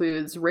 It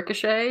includes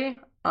Ricochet,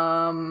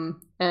 and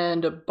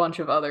a bunch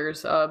of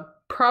others.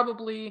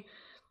 Probably,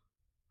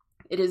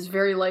 it is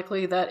very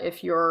likely that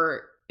if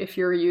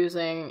you're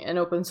using an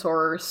open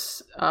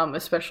source,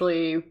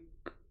 especially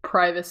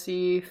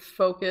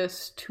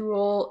privacy-focused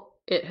tool,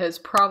 it has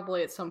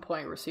probably at some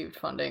point received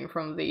funding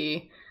from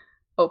the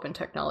Open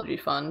Technology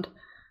Fund.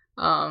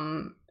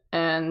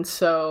 And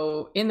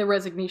so in the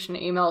resignation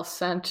email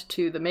sent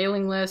to the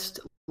mailing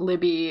list,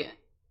 Libby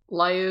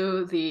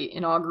Liu, the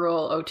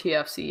inaugural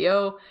OTF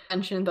CEO,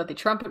 mentioned that the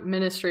Trump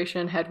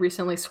administration had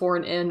recently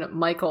sworn in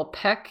Michael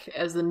Peck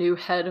as the new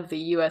head of the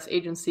U.S.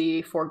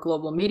 Agency for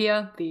Global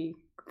Media, the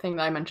thing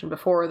that I mentioned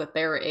before, that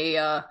they're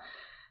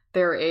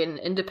an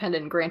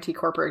independent grantee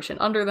corporation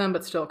under them,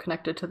 but still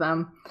connected to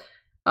them.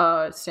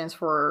 It stands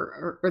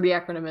for, or the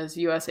acronym is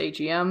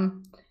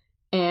USAGM,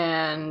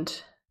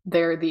 and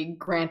they're the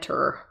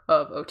grantor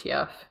of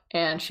OTF.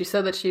 And she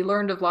said that she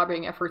learned of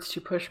lobbying efforts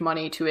to push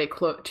money to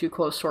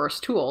closed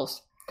source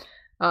tools.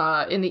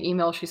 In the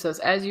email, she says,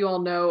 as you all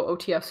know,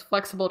 OTF's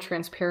flexible,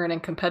 transparent,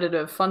 and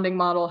competitive funding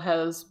model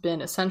has been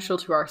essential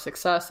to our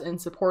success in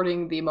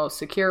supporting the most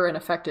secure and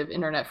effective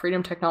internet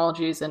freedom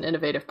technologies and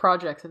innovative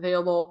projects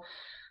available.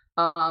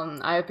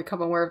 I have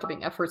become aware of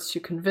lobbying efforts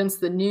to convince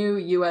the new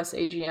US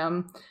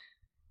AGM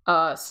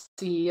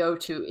CEO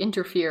to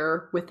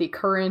interfere with the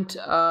current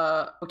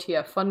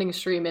OTF funding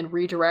stream and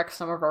redirect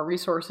some of our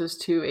resources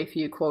to a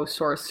few closed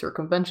source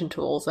circumvention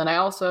tools. And I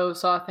also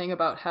saw a thing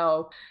about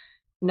how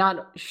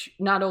not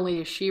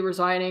only is she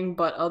resigning,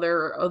 but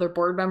other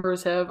board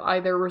members have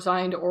either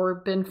resigned or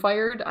been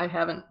fired. I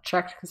haven't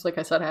checked because, like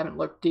I said, I haven't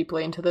looked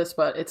deeply into this,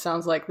 but it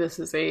sounds like this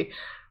is a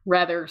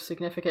rather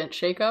significant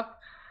shakeup.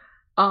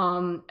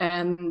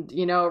 And,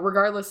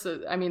 regardless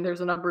of,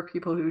 there's a number of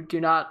people who do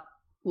not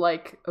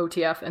like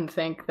OTF and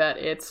think that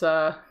it's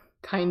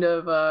kind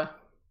of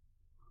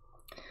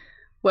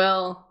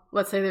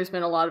let's say there's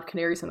been a lot of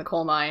canaries in the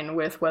coal mine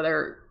with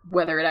whether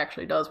it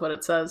actually does what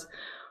it says.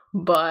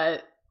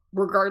 But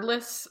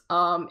regardless,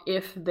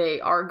 if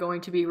they are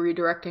going to be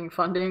redirecting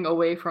funding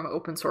away from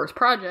open source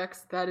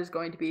projects, that is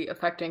going to be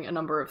affecting a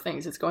number of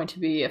things. It's going to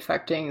be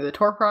affecting the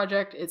Tor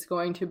project. It's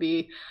going to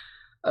be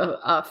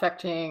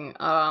affecting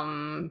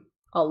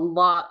a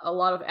lot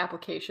of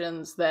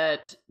applications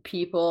that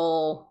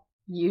people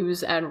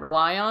use and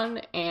rely on.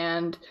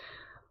 And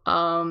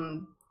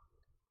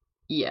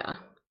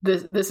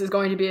this is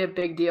going to be a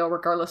big deal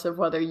regardless of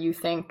whether you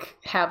think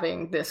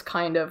having this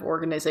kind of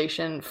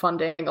organization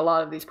funding a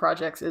lot of these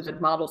projects is a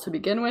model to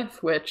begin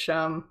with, which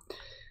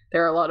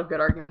there are a lot of good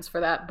arguments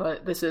for that,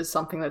 but this is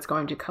something that's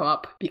going to come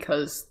up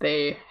because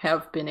they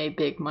have been a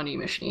big money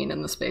machine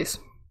in the space.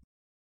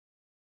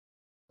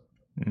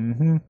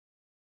 Mm-hmm.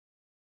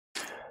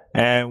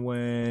 And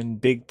when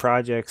big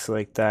projects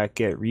like that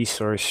get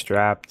resource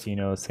strapped,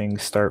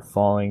 things start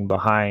falling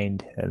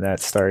behind, and that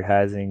starts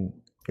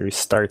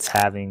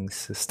having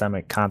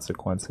systemic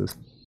consequences.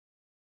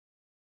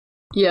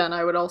 Yeah, and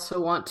I would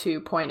also want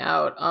to point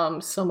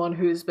out someone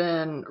who's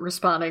been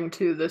responding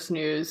to this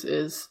news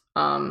is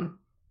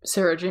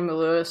Sarah Jamie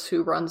Lewis,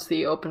 who runs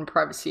the Open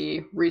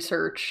Privacy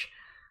Research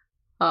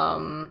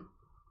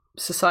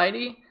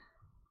Society,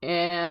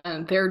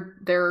 and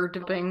they're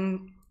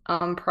developing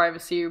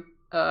privacy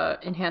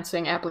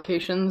enhancing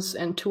applications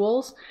and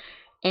tools.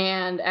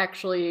 And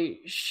actually,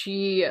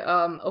 she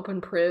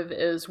OpenPriv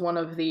is one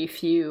of the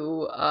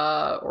few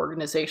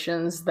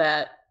organizations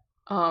that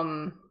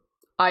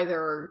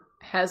either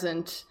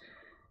hasn't.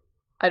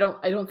 I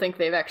don't think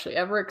they've actually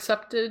ever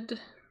accepted.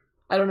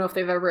 I don't know if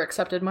they've ever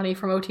accepted money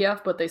from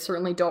OTF, but they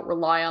certainly don't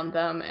rely on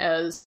them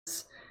as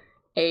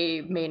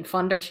a main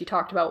funder. She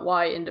talked about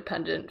why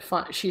independent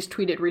fund. She's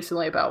tweeted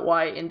recently about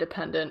why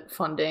independent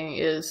funding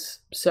is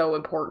so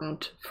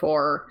important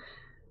for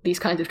these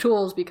kinds of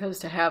tools, because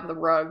to have the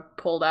rug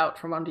pulled out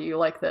from under you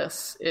like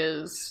this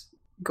is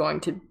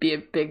going to be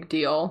a big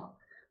deal.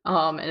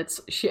 And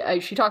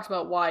she talks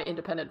about why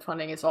independent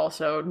funding is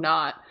also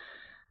not,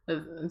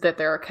 that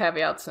there are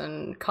caveats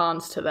and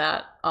cons to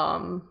that,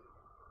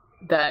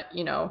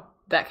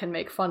 that can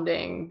make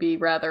funding be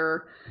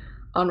rather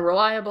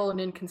unreliable and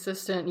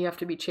inconsistent. You have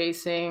to be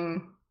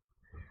chasing.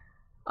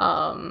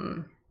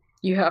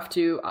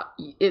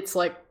 It's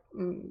like,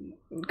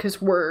 because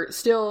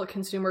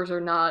consumers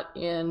are not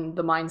in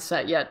the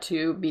mindset yet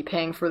to be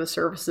paying for the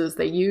services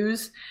they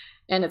use.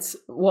 And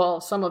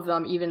some of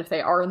them, even if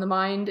they are in the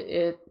mind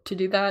to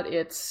do that,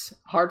 it's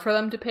hard for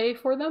them to pay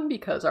for them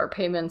because our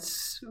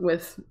payments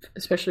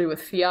especially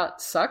with fiat,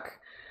 suck,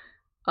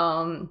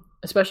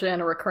 especially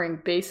on a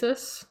recurring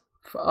basis,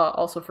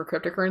 also for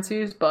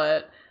cryptocurrencies.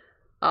 But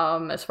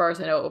as far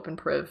as I know,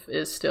 OpenPriv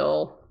is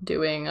still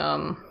doing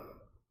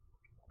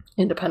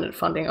independent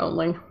funding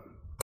only.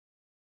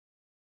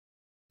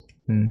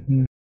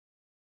 Mm-hmm.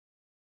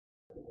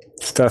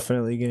 It's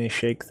definitely going to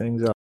shake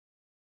things up.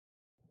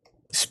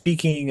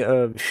 Speaking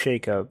of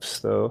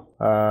shakeups, though,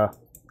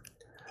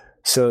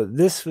 so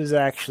this was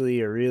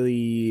actually a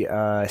really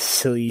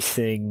silly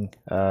thing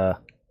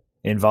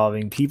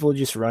involving people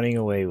just running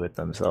away with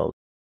themselves.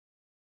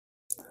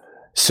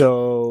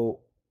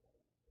 So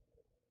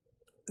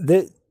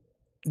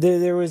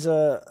there was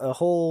a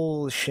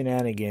whole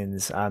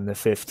shenanigans on the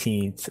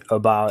 15th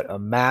about a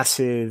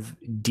massive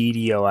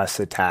DDoS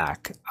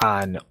attack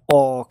on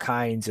all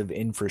kinds of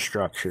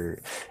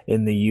infrastructure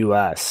in the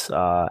US.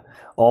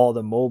 All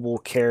the mobile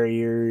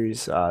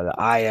carriers, the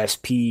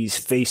ISPs,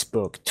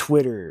 Facebook,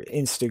 Twitter,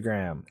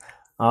 Instagram.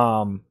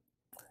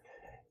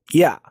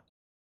 Yeah,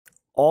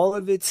 all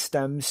of it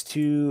stems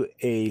to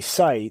a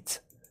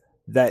site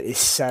that is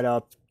set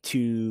up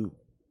to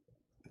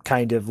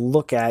kind of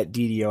look at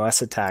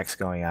DDoS attacks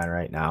going on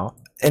right now.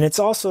 And it's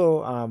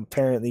also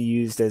apparently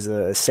used as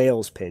a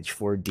sales pitch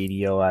for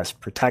DDoS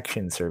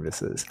protection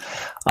services.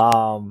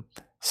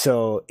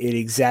 So it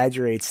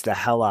exaggerates the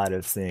hell out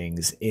of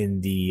things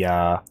in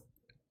the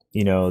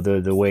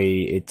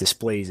way it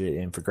displays it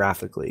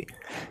infographically.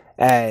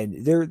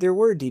 And there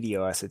were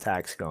DDoS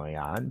attacks going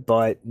on,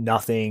 but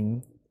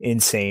nothing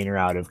insane or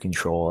out of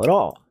control at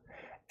all.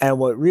 And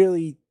what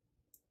really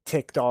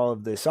ticked all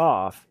of this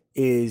off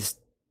is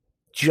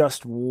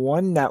just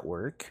one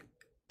network,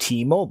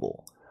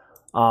 T-Mobile.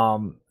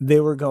 They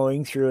were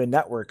going through a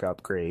network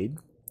upgrade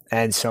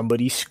and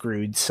somebody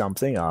screwed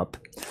something up.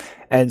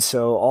 And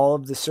so all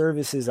of the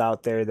services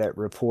out there that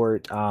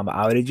report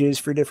outages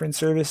for different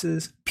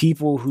services,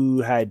 people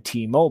who had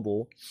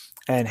T-Mobile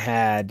and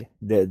had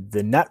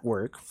the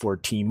network for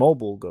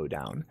T-Mobile go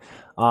down,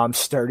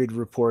 started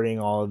reporting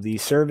all of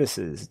these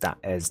services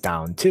as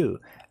down too.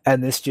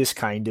 And this just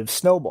kind of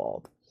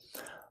snowballed.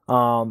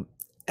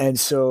 And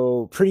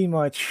so pretty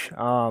much,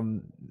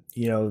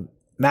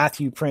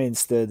 Matthew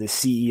Prince, the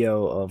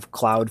CEO of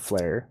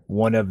Cloudflare,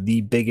 one of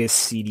the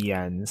biggest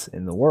CDNs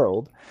in the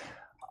world,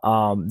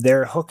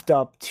 they're hooked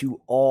up to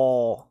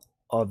all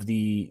of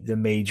the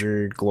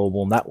major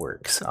global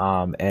networks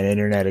and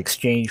internet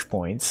exchange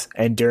points.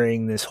 And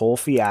during this whole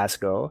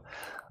fiasco,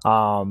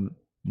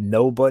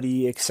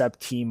 nobody except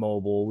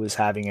T-Mobile was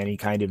having any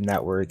kind of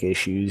network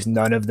issues.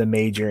 None of the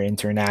major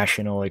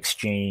international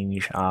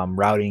exchange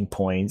routing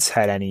points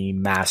had any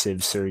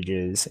massive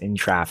surges in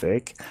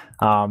traffic.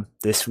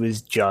 This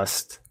was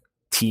just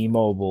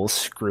T-Mobile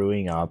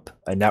screwing up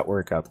a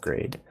network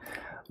upgrade.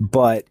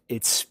 But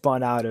it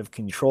spun out of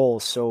control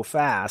so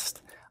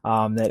fast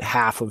that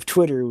half of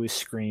Twitter was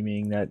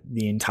screaming that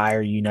the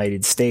entire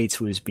United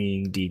States was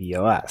being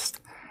DDoSed.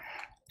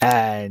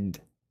 And,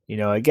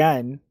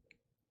 again,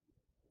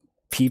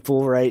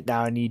 people right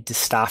now need to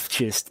stop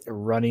just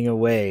running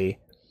away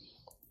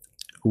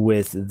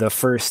with the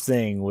first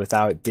thing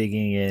without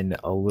digging in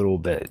a little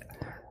bit.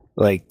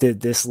 Like,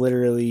 this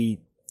literally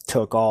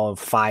took all of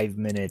 5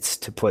 minutes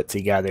to put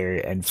together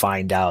and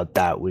find out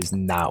that was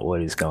not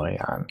what is going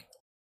on.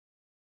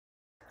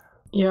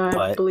 Yeah,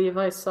 But I believe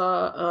I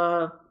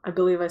saw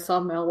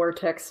malware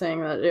text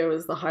saying that it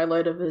was the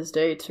highlight of his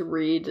day to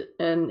read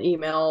an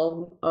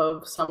email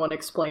of someone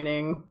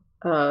explaining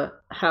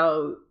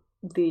how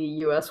the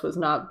US was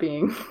not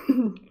being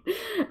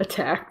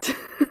attacked.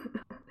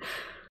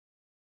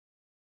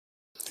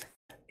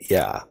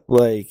 yeah,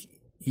 like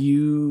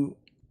you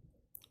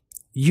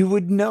you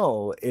would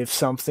know if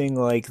something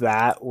like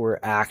that were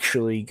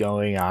actually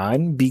going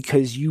on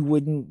because you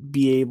wouldn't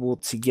be able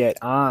to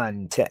get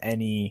on to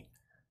any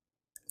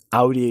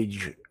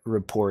outage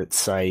report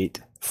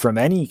site from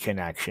any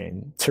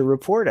connection to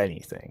report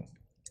anything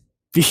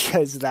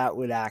because that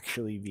would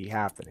actually be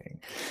happening.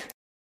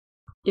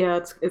 Yeah,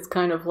 it's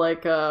kind of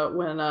like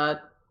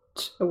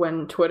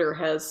when Twitter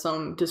has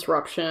some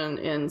disruption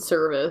in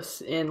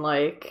service in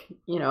like,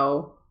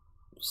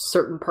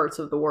 certain parts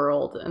of the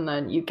world, and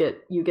then you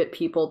get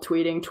people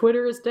tweeting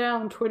Twitter is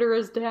down, Twitter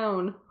is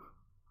down.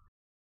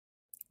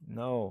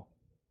 No,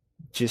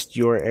 just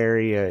your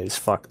area is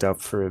fucked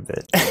up for a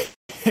bit.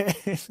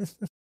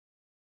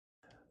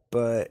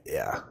 But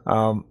yeah,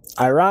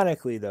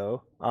 ironically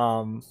though,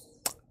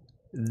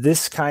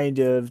 this kind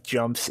of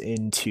jumps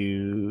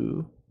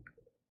into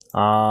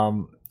a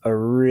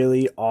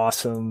really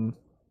awesome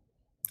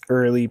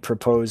early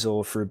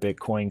proposal for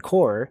Bitcoin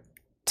Core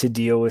to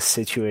deal with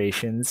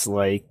situations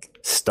like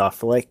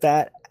stuff like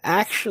that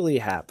actually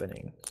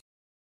happening.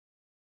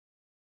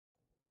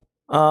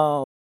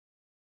 Um,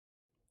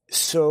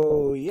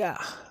 so yeah,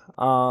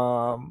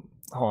 hold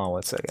on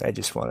one second. I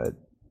just want to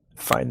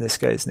find this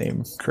guy's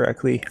name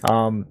correctly.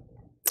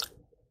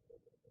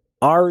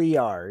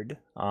 Ariard,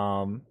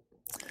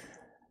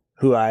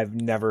 who I've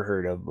never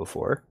heard of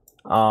before,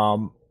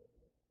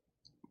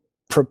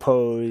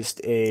 proposed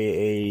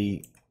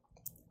a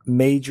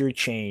major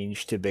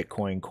change to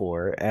Bitcoin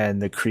Core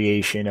and the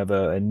creation of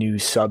a new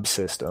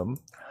subsystem,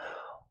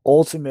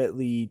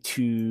 ultimately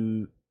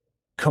to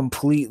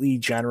completely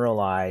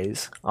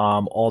generalize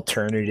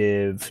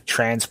alternative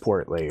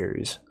transport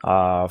layers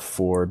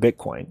for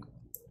Bitcoin.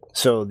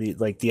 So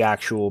the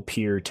actual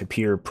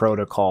peer-to-peer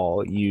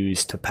protocol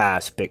used to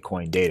pass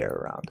Bitcoin data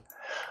around.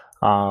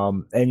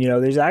 And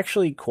there's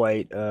actually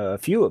quite a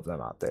few of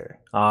them out there.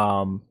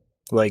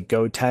 Like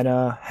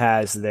Gotenna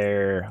has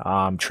their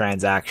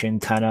transaction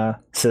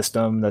Tenna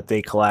system that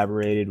they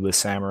collaborated with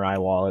Samurai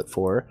Wallet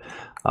for.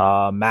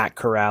 Matt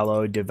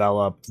Corallo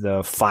developed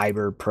the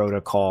Fiber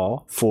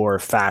protocol for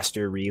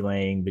faster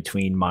relaying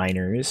between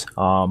miners.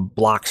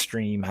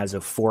 Blockstream has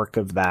a fork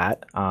of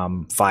that,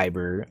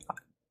 Fiber,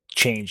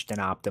 changed and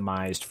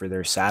optimized for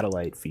their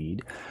satellite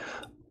feed.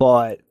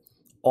 But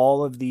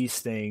all of these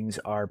things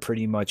are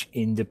pretty much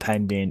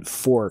independent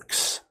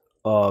forks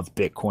of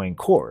Bitcoin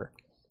Core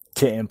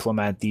to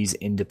implement these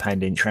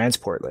independent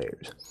transport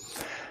layers.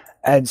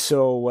 And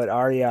so what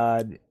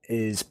Ariad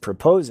is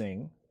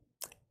proposing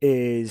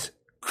is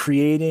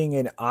creating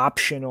an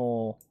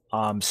optional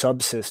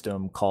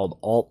subsystem called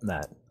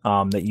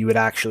AltNet that you would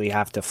actually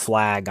have to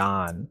flag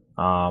on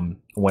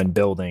when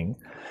building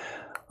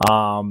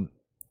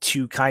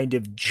to kind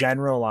of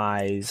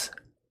generalize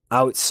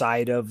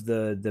outside of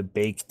the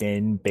baked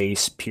in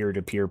base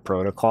peer-to-peer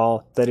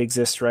protocol that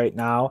exists right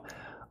now,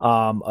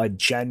 a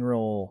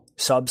general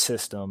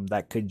subsystem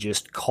that could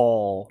just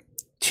call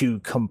to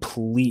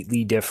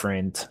completely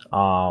different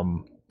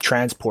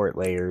transport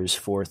layers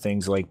for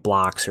things like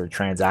blocks or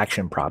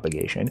transaction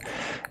propagation.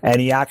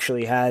 And he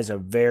actually has a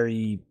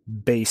very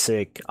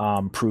basic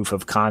proof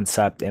of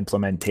concept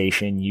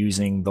implementation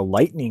using the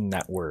Lightning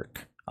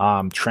Network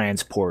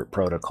transport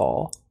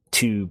protocol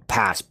to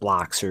pass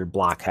blocks or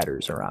block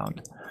headers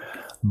around.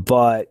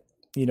 But,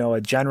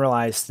 a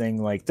generalized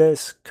thing like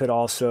this could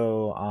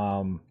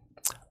also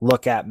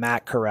look at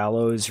Matt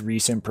Corallo's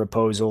recent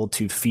proposal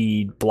to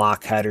feed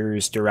block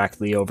headers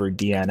directly over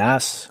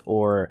DNS,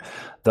 or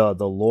the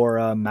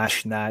LoRa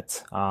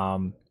meshnet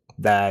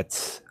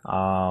that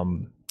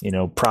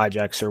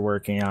projects are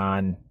working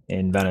on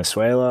in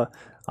Venezuela.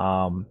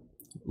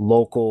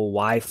 Local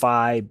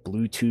Wi-Fi,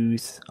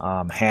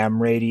 Bluetooth,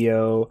 ham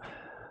radio,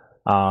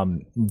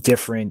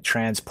 different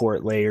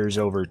transport layers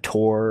over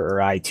Tor or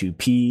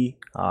I2P,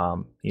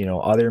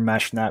 other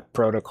meshnet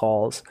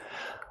protocols.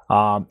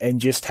 And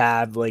just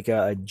have like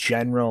a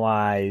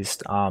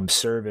generalized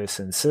service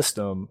and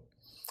system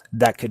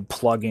that could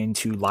plug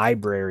into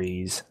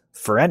libraries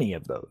for any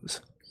of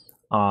those,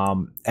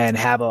 and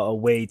have a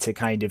way to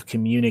kind of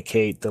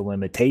communicate the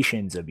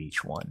limitations of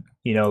each one.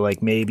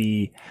 Like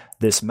maybe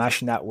this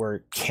mesh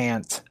network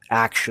can't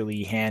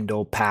actually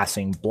handle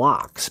passing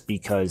blocks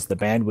because the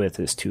bandwidth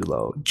is too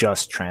low,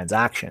 just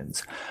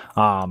transactions.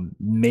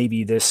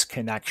 Maybe this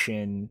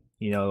connection,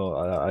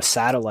 a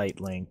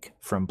satellite link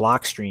from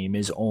Blockstream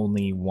is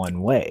only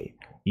one way.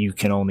 You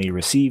can only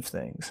receive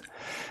things.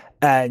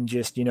 And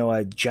just,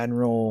 a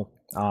general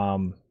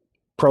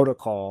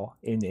protocol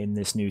in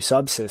this new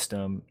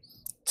subsystem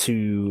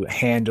to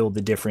handle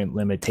the different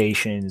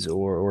limitations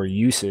or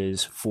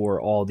uses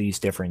for all these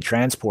different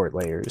transport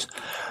layers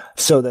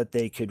so that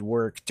they could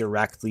work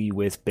directly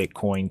with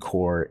Bitcoin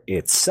Core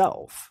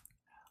itself.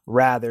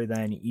 rather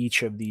than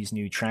each of these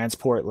new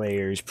transport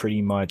layers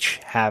pretty much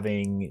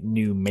having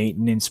new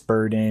maintenance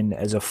burden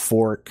as a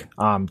fork,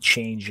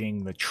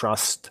 changing the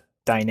trust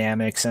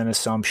dynamics and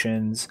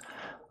assumptions.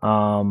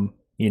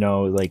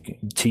 Like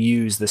to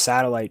use the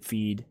satellite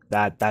feed,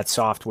 that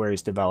software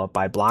is developed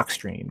by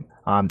Blockstream.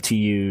 To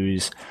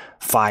use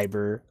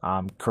fiber,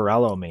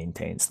 Corello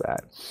maintains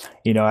that.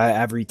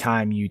 Every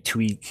time you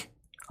tweak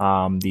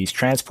these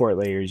transport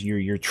layers,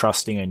 you're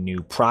trusting a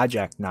new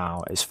project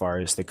now as far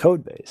as the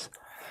code base.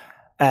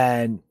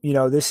 And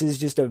this is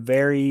just a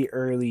very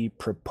early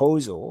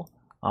proposal.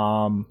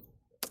 And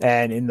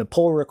in the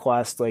pull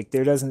request, like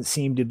there doesn't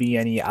seem to be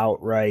any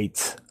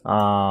outright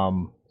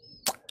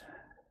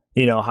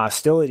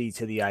hostility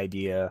to the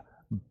idea,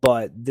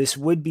 but this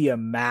would be a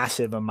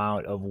massive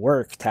amount of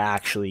work to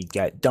actually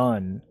get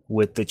done,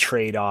 with the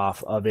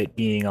trade-off of it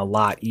being a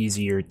lot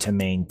easier to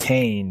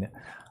maintain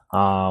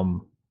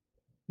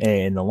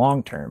in the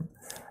long term.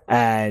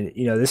 And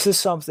this is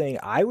something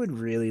I would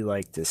really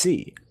like to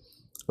see.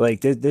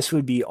 Like this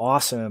would be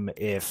awesome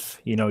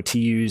if to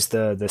use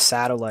the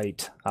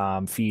satellite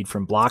feed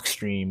from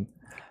Blockstream,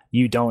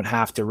 you don't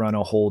have to run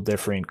a whole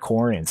different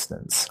core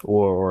instance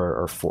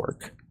or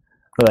fork.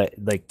 But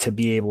like to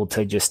be able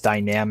to just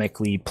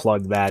dynamically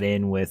plug that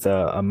in with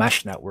a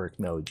mesh network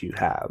node you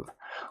have,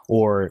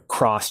 or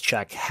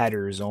cross-check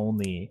headers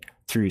only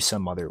through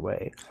some other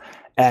way,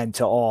 and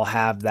to all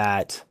have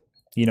that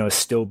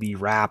still be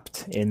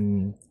wrapped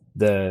in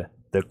the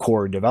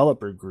core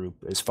developer group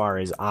as far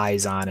as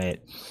eyes on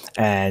it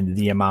and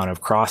the amount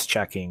of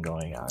cross-checking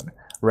going on,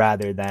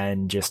 rather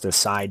than just a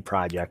side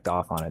project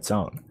off on its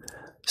own.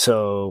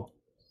 So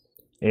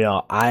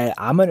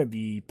I'm going to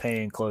be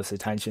paying close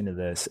attention to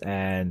this,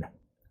 and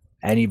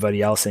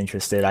anybody else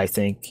interested, I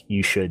think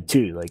you should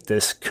too. Like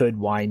this could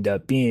wind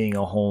up being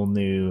a whole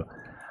new,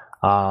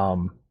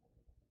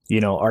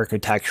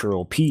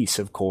 architectural piece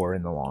of core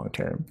in the long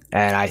term.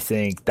 And I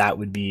think that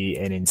would be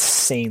an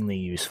insanely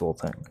useful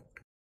thing.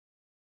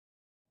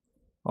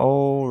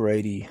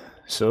 Alrighty.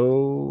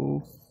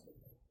 So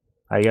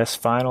I guess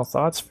final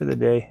thoughts for the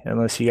day,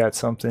 unless you got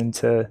something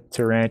to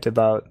rant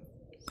about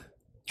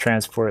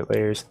transport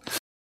layers.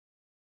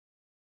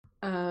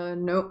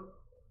 Nope.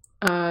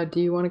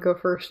 Do you want to go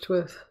first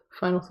with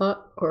final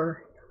thought,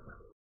 or?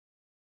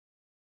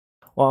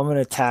 Well, I'm going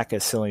to tack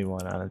a silly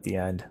one on at the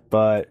end,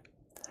 but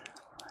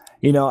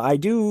I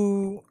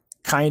do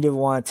kind of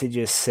want to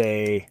just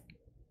say,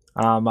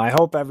 I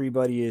hope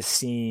everybody has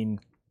seen,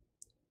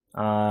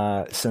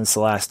 since the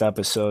last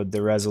episode,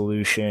 the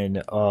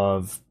resolution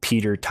of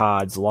Peter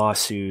Todd's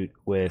lawsuit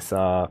with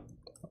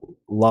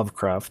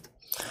Lovecraft.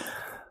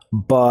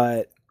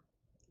 But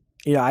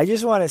I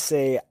just want to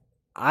say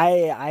I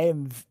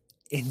am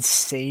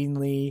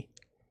insanely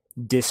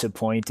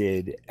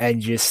disappointed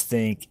and just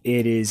think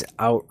it is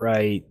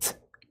outright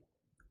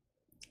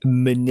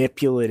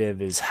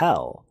manipulative as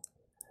hell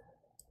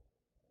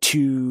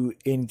to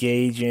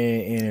engage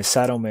in a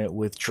settlement,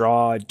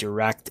 withdraw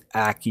direct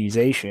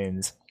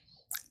accusations,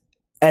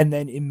 and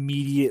then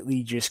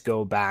immediately just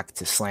go back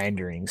to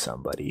slandering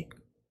somebody.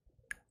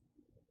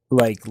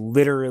 Like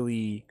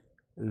literally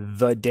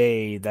the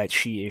day that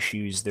she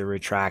issues the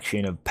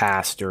retraction of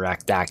past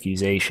direct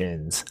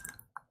accusations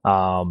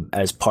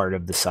as part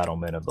of the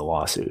settlement of the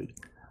lawsuit.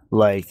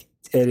 Like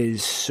it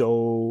is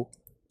so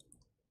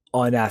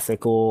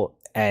unethical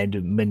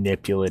and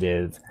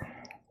manipulative.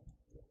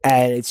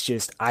 And it's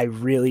just, I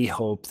really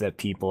hope that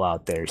people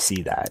out there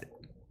see that,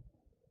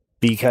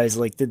 because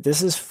like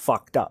this is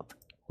fucked up.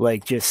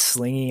 Like just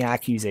slinging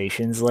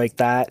accusations like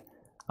that,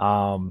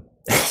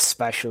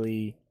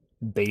 especially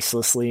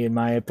baselessly, in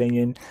my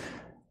opinion,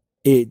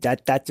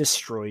 that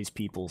destroys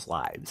people's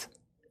lives,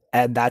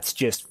 and that's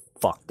just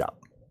fucked up.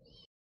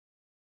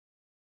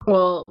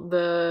 Well,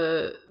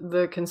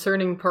 the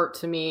concerning part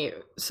to me.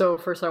 So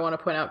first, I want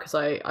to point out, because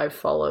I've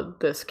followed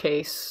this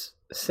case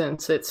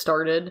since it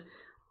started,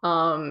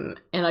 and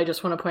I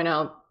just want to point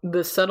out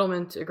the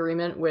settlement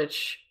agreement,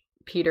 which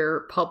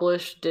Peter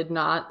published, did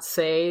not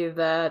say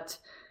that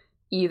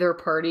either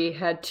party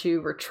had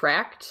to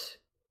retract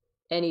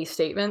any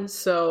statements.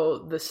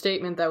 So the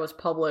statement that was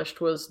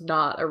published was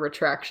not a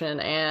retraction,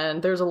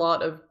 and there's a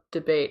lot of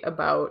debate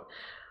about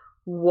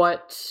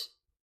what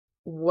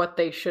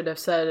they should have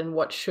said and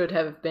what should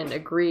have been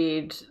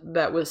agreed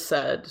that was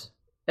said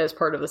as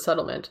part of the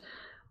settlement.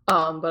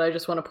 But I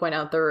just want to point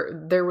out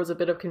there was a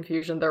bit of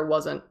confusion. There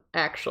wasn't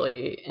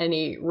actually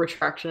any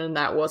retraction, and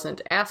that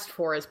wasn't asked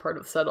for as part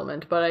of the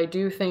settlement. But I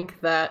do think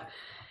that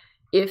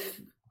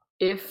if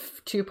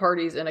two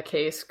parties in a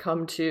case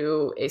come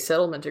to a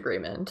settlement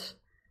agreement,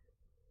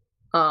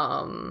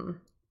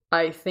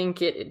 I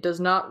think it does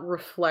not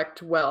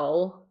reflect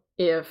well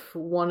if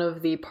one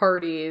of the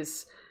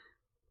parties,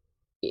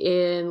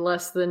 in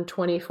less than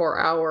 24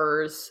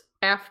 hours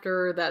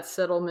after that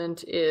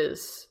settlement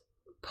is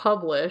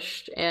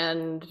published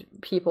and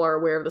people are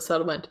aware of the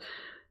settlement,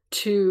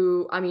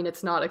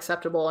 it's not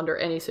acceptable under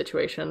any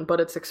situation,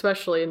 but it's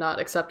especially not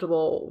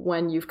acceptable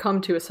when you've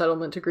come to a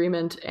settlement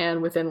agreement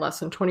and within less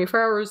than 24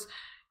 hours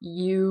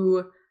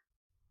you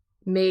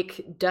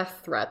make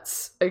death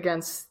threats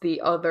against the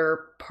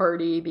other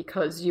party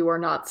because you are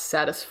not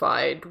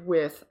satisfied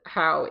with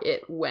how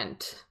it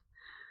went.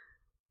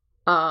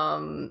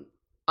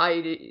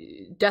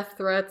 Death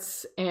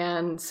threats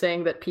and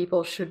saying that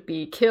people should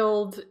be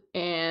killed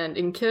and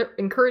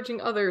encouraging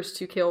others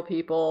to kill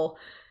people,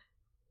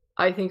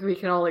 I think we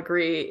can all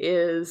agree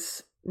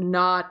is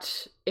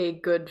not a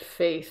good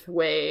faith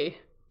way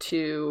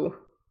to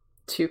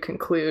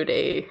conclude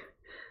a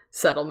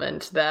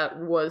settlement that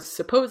was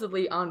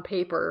supposedly on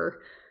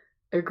paper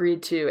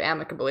agreed to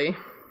amicably.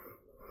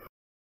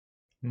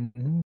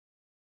 Mm-hmm.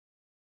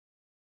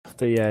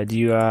 So yeah, do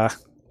you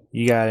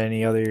got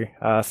any other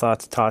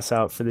thoughts to toss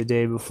out for the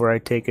day before I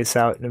take us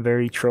out in a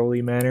very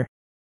trolly manner?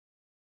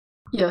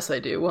 Yes, I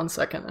do. 1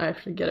 second, I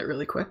have to get it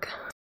really quick.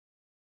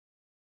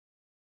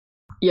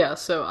 Yeah,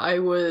 so I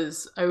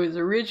was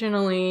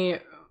originally,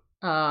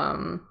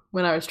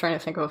 when I was trying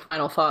to think of a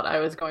final thought, I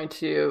was going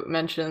to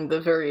mention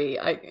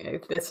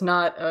it's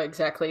not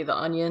exactly The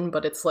Onion,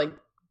 but it's like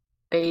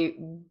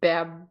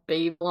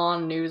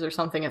Babylon News or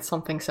something. It's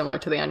something similar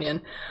to The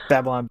Onion.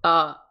 Babylon.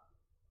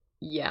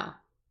 Yeah.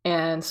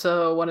 And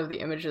so one of the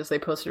images they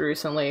posted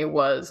recently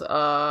was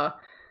a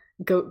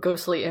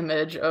ghostly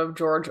image of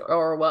George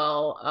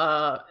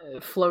Orwell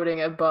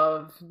floating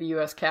above the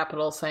U.S.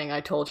 Capitol saying,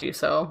 "I told you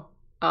so."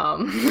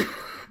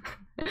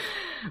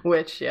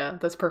 Which, yeah,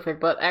 that's perfect.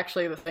 But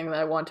actually, the thing that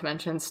I want to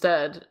mention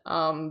instead,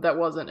 that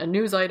wasn't a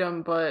news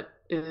item, but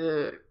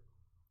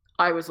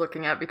I was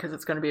looking at because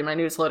it's going to be in my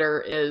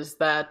newsletter, is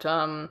that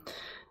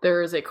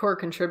there is a core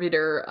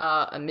contributor,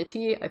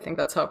 Amity. I think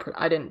that's how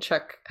I didn't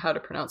check how to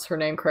pronounce her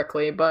name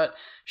correctly, but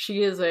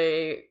she is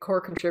a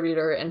core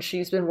contributor, and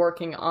she's been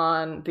working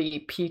on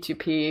the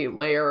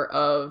P2P layer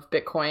of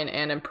Bitcoin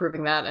and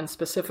improving that, and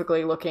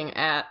specifically looking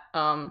at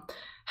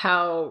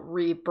how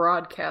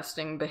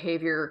rebroadcasting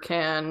behavior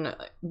can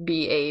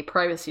be a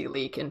privacy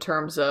leak, in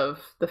terms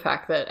of the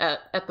fact that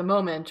at the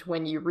moment,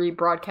 when you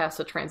rebroadcast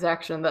a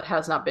transaction that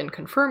has not been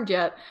confirmed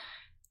yet,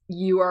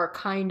 you are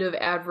kind of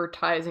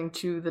advertising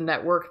to the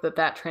network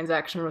that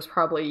transaction was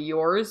probably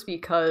yours,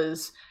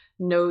 because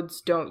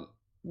nodes don't,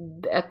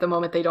 at the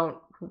moment,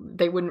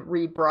 they wouldn't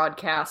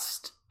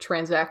rebroadcast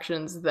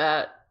transactions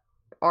that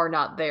are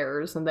not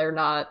theirs, and they're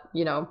not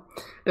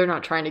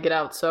trying to get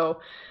out. So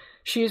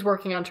she's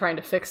working on trying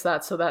to fix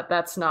that, so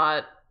that's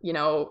not,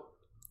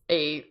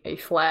 a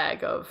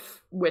flag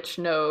of which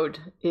node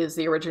is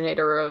the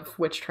originator of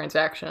which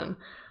transaction.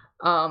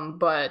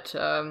 But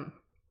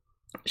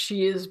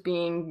she is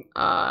being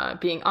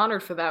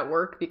honored for that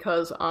work,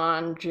 because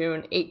on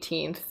June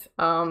 18th,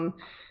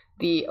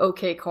 the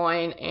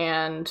OKCoin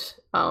and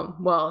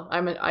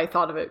I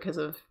thought of it because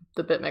of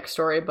the BitMEX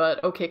story,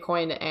 but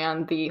OKCoin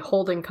and the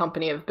holding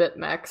company of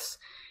BitMEX,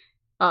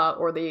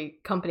 or the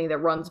company that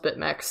runs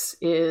BitMEX,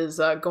 is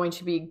going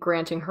to be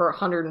granting her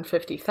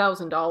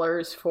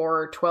 $150,000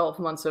 for 12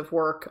 months of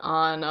work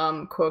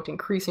on, quote,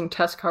 increasing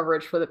test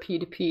coverage for the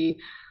P2P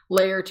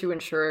layer to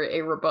ensure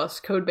a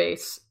robust code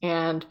base.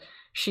 And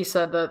she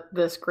said that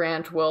this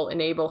grant will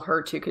enable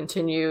her to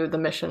continue the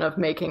mission of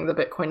making the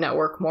Bitcoin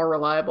network more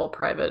reliable,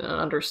 private, and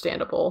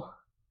understandable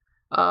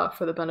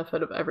for the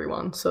benefit of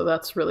everyone. So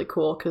that's really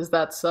cool, because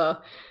that's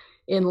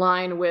in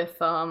line with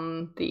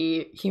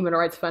the Human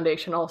Rights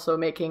Foundation also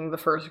making the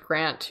first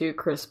grant to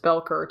Chris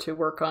Belker to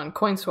work on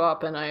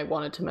CoinSwap, and I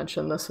wanted to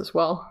mention this as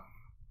well.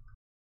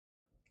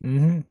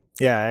 Mm-hmm.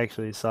 Yeah, I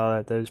actually saw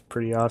that. That was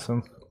pretty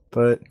awesome.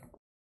 But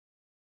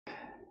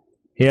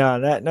yeah,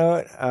 on that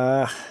note,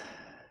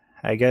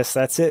 I guess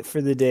that's it for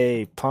the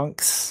day,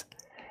 punks.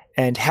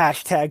 And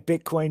hashtag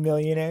Bitcoin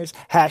millionaires,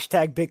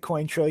 hashtag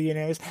Bitcoin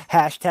trillionaires,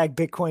 hashtag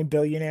Bitcoin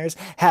billionaires,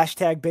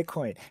 hashtag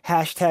Bitcoin,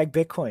 hashtag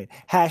Bitcoin,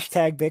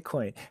 hashtag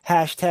Bitcoin,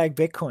 hashtag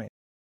Bitcoin.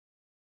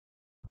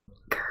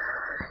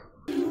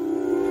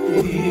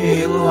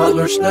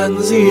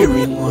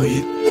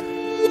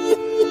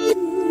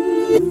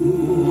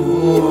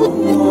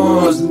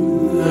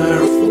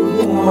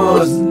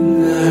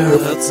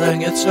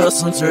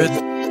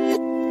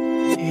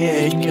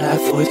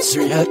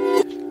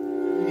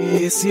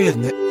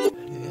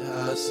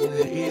 Yes,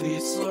 it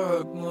is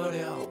so good.